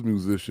blues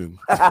musician.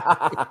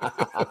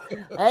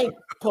 Hey,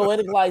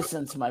 poetic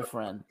license, my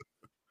friend.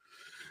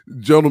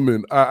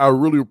 Gentlemen, I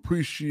really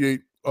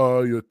appreciate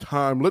your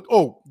time. Let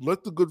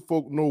the good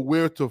folk know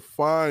where to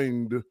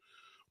find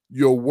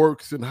your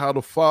works and how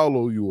to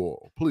follow you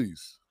all,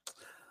 please.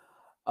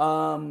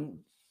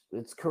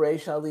 It's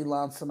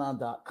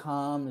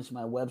QurayshAliLansana.com is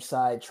my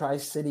website.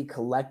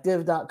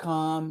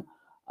 TriCityCollective.com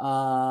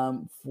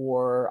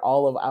for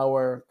all of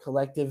our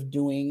collective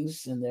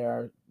doings, and there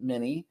are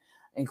many,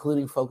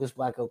 including Focus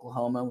Black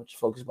Oklahoma, which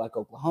is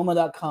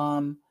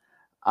FocusBlackOklahoma.com.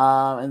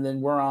 And then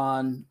we're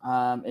on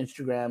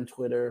Instagram,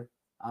 Twitter,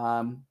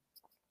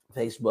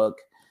 Facebook,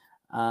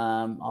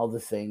 all the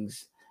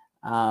things.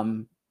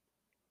 And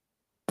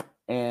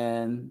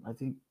I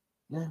think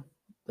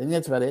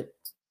that's about it.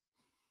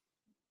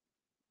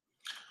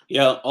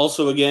 Yeah.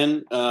 Also,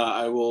 again,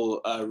 I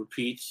will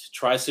repeat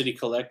Tri-City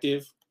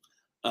Collective.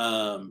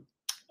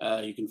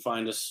 You can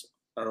find us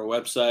at our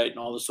website and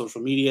all the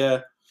social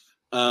media,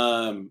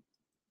 and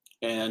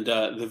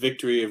the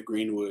Victory of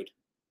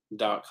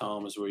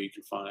Greenwood.com is where you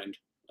can find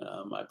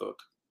my book.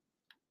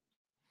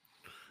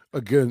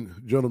 Again,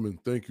 gentlemen,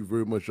 thank you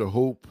very much. I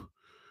hope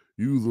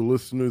you, the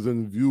listeners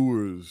and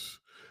viewers,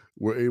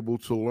 were able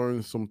to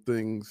learn some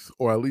things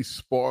or at least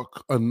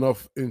spark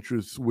enough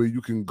interest where you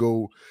can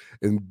go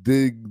and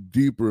dig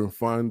deeper and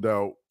find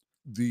out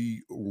the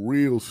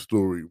real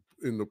story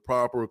in the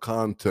proper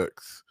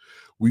context.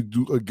 We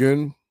do,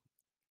 again,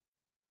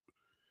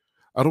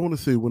 I don't want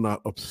to say we're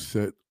not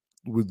upset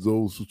with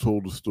those who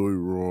told the story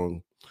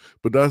wrong,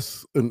 but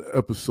that's an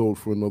episode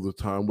for another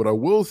time. What I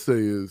will say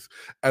is,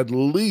 at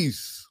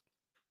least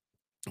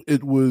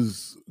it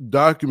was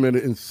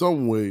documented in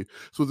some way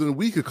so then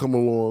we could come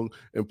along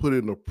and put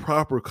it in a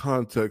proper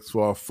context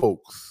for our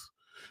folks,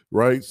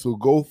 right? So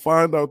go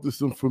find out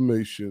this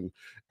information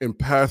and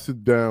pass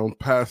it down,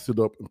 pass it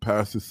up, and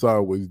pass it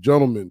sideways.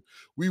 Gentlemen,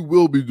 we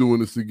will be doing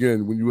this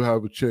again when you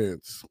have a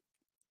chance.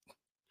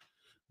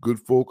 Good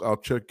folk, I'll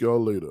check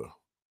y'all later.